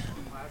Williams. in it.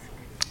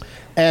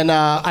 And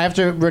I have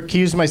to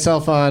recuse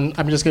myself on.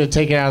 I'm just going to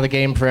take it out of the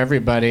game for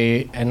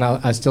everybody, and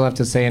I still have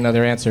to say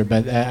another answer.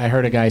 But I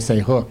heard a guy say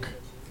hook.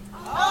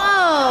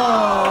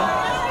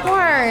 Oh, of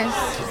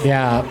course.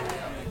 Yeah,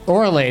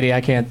 or a lady. I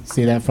can't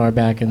see that far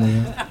back in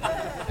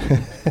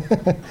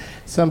the.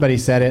 Somebody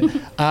said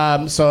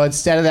it. So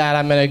instead of that,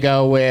 I'm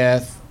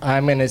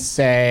going to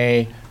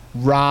say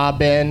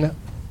Robin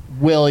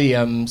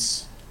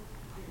Williams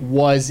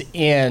was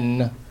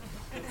in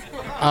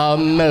a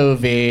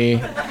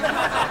movie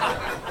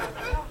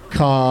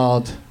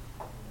called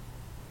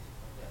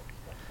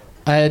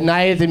A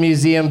Night at the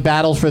Museum,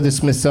 Battle for the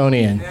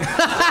Smithsonian.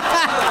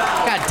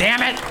 God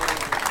damn it.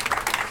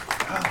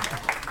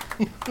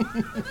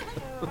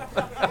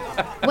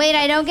 Wait,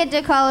 I don't get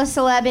to call a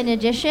celeb in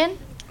addition?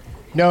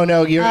 No,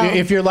 Oh.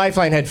 if your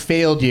lifeline had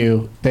failed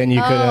you, then you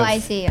Oh, could have I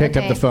see. picked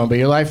up Okay. the phone. But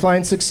your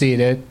lifeline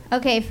succeeded.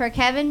 Okay, for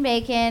Kevin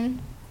Bacon,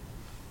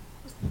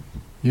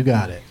 You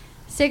got it.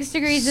 6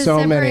 degrees of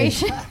So many.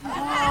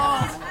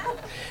 separation.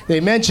 They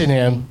mention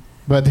him,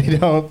 but they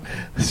don't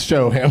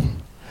show him.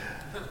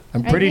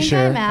 I'm pretty think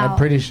sure. I'm out. I'm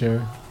pretty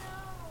sure.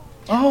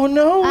 Oh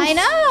no! I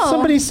know.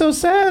 Somebody's so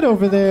sad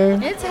over there.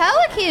 It's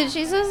hella cute.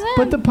 She's so sad.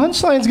 But the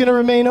punchline's gonna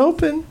remain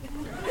open.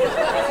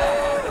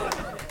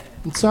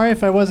 I'm sorry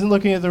if I wasn't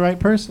looking at the right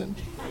person.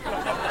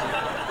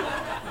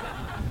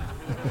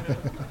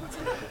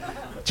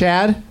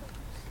 Chad?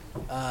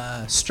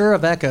 Stir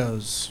of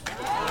Echoes.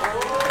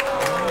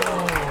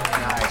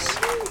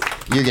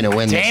 You're gonna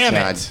win this,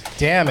 Chad.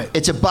 Damn it.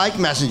 It's a bike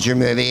messenger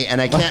movie, and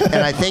I can't.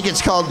 And I think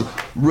it's called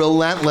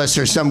Relentless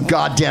or some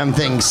goddamn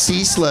thing.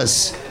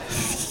 Ceaseless,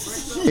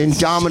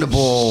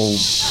 indomitable,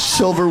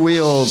 silver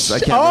wheels. I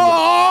can't.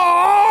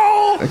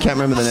 Oh! I can't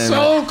remember the name.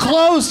 So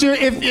close.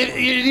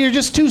 You're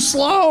just too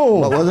slow.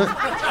 What was it?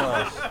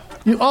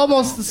 You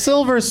almost the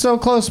silver is so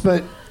close,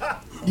 but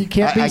you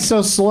can't be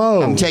so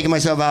slow. I'm taking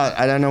myself out.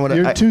 I don't know what.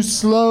 You're too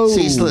slow.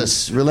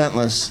 Ceaseless,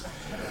 relentless.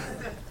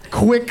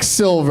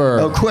 Quicksilver.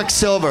 Oh,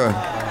 Quicksilver.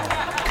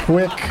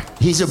 Quick.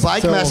 He's a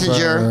bike Silver.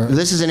 messenger.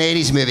 This is an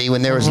 80s movie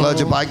when there was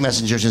loads of bike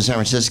messengers in San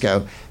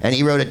Francisco. And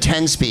he rode a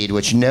 10-speed,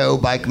 which no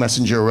bike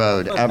messenger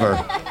rode,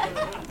 ever.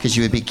 Because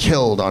you would be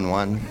killed on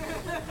one.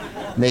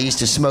 And they used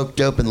to smoke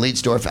dope in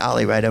Leedsdorf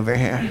Alley right over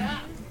here.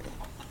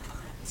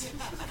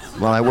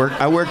 Well,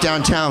 I worked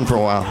downtown for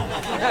a while.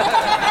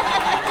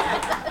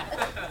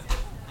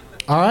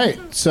 All right,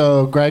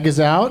 so Greg is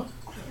out.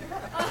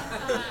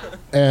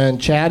 And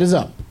Chad is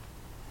up.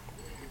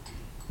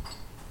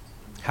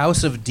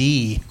 House of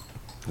D.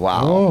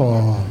 Wow.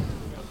 Oh.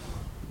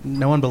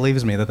 No one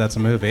believes me that that's a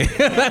movie.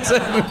 That's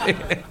a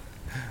movie.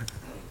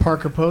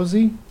 Parker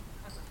Posey?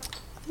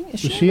 Was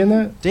she in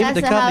that? David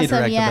That's the Duchovny House of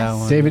directed Yes. that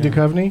one. David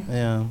Duchovny?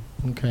 Yeah.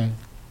 Okay.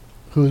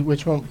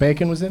 Which one?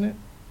 Bacon was in it?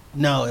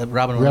 No,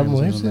 Robin Robin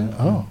Williams. Williams in it?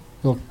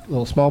 Oh.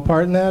 Little small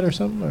part in that or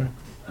something? Or?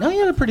 No, he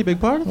had a pretty big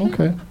part. I think.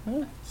 Okay.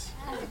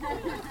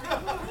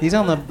 He's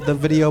on the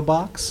video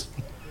box.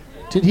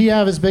 Did he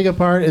have as big a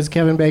part as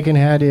Kevin Bacon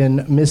had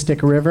in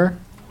Mystic River?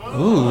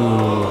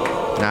 Ooh.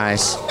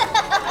 Nice.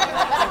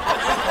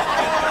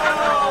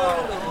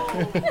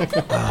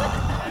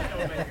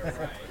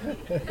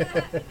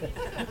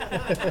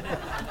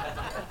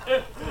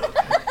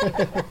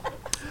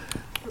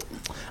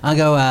 I'll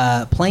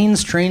go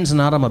Planes, Trains,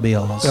 and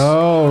Automobiles.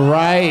 Oh,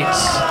 right.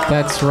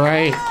 That's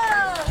right.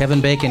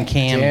 Kevin Bacon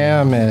cameo.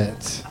 Damn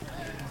it.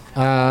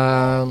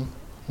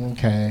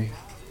 Okay.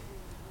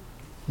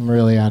 I'm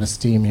really out of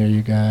steam here,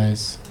 you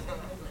guys.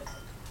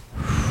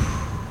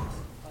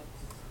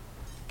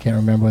 Can't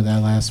remember what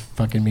that last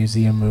fucking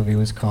museum movie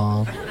was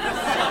called.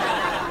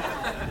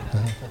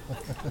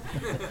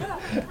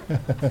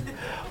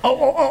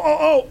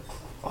 Oh.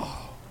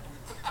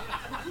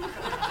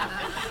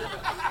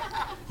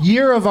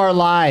 Year of Our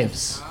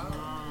Lives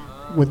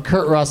with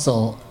Kurt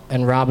Russell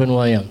and Robin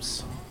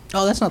Williams.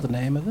 Oh, that's not the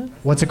name of it.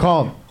 What's it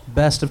called?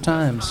 Best of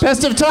Times.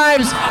 Best of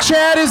Times.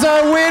 Chad is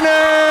our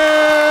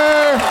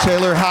winner.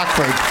 Taylor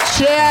Hockford.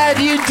 Chad,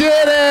 you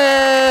did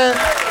it.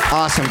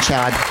 Awesome,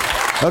 Chad.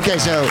 Okay,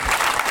 so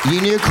you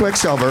knew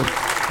Quicksilver.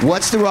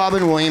 What's the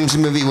Robin Williams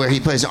movie where he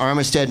plays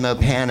Armistead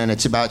Maupin and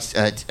it's about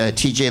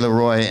T.J.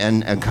 Leroy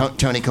and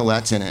Toni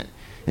Collette's in it?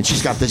 And she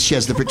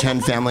has the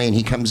pretend family and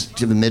he comes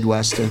to the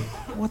Midwest to...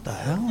 What the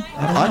hell?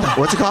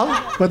 What's it called?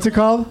 What's it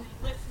called?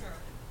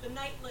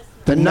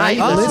 The Night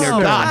Listener.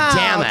 Oh. God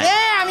damn it.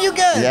 Damn, you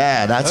good.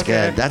 Yeah, that's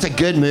good. That's a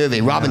good movie.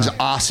 Robin's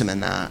awesome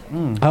in that.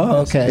 Oh,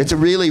 okay. It's a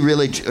really,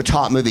 really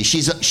top movie.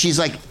 She's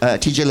like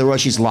T.J. Leroy.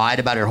 She's lied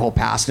about her whole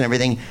past and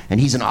everything.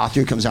 And he's an author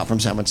who comes out from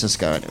San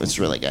Francisco. And it was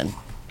really good.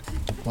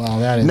 Wow,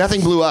 that is...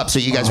 Nothing blew up, so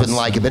you guys wouldn't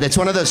like it. But it's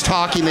one of those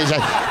talking movies,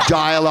 like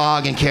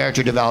dialogue and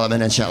character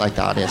development and shit like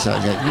that. It's,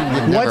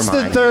 never What's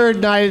the mind.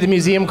 third night at the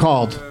museum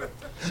called?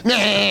 What?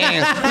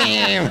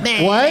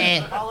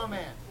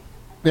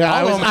 Yeah,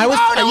 I was.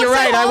 You're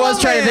right. I was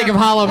trying to think of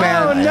Hollow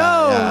Man. Oh no!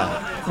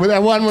 Yeah. With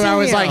that one where I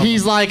was like,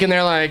 he's like, and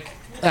they're like,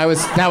 that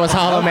was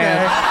Hollow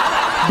Man.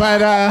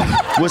 But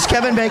Was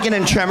Kevin Bacon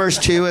in Tremors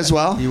 2 as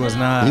well? He was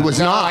not. He was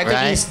no, not, I think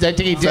right? I think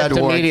he Fred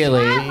dipped Ward.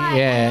 immediately.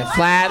 Yeah,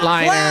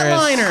 Flatliners.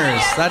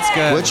 Flatliners. That's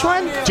good. Which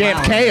one?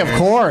 JFK, of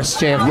course.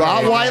 JFK.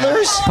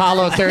 Rottweilers?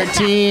 Apollo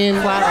 13.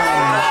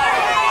 Flatliners.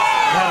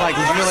 Yeah, like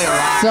there's really a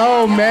lot.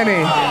 So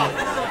many.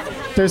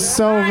 There's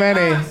so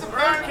many.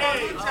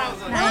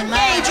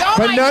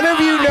 But none of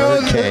you know.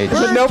 Birdcage.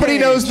 But nobody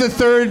knows the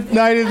third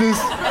night of this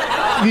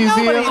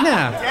museum.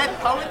 Nah. Dead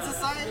Poet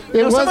Society?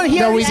 It was somebody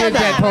here no, we said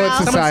did that. Dead Poet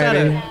Someone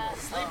said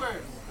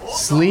Society.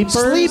 Sleepers.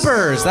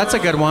 Sleepers. That's a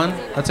good one.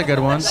 That's a good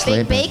one.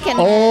 Big bacon.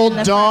 Old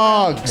The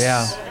dogs.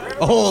 Yeah.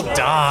 Old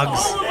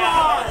dogs.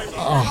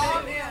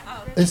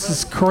 This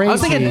is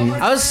crazy.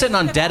 I was sitting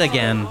on Dead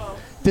Again.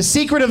 The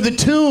Secret of the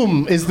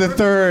Tomb is the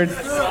third.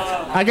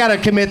 I gotta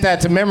commit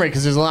that to memory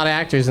because there's a lot of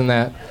actors in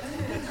that.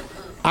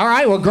 All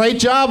right, well, great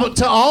job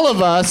to all of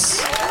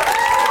us.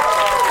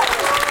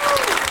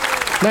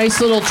 Nice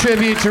little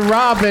tribute to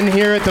Robin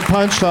here at the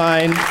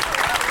Punchline.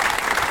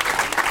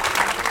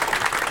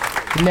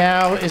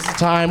 Now is the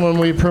time when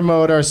we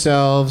promote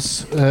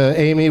ourselves.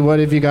 Amy, what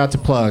have you got to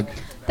plug?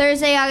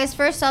 Thursday, August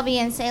 1st, I'll be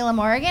in Salem,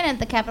 Oregon at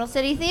the Capital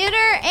City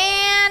Theater.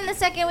 And the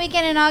second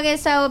weekend in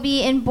August, I will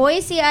be in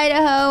Boise,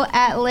 Idaho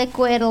at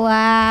Liquid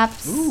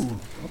Laughs. Ooh.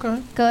 Okay.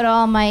 Go to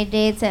all my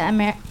dates at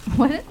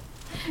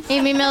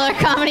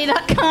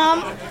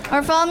AmyMillerComedy.com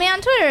or follow me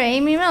on Twitter,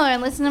 Amy Miller,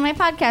 and listen to my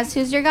podcast,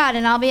 Who's Your God?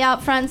 And I'll be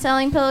out front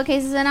selling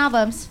pillowcases and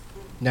albums.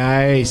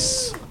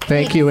 Nice.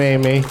 Thank you,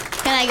 Amy.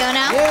 Can I go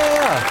now?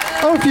 Yeah.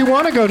 Oh, if you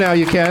want to go now,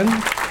 you can.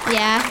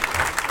 Yeah.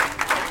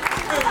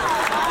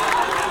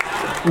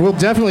 We'll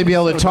definitely be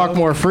able to talk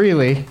more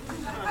freely.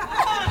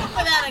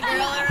 Without a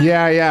girl.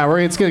 Yeah,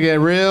 it's gonna get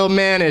real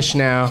mannish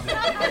now.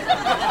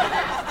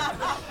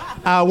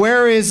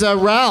 Where is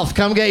Ralph?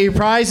 Come get your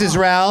prizes,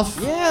 Ralph.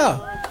 Yeah.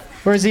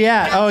 Where's he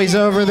at? Oh, he's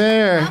over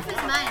there. This is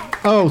mine.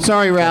 Oh,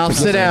 sorry, Ralph.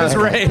 Sit down. It's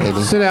Ray.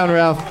 Sit down,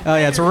 Ralph. Oh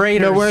yeah, it's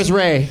Raiders. No, where's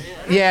Ray?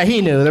 Yeah, he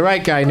knew. The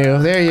right guy knew.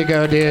 There you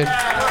go, dude.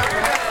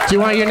 Do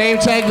you want your name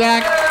tag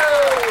back?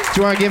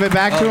 Do you want to give it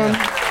back to him?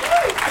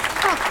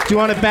 Do you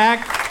want it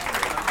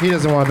back? He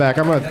doesn't want it back.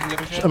 I'm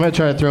gonna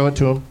try to throw it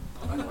to him.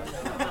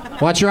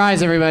 Watch your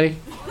eyes, everybody.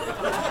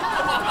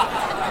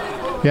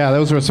 Yeah,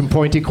 those were some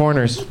pointy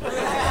corners.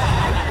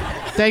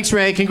 Thanks,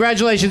 Ray.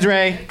 Congratulations,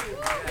 Ray.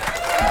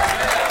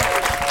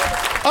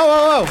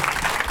 Oh.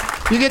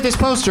 You get this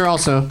poster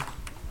also.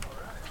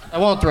 I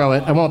won't throw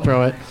it.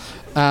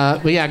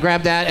 But yeah,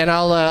 grab that, and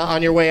I'll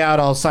on your way out,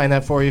 I'll sign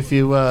that for you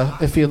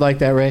if you'd like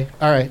that, Ray.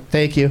 All right,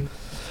 thank you.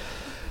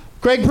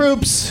 Greg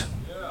Proops.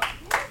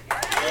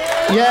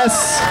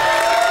 Yes.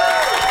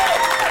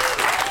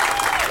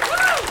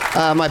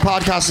 My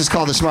podcast is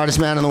called The Smartest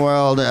Man in the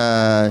World,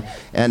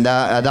 and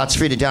that's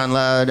free to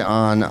download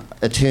on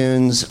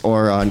iTunes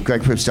or on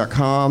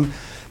gregproops.com.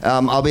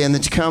 I'll be in the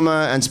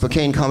Tacoma and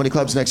Spokane comedy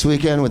clubs next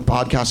weekend with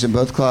podcasts in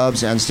both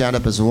clubs and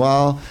stand-up as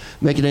well.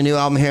 Making a new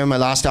album here. My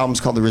last album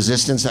is called The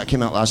Resistance. That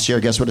came out last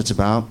year. Guess what it's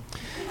about?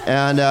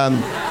 And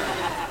then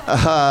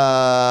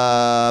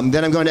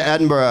I'm going to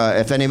Edinburgh.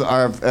 If any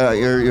of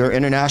your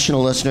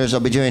international listeners,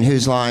 I'll be doing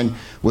Whose Line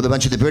with a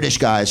bunch of the British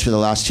guys for the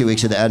last 2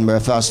 weeks of the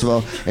Edinburgh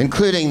Festival,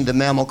 including the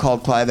mammal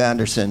called Clive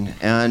Anderson.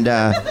 And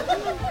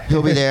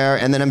he'll be there.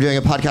 And then I'm doing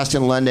a podcast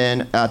in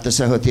London at the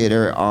Soho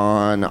Theatre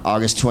on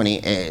August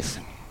 28th.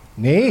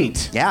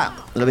 Neat. Yeah,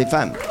 it'll be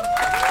fun.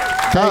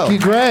 Thank you,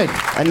 Greg.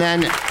 And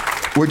then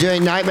we're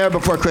doing Nightmare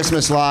Before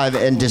Christmas live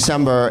in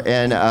December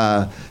in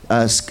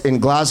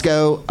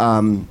Glasgow,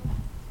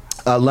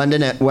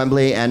 London at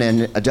Wembley, and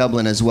in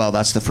Dublin as well.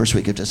 That's the first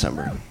week of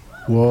December.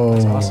 Whoa.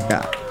 That's awesome.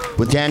 Yeah.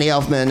 With Danny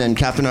Elfman and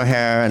Catherine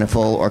O'Hare and a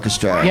full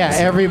orchestra. Yeah,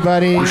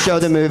 everybody. We show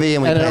the movie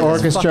and we play an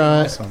orchestra.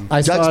 Awesome.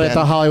 I saw it at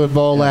the Hollywood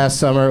Bowl last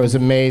summer. It was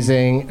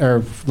amazing,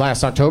 or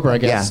last October, I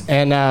guess. Yeah.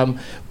 And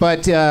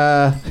but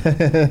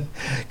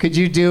could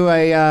you do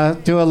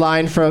a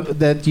line from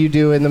that you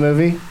do in the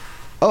movie?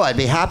 Oh, I'd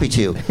be happy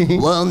to.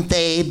 Won't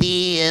they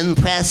be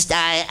impressed?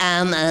 I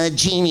am a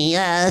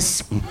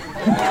genius.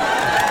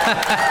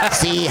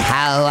 See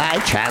how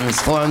I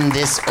transform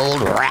this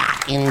old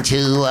rat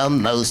into a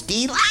most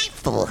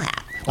delightful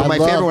hat. Well, my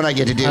favorite one I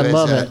get to do is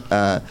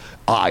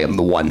I am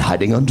the one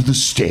hiding under the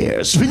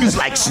stairs. Fingers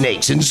like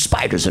snakes and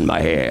spiders in my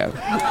hair.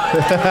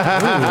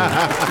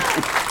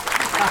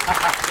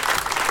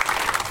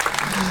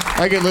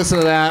 I could listen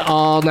to that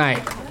all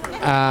night.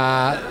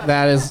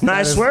 That is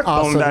work,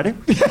 awesome. Bone Daddy.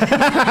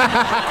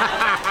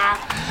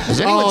 Has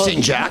anyone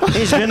seen Jack?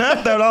 He's been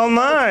up there all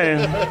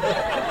night.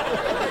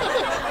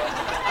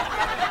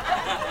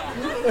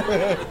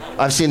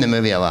 I've seen the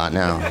movie a lot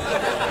now.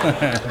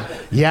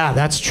 Yeah,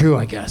 that's true,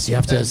 I guess. You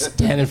have to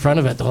stand in front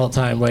of it the whole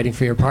time waiting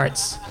for your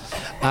parts.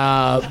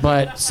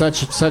 But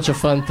such a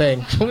fun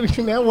thing.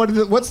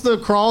 What's the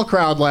crawl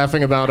crowd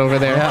laughing about over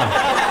there?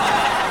 Yeah.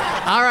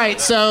 All right,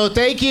 so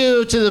thank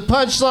you to the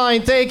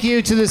Punchline. Thank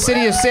you to the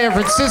city of San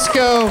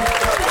Francisco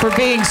for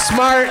being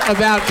smart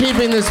about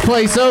keeping this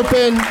place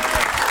open.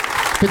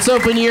 If it's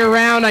open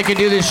year-round, I could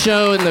do this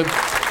show in the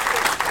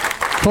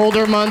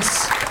colder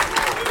months.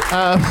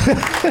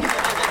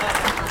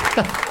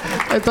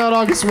 I thought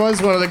August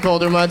was one of the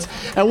colder months.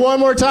 And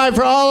one more time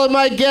for all of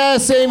my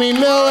guests, Amy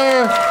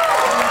Miller,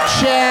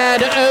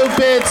 Chad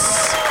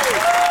Opitz,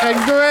 and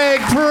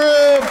Greg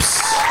Proops.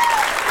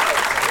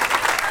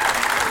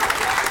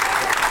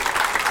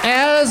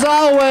 And as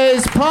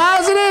always,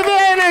 positive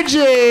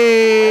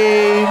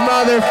energy,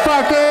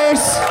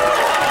 motherfuckers.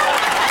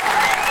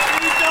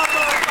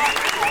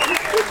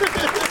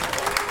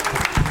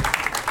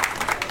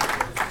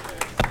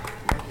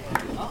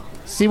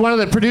 See, one of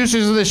the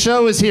producers of the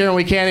show is here, and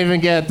we can't even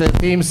get the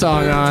theme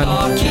song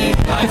on.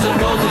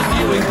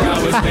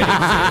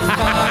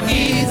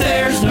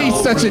 He's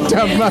such a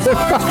dumb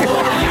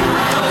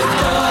motherfucker.